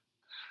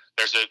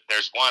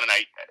 There's one, and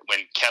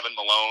when Kevin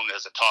Malone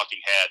is a talking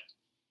head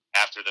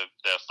after the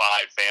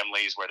 5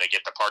 families where they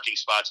get the parking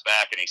spots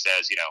back, and he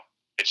says,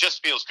 it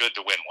just feels good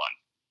to win one.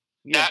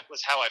 Yeah. That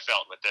was how I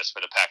felt with this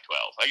for the Pac-12.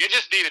 Like, it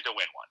just needed to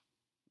win one.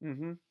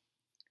 Mm-hmm.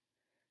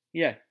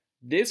 Yeah.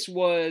 This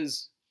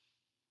was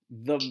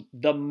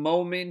the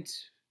moment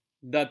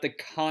that the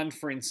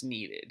conference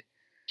needed.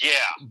 Yeah.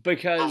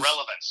 Because for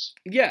relevance.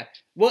 Yeah.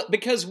 Well,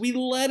 because we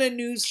led a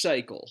news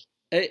cycle.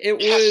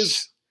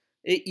 Yes.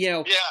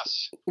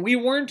 We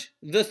weren't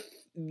the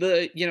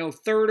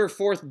third or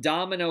fourth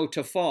domino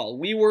to fall.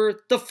 We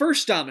were the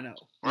first domino.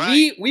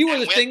 Right. We were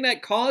the thing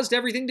that caused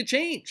everything to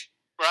change.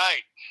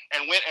 Right.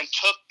 And went and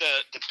took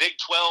the Big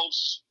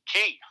 12's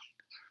key.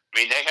 I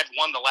mean, they had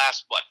won the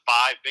last, 5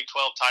 Big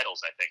 12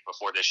 titles, I think,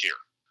 before this year.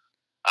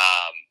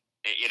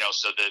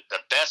 So the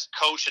best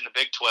coach in the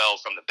Big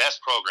 12 from the best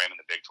program in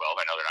the Big 12,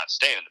 I know they're not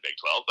staying in the Big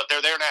 12, but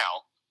they're there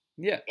now.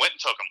 Yeah. Went and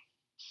took them.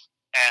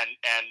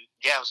 And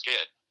yeah, it was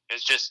good.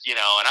 It's just,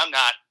 and I'm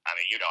not, I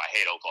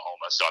hate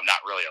Oklahoma, so I'm not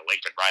really a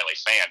Lincoln Riley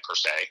fan per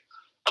se,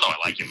 although I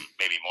like him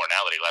maybe more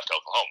now that he left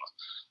Oklahoma.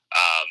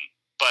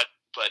 But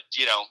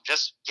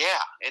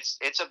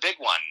it's a big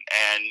one.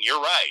 And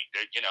you're right.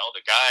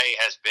 The guy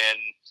has been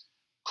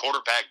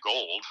quarterback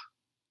gold.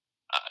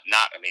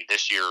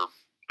 This year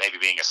maybe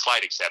being a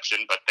slight exception,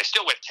 but they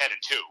still went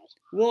 10-2.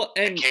 Well,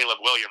 and Caleb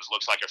Williams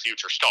looks like a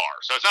future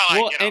star. So it's not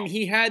like, and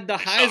he had the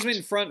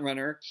Heisman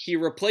frontrunner. He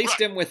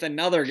replaced him with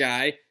another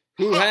guy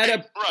who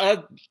had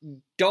a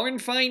darn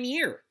fine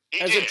year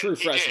a true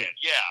freshman.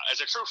 Yeah,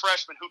 as a true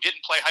freshman who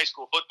didn't play high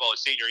school football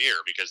his senior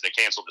year because they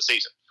canceled the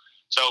season.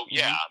 So,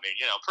 yeah,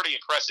 pretty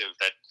impressive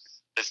that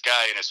this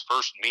guy in his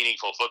first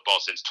meaningful football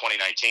since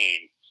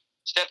 2019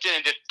 stepped in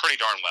and did pretty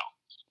darn well.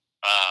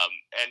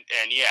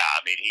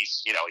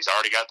 He's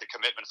already got the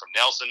commitment from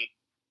Nelson.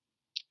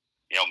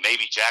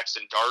 Maybe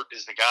Jackson Dart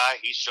is the guy.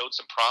 He showed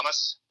some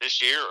promise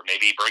this year, or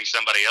maybe he brings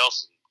somebody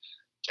else.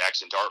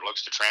 Jackson Dart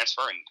looks to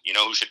transfer, and you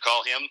know who should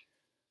call him?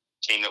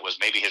 Team that was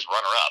maybe his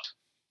runner-up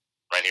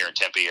right here in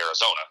Tempe,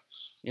 Arizona.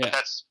 Yeah. But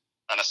that's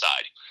an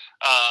aside.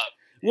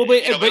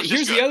 But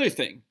here's the other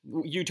thing.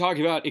 You talk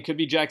about it could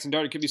be Jackson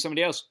Dart, it could be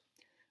somebody else.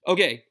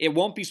 Okay, it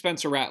won't be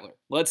Spencer Rattler.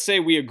 Let's say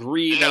we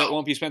agree that it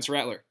won't be Spencer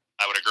Rattler.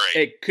 I would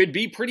agree. It could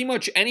be pretty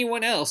much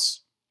anyone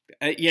else.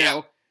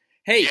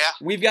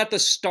 We've got the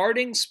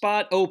starting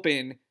spot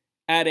open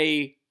at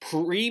a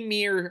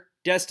premier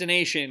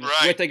destination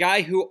with a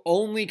guy who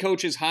only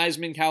coaches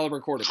Heisman caliber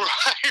quarterbacks.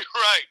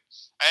 Right.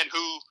 And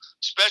who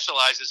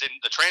specializes in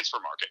the transfer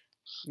market.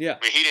 Yeah.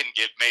 He didn't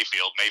get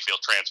Mayfield.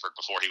 Mayfield transferred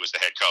before he was the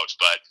head coach,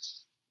 but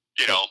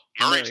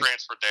Murray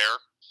transferred there.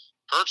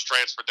 Hurts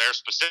transferred there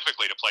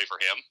specifically to play for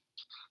him.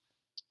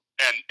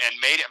 And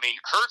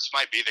Hurts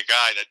might be the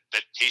guy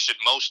that he should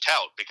most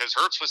tout, because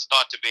Hurts was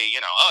thought to be,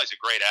 he's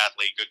a great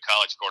athlete, good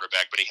college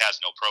quarterback, but he has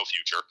no pro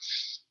future.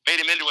 Made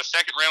him into a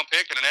second-round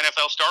pick and an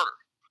NFL starter.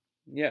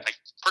 Yeah.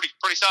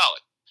 Pretty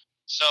solid.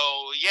 So,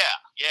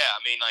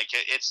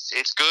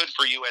 it's good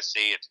for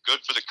USC. It's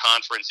good for the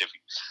conference.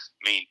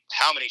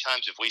 How many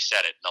times have we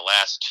said it in the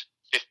last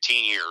 15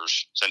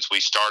 years since we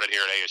started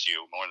here at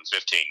ASU, more than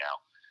 15 now?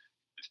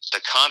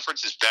 The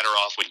conference is better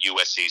off when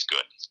USC's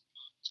good.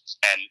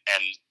 And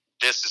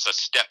this is a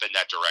step in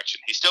that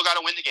direction. He's still got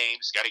to win the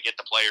games, got to get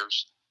the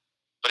players,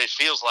 but it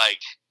feels like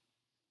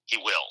he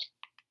will.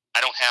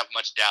 I don't have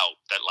much doubt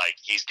that like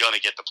he's going to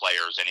get the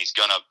players, and he's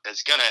gonna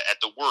at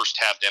the worst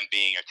have them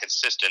being a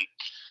consistent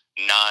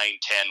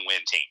 9-10 win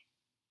team.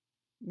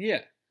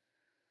 Yeah.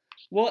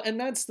 Well, and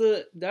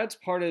that's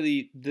part of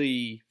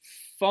the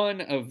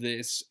fun of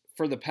this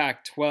for the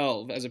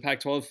Pac-12 as a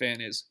Pac-12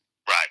 fan is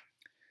right.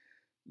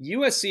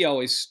 USC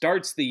always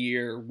starts the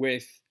year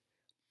with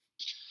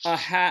a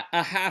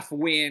half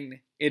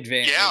win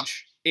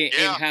advantage in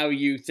how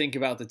you think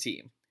about the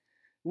team.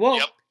 Well,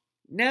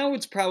 now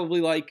it's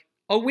probably like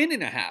a win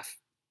and a half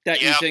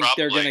that you think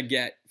they're going to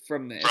get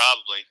from this.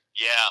 Probably.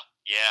 Yeah.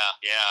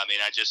 I mean,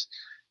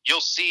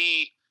 you'll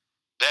see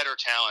better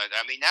talent.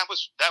 I mean, that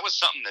was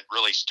something that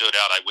really stood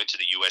out. I went to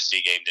the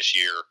USC game this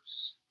year,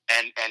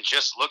 and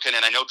just looking,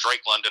 and I know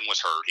Drake London was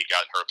hurt. He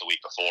got hurt the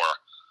week before,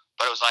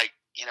 but it was like,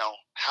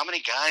 how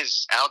many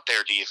guys out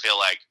there do you feel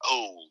like,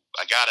 oh,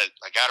 I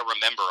gotta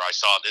remember I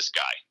saw this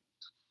guy.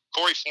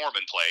 Corey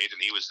Foreman played, and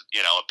he was,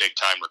 a big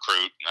time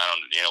recruit. I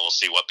don't, we'll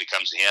see what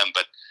becomes of him,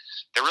 but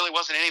there really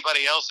wasn't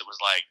anybody else that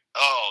was like,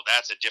 oh,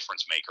 that's a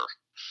difference maker.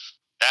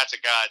 That's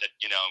a guy that,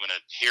 I'm going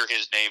to hear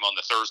his name on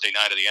the Thursday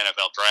night of the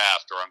NFL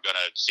draft, or I'm going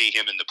to see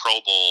him in the Pro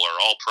Bowl or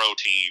all pro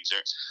teams.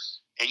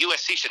 And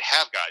USC should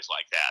have guys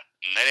like that.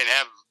 And they didn't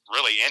have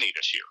really any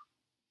this year.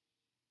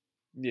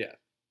 Yeah.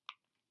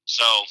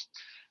 So,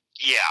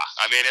 yeah,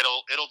 I mean,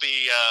 it'll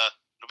be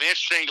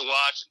interesting to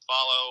watch and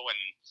follow.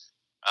 And,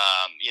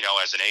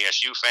 as an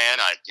ASU fan,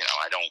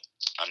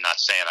 I'm not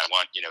saying I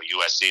want,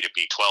 USC to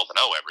be 12-0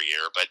 every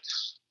year, but,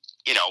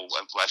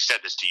 I've said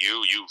this to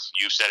you,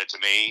 you've said it to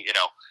me,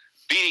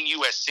 beating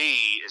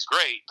USC is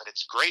great, but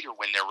it's greater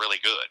when they're really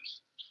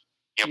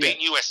good.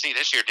 Beating USC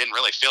this year didn't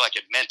really feel like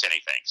it meant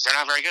anything because they're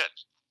not very good.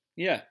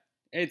 Yeah,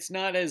 it's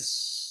not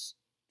as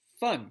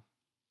fun.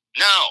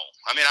 No,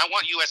 I mean, I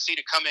want USC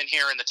to come in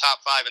here in the top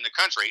 5 in the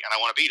country, and I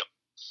want to beat them.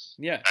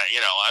 Yeah,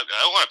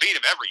 I want to beat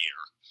them every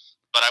year,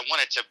 but I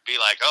want it to be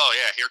like, oh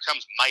yeah, here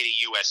comes mighty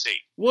USC.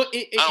 Well,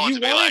 you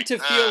want it to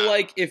feel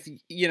like if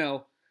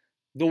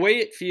the way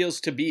it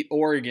feels to beat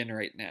Oregon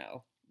right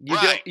now.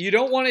 You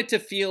don't want it to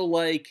feel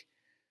like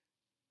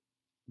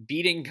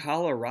beating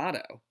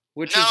Colorado,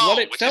 which is what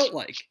it felt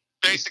like.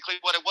 Basically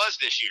what it was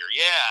this year,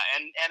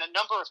 yeah. And a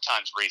number of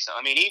times recently.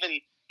 I mean,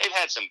 even they've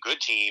had some good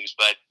teams,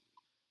 but,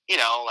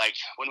 like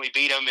when we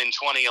beat them in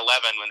 2011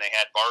 when they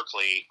had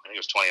Barkley, I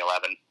think it was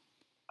 2011,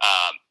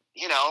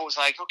 it was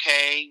like,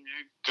 okay,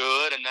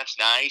 good, and that's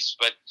nice,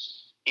 but,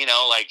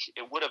 like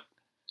it would have,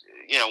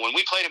 when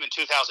we played them in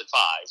 2005,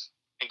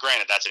 and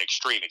granted, that's an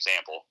extreme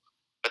example,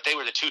 but they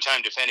were the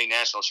 2-time defending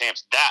national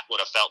champs, that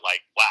would have felt like,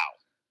 wow,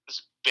 this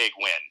is a big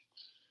win.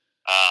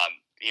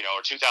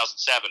 Or 2007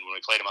 when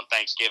we played them on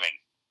Thanksgiving,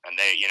 and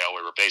they,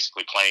 we were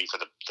basically playing for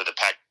the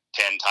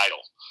Pac-10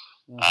 title.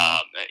 Mm-hmm.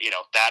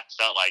 That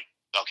felt like,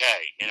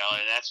 okay, and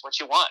that's what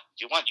you want.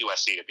 You want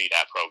USC to be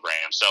that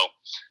program. So,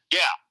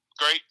 yeah,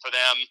 great for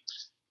them.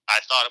 I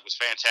thought it was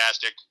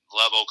fantastic.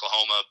 Love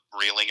Oklahoma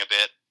reeling a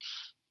bit.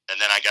 And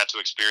then I got to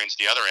experience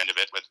the other end of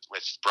it with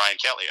Brian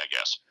Kelly, I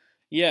guess.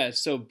 Yeah,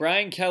 so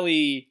Brian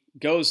Kelly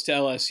goes to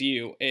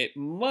LSU. It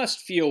must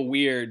feel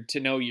weird to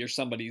know you're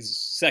somebody's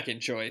second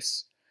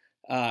choice.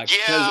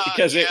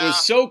 Because it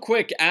was so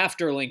quick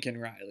after Lincoln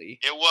Riley.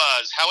 It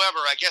was.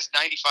 However, I guess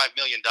 $95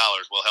 million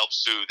will help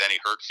soothe any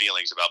hurt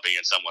feelings about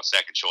being someone's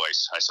second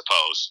choice, I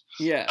suppose.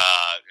 Yeah.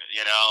 I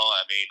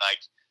mean,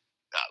 like,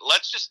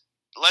 let's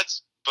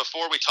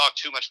before we talk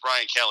too much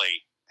Brian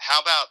Kelly,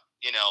 how about,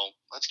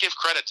 let's give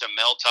credit to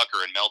Mel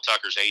Tucker and Mel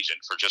Tucker's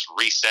agent for just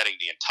resetting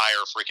the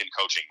entire freaking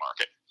coaching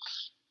market.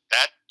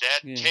 That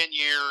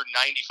 10-year,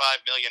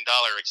 $95 million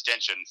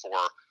extension for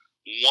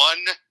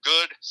one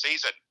good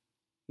season.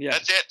 Yeah.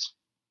 That's it.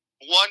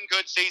 One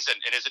good season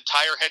in his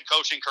entire head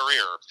coaching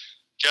career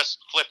just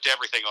flipped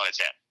everything on its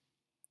head.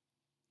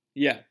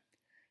 Yeah.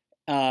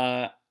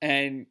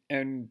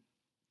 And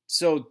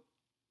so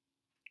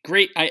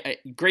great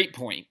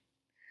point.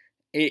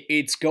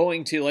 It's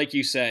going to, like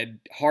you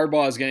said,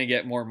 Harbaugh is going to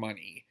get more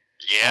money.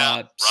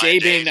 Yeah.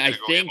 Saban, I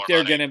think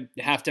they're going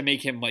to have to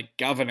make him like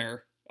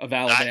governor of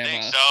Alabama. I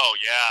think so.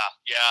 Yeah.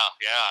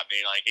 I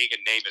mean, like he can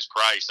name his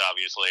price,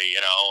 obviously,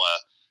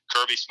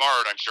 Kirby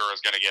Smart, I'm sure,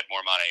 is going to get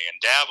more money, and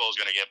Dabo is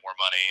going to get more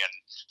money. And,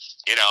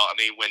 I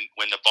mean,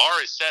 when the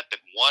bar is set that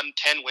one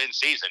 10-win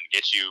season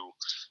gets you,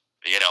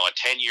 a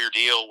 10-year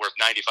deal worth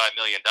 $95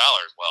 million,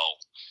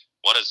 well,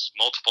 what does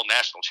multiple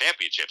national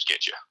championships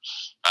get you?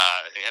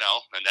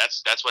 And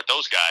that's what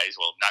those guys,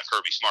 well, not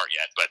Kirby Smart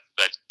yet, but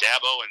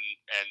Dabo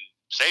and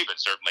Saban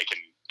certainly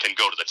can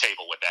go to the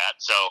table with that.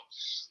 So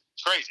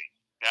it's crazy.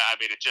 I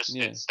mean,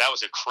 that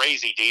was a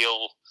crazy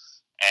deal,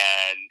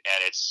 and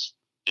it's,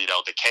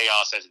 the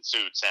chaos has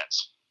ensued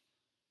since.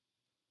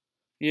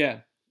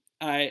 Yeah.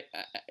 I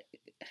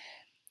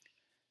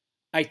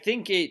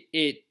think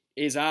it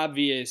is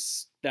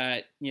obvious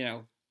that,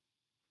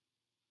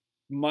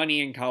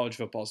 money in college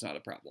football is not a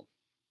problem.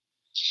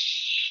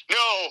 No.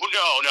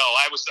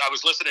 I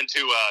was listening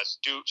to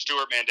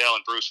Stuart Mandel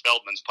and Bruce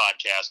Feldman's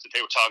podcast, and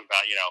they were talking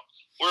about,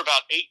 we're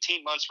about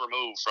 18 months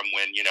removed from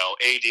when,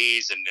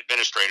 ADs and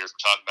administrators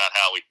were talking about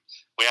how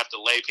we have to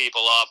lay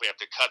people off, we have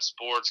to cut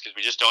sports because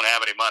we just don't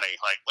have any money.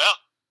 Like, well,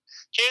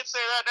 can't say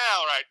that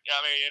now, right?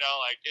 I mean,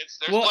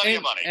 there's plenty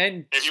of money.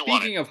 And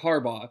speaking of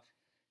Harbaugh,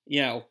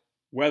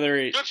 whether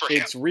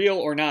it's real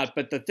or not,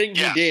 but the thing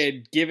he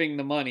did, giving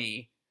the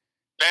money,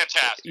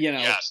 fantastic.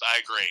 Yes, I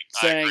agree.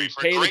 Saying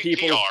For pay great the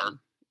people. PR,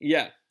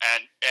 yeah,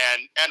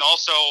 and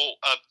also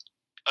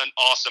an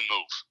awesome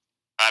move.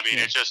 I mean,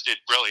 it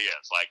really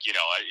is. Like,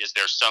 is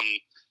there some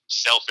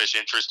selfish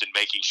interest in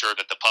making sure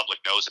that the public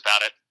knows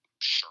about it?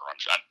 Sure,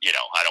 I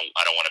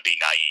don't want to be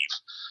naive.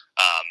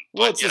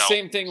 Well, it's the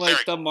same thing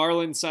like the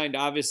Marlins signed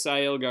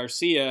Avisail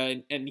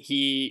Garcia, and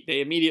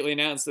they immediately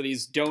announced that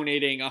he's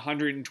donating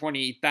 $120,000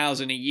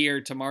 a year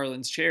to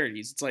Marlins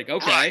charities. It's like,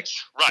 okay, right.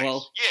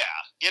 Well,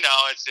 yeah,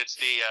 it's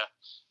the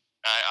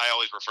I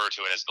always refer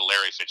to it as the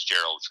Larry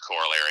Fitzgerald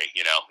corollary.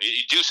 You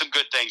do some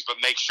good things, but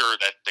make sure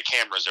that the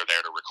cameras are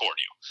there to record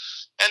you.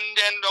 And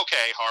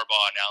okay,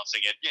 Harbaugh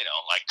announcing it,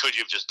 like, could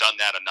you have just done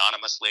that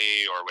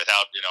anonymously or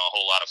without, a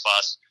whole lot of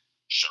fuss?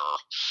 Sure.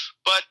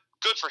 But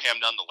good for him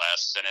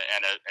nonetheless,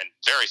 and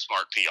very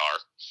smart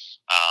PR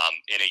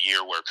in a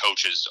year where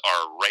coaches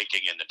are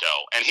raking in the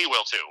dough. And he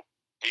will too.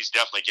 He's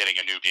definitely getting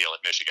a new deal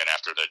at Michigan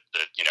after the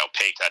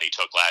pay cut he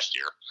took last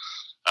year.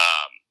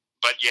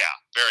 But yeah,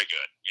 very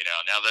good.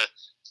 Now the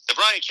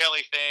Brian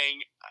Kelly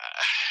thing,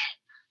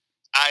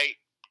 I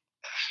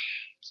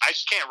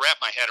just can't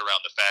wrap my head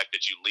around the fact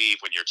that you leave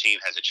when your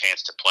team has a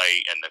chance to play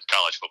in the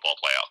college football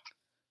playoff.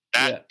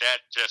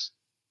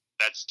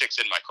 That sticks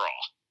in my craw.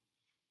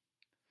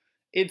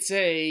 It's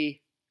a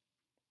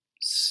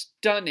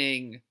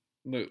stunning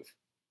move.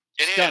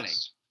 It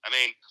is. I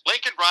mean,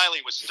 Lincoln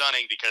Riley was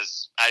stunning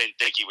because I didn't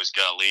think he was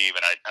going to leave,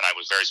 and I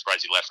was very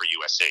surprised he left for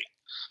USC.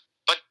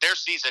 But their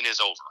season is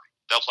over.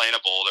 They'll play in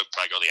a bowl. They'll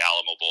probably go to the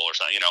Alamo Bowl or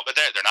something, but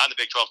they're not in the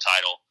Big 12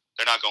 title.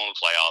 They're not going to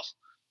the playoff.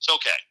 It's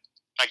okay.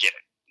 I get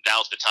it.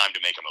 Now's the time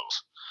to make a move.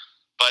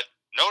 But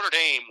Notre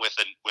Dame, with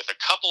a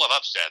couple of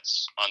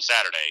upsets on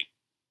Saturday,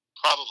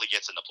 probably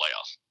gets in the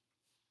playoff.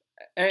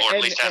 Or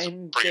at least has a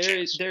pretty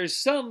chance. There's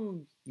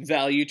some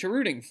value to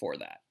rooting for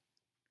that.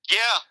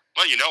 Yeah.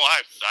 Well,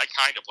 I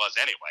kind of was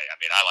anyway. I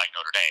mean, I like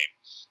Notre Dame,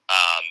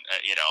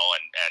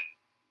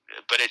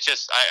 but it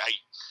just,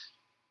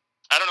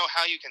 I don't know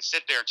how you can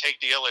sit there and take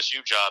the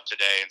LSU job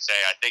today and say,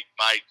 I think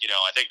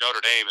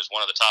Notre Dame is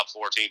one of the top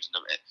 4 teams in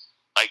the,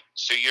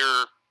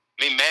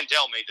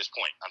 Mandel made this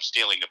point. I'm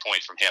stealing the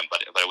point from him,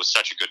 but it was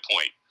such a good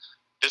point.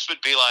 This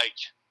would be like,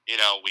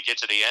 we get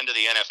to the end of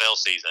the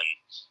NFL season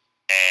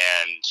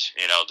and,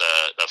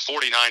 the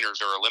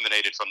 49ers are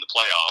eliminated from the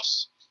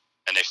playoffs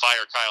and they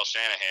fire Kyle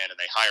Shanahan and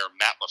they hire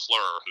Matt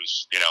LaFleur,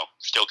 who's,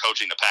 still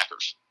coaching the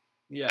Packers.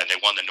 Yeah. And they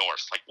won the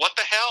North. Like, what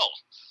the hell?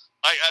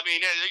 I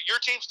mean, your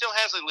team still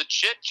has a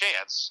legit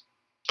chance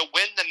to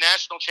win the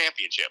national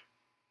championship,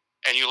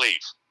 and you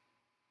leave.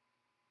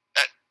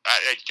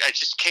 I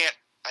just can't.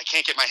 I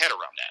can't get my head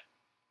around that.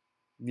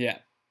 Yeah,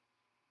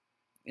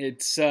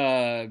 it's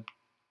a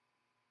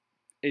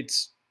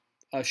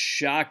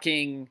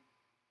shocking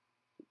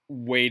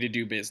way to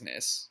do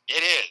business.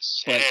 It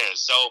is. It is.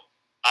 So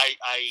I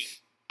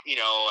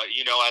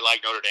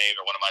like Notre Dame.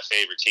 They're one of my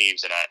favorite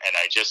teams, and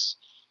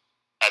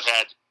I've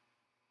had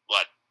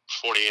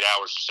 48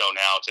 hours or so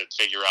now to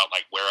figure out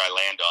like where I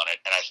land on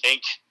it. And I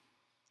think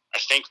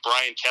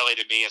Brian Kelly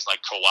to me is like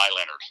Kawhi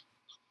Leonard.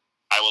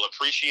 I will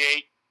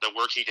appreciate the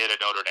work he did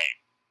at Notre Dame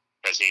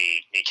because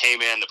he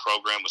came in, the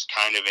program was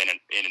kind of in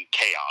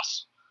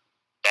chaos.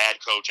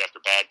 Bad coach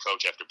after bad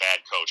coach after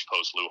bad coach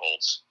post Lou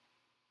Holtz.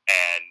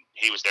 And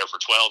he was there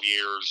for 12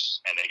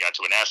 years, and they got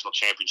to a national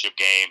championship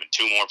game and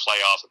 2 more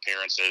playoff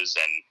appearances,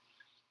 and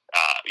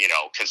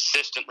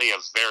consistently a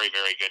very,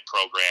 very good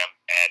program,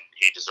 and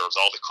he deserves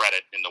all the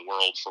credit in the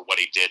world for what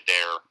he did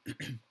there.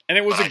 And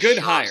it was a good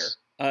hire.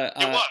 A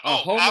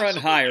home run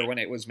hire when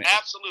it was made.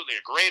 Absolutely.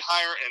 A great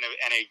hire and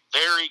a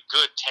very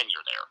good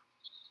tenure there.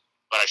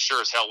 But I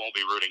sure as hell won't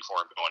be rooting for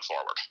him going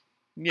forward.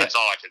 Yeah. That's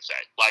all I can say.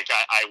 Like,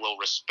 I will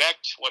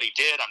respect what he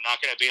did. I'm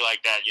not going to be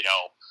like that,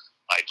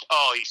 like,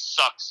 oh, he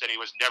sucks and he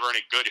was never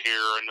any good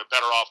here and we're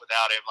better off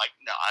without him. Like,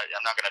 no,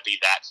 I'm not going to be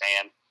that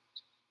fan.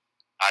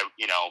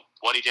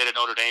 What he did at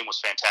Notre Dame was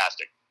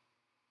fantastic.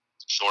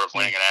 Short of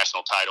winning a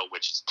national title,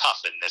 which is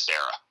tough in this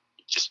era.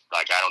 Just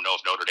like, I don't know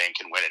if Notre Dame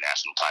can win a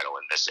national title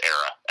in this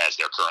era as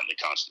they're currently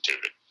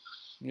constituted.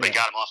 Yeah. They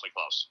got him awfully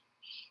close.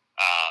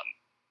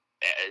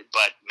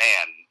 But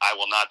man, I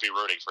will not be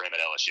rooting for him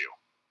at LSU.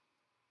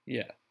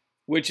 Yeah.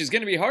 Which is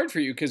going to be hard for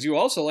you because you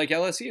also like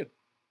LSU.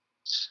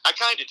 I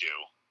kind of do.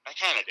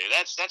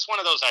 That's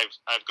one of those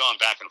I've gone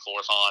back and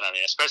forth on. I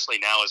mean,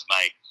 especially now as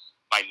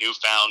my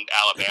newfound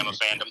Alabama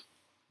fandom.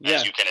 Yeah.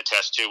 As you can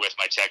attest to with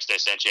my text I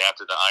sent you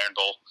after the Iron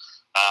Bowl.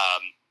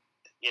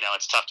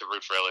 It's tough to root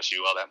for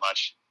LSU all that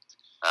much.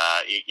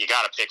 You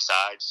got to pick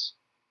sides.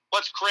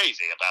 What's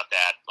crazy about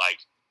that,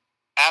 like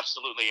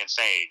absolutely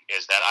insane,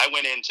 is that I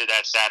went into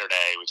that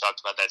Saturday, we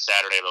talked about that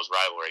Saturday, those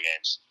rivalry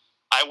games.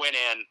 I went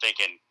in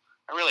thinking,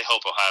 I really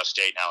hope Ohio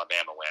State and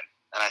Alabama win.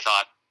 And I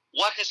thought,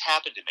 what has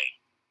happened to me?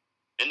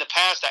 In the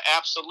past, I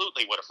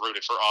absolutely would have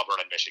rooted for Auburn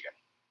and Michigan.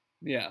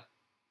 Yeah.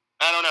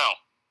 I don't know.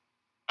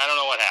 I don't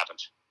know what happened.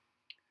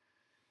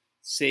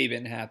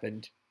 Saban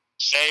happened.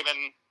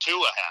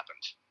 Tua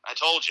happened. I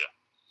told you.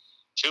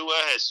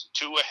 Tua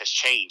has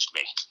changed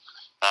me.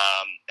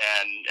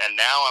 And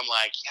now I'm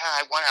like, yeah,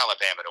 I want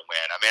Alabama to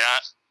win. I mean,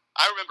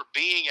 I remember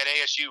being at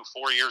ASU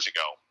 4 years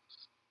ago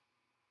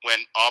when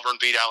Auburn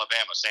beat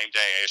Alabama, same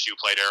day ASU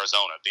played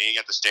Arizona,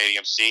 being at the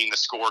stadium, seeing the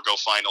score go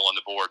final on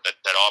the board that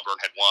Auburn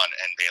had won,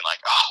 and being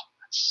like, oh,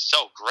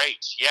 so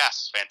great.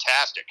 Yes,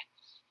 fantastic.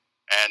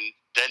 And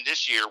then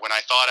this year, when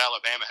I thought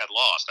Alabama had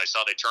lost, I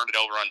saw they turned it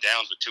over on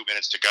downs with 2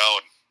 minutes to go,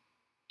 and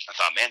I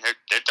thought, man,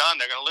 they're done.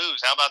 They're going to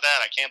lose. How about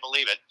that? I can't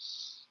believe it.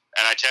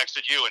 And I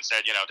texted you and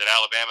said, did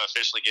Alabama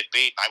officially get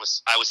beat? I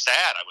was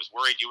sad. I was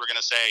worried you were going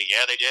to say,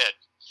 yeah, they did.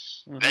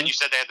 Mm-hmm. Then you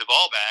said they had the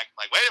ball back. I'm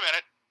like, wait a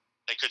minute.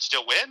 They could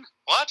still win?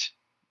 What?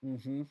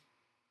 Mm-hmm.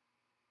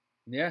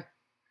 Yeah.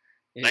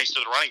 Thanks to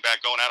the running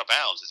back going out of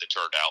bounds, as it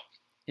turned out.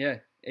 Yeah.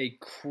 A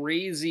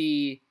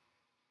crazy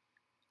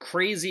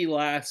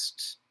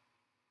last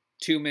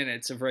 2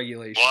 minutes of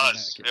regulation.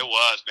 It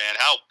was, man.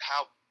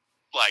 How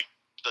like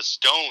the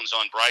stones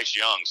on Bryce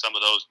Young, some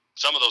of those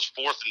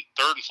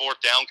third and fourth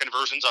down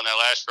conversions on that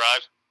last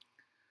drive.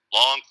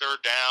 Long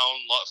third down,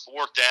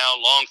 fourth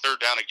down, long third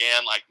down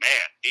again. Like,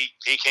 man,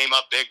 he came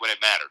up big when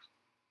it mattered.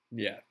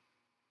 Yeah.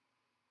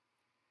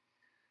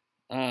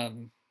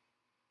 And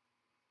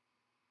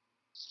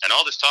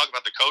all this talk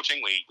about the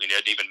coaching, we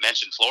didn't even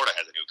mention Florida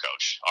has a new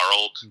coach. Our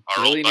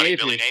old buddy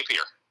Billy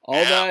Napier.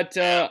 All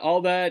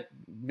that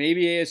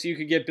maybe ASU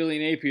could get Billy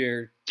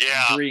Napier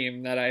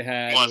dream that I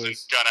had wasn't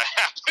gonna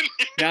happen.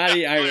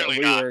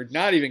 We were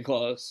not even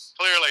close.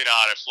 Clearly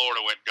not. If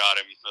Florida went and got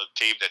him, a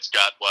team that's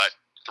got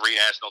 3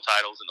 national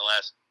titles in the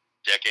last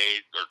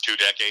decade or 2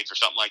 decades or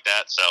something like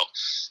that. So,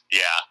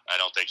 yeah, I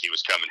don't think he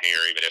was coming here,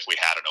 even if we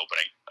had an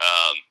opening.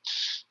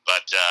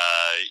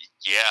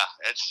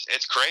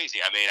 It's crazy.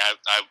 I mean,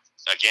 I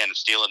again,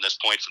 stealing this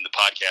point from the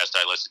podcast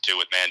I listened to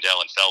with Mandel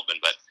and Feldman,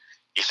 but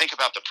you think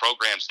about the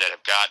programs that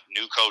have got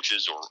new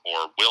coaches or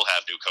will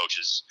have new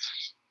coaches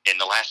in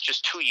the last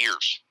just 2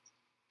 years.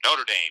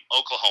 Notre Dame,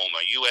 Oklahoma,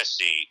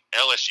 USC,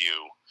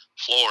 LSU,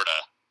 Florida,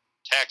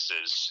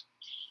 Texas.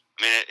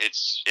 I mean,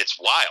 it's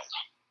wild.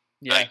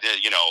 Yeah.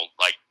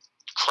 Like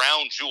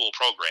crown jewel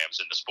programs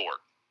in the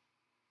sport.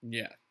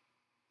 Yeah.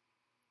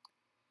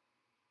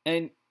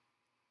 And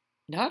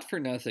not for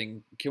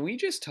nothing, can we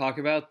just talk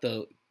about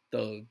the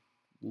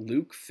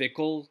Luke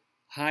Fickell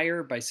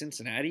hire by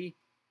Cincinnati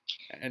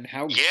and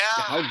how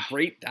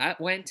great that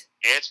went?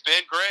 It's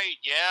been great,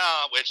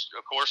 yeah. Which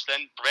of course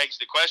then begs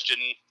the question: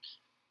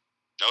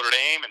 Notre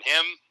Dame and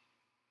him,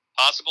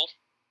 possible?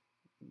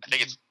 I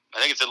think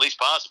it's at least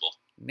possible.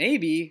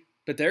 Maybe,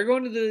 but they're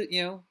going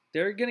to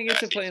they're going to get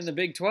to play in the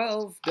Big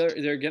 12.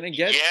 They're going to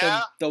get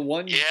the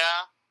one.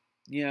 Yeah.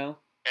 Yeah.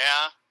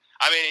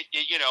 I mean,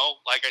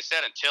 like I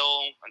said,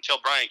 until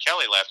Brian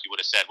Kelly left, you would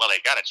have said, well, they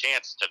got a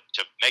chance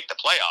to make the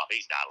playoff.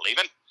 He's not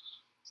leaving.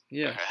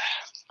 Yeah.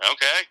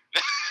 Okay.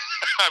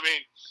 I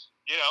mean,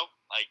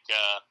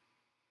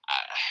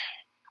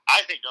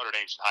 I think Notre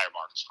Dame should hire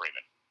Marcus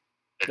Freeman.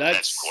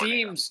 That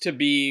seems to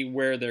be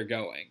where they're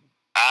going.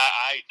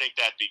 I think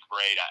that'd be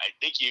great. I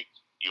think you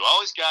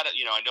always got to,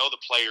 I know the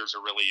players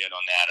are really in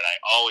on that, and I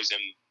always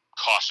am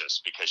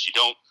cautious because you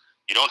don't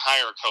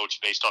hire a coach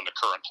based on the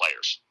current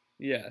players.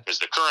 Yeah. Because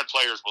the current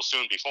players will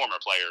soon be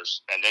former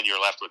players, and then you're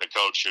left with a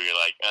coach who you're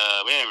like,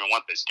 we don't even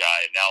want this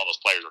guy, and now all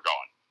those players are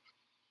gone.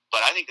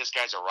 But I think this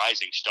guy's a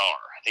rising star.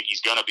 I think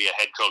he's going to be a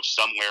head coach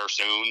somewhere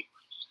soon.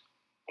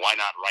 Why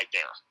not right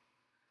there?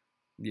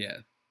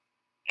 Yeah.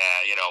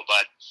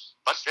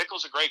 But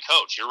Fickell's a great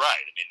coach. You're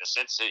right. I mean, the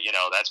sense that,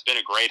 that's been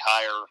a great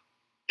hire.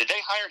 Did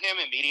they hire him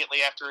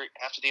immediately after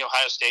the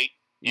Ohio State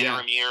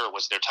interim year, or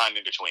was there time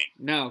in between?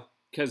 No,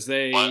 because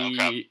they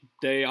offered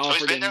So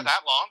he's been there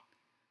that long?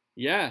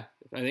 Yeah.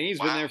 I think he's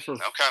been there for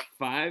 4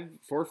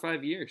 or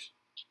 5 years.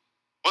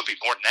 Would be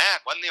more than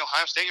that. Wasn't the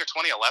Ohio State year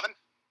 2011?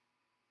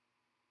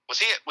 Was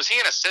he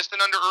an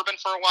assistant under Urban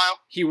for a while?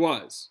 He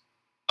was.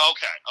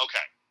 Okay.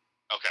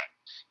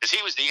 Because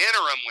he was the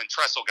interim when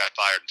Tressel got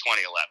fired in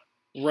 2011.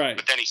 Right.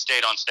 But then he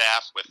stayed on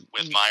staff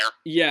with Meyer.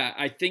 Yeah,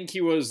 I think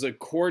he was the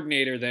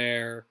coordinator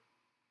there.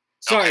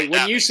 Sorry,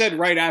 when you said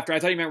right after, I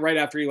thought you meant right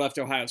after he left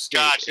Ohio State.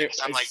 Gotcha.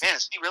 I'm like, man,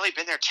 has he really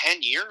been there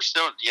 10 years?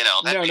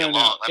 That'd be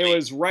long. No. It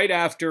was right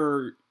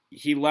after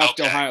he left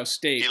Ohio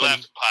State. He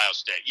left Ohio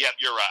State. Yep,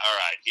 you're right. All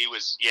right. He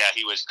was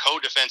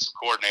co-defensive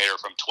coordinator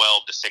from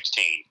 12 to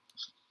 16.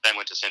 Then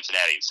went to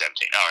Cincinnati in 17.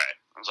 All right.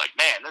 I was like,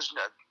 man, there's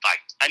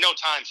I know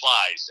time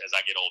flies as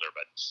I get older,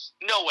 but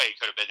no way he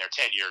could have been there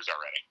 10 years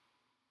already.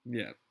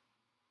 Yeah.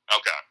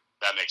 Okay.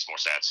 That makes more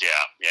sense.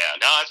 Yeah.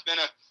 No, it's been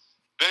a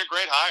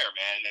great hire,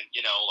 man. And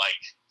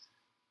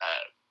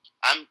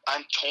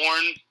I'm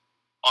torn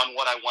on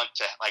what I want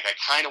to I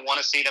kind of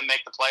want to see them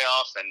make the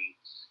playoff, and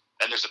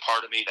then there's a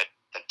part of me that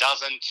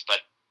doesn't,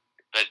 but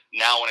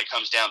now when it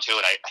comes down to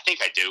it, I think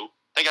I do.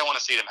 I think I want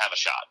to see them have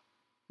a shot.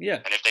 Yeah.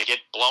 And if they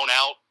get blown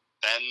out,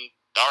 then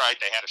all right,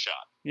 they had a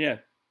shot. Yeah.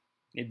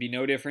 It'd be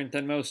no different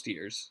than most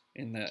years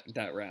in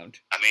that round.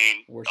 I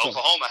mean,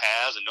 Oklahoma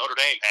has and Notre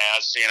Dame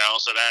has,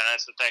 so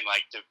that's the thing.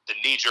 Like, the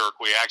knee-jerk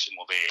reaction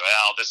will be,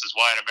 well, this is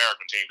why an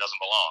American team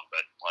doesn't belong.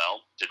 But,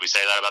 well, did we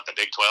say that about the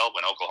Big 12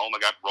 when Oklahoma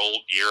got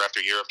rolled year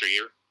after year after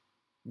year?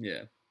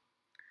 Yeah.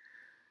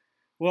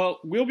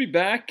 Well, we'll be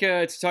back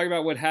to talk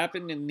about what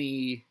happened in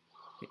the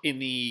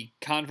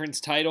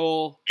conference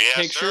title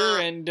picture,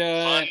 sir. and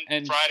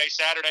Friday,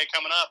 Saturday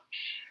coming up.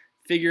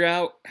 Figure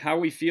out how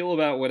we feel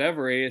about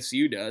whatever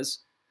ASU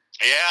does.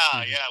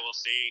 Yeah, we'll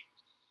see.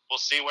 We'll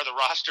see where the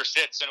roster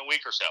sits in a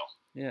week or so.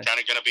 Yeah, kind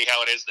of going to be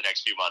how it is the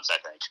next few months, I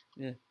think.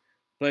 Yeah,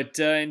 but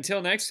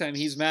until next time,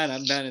 he's Matt.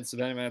 I'm Ben. It's the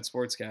Ben and Matt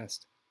Sportscast.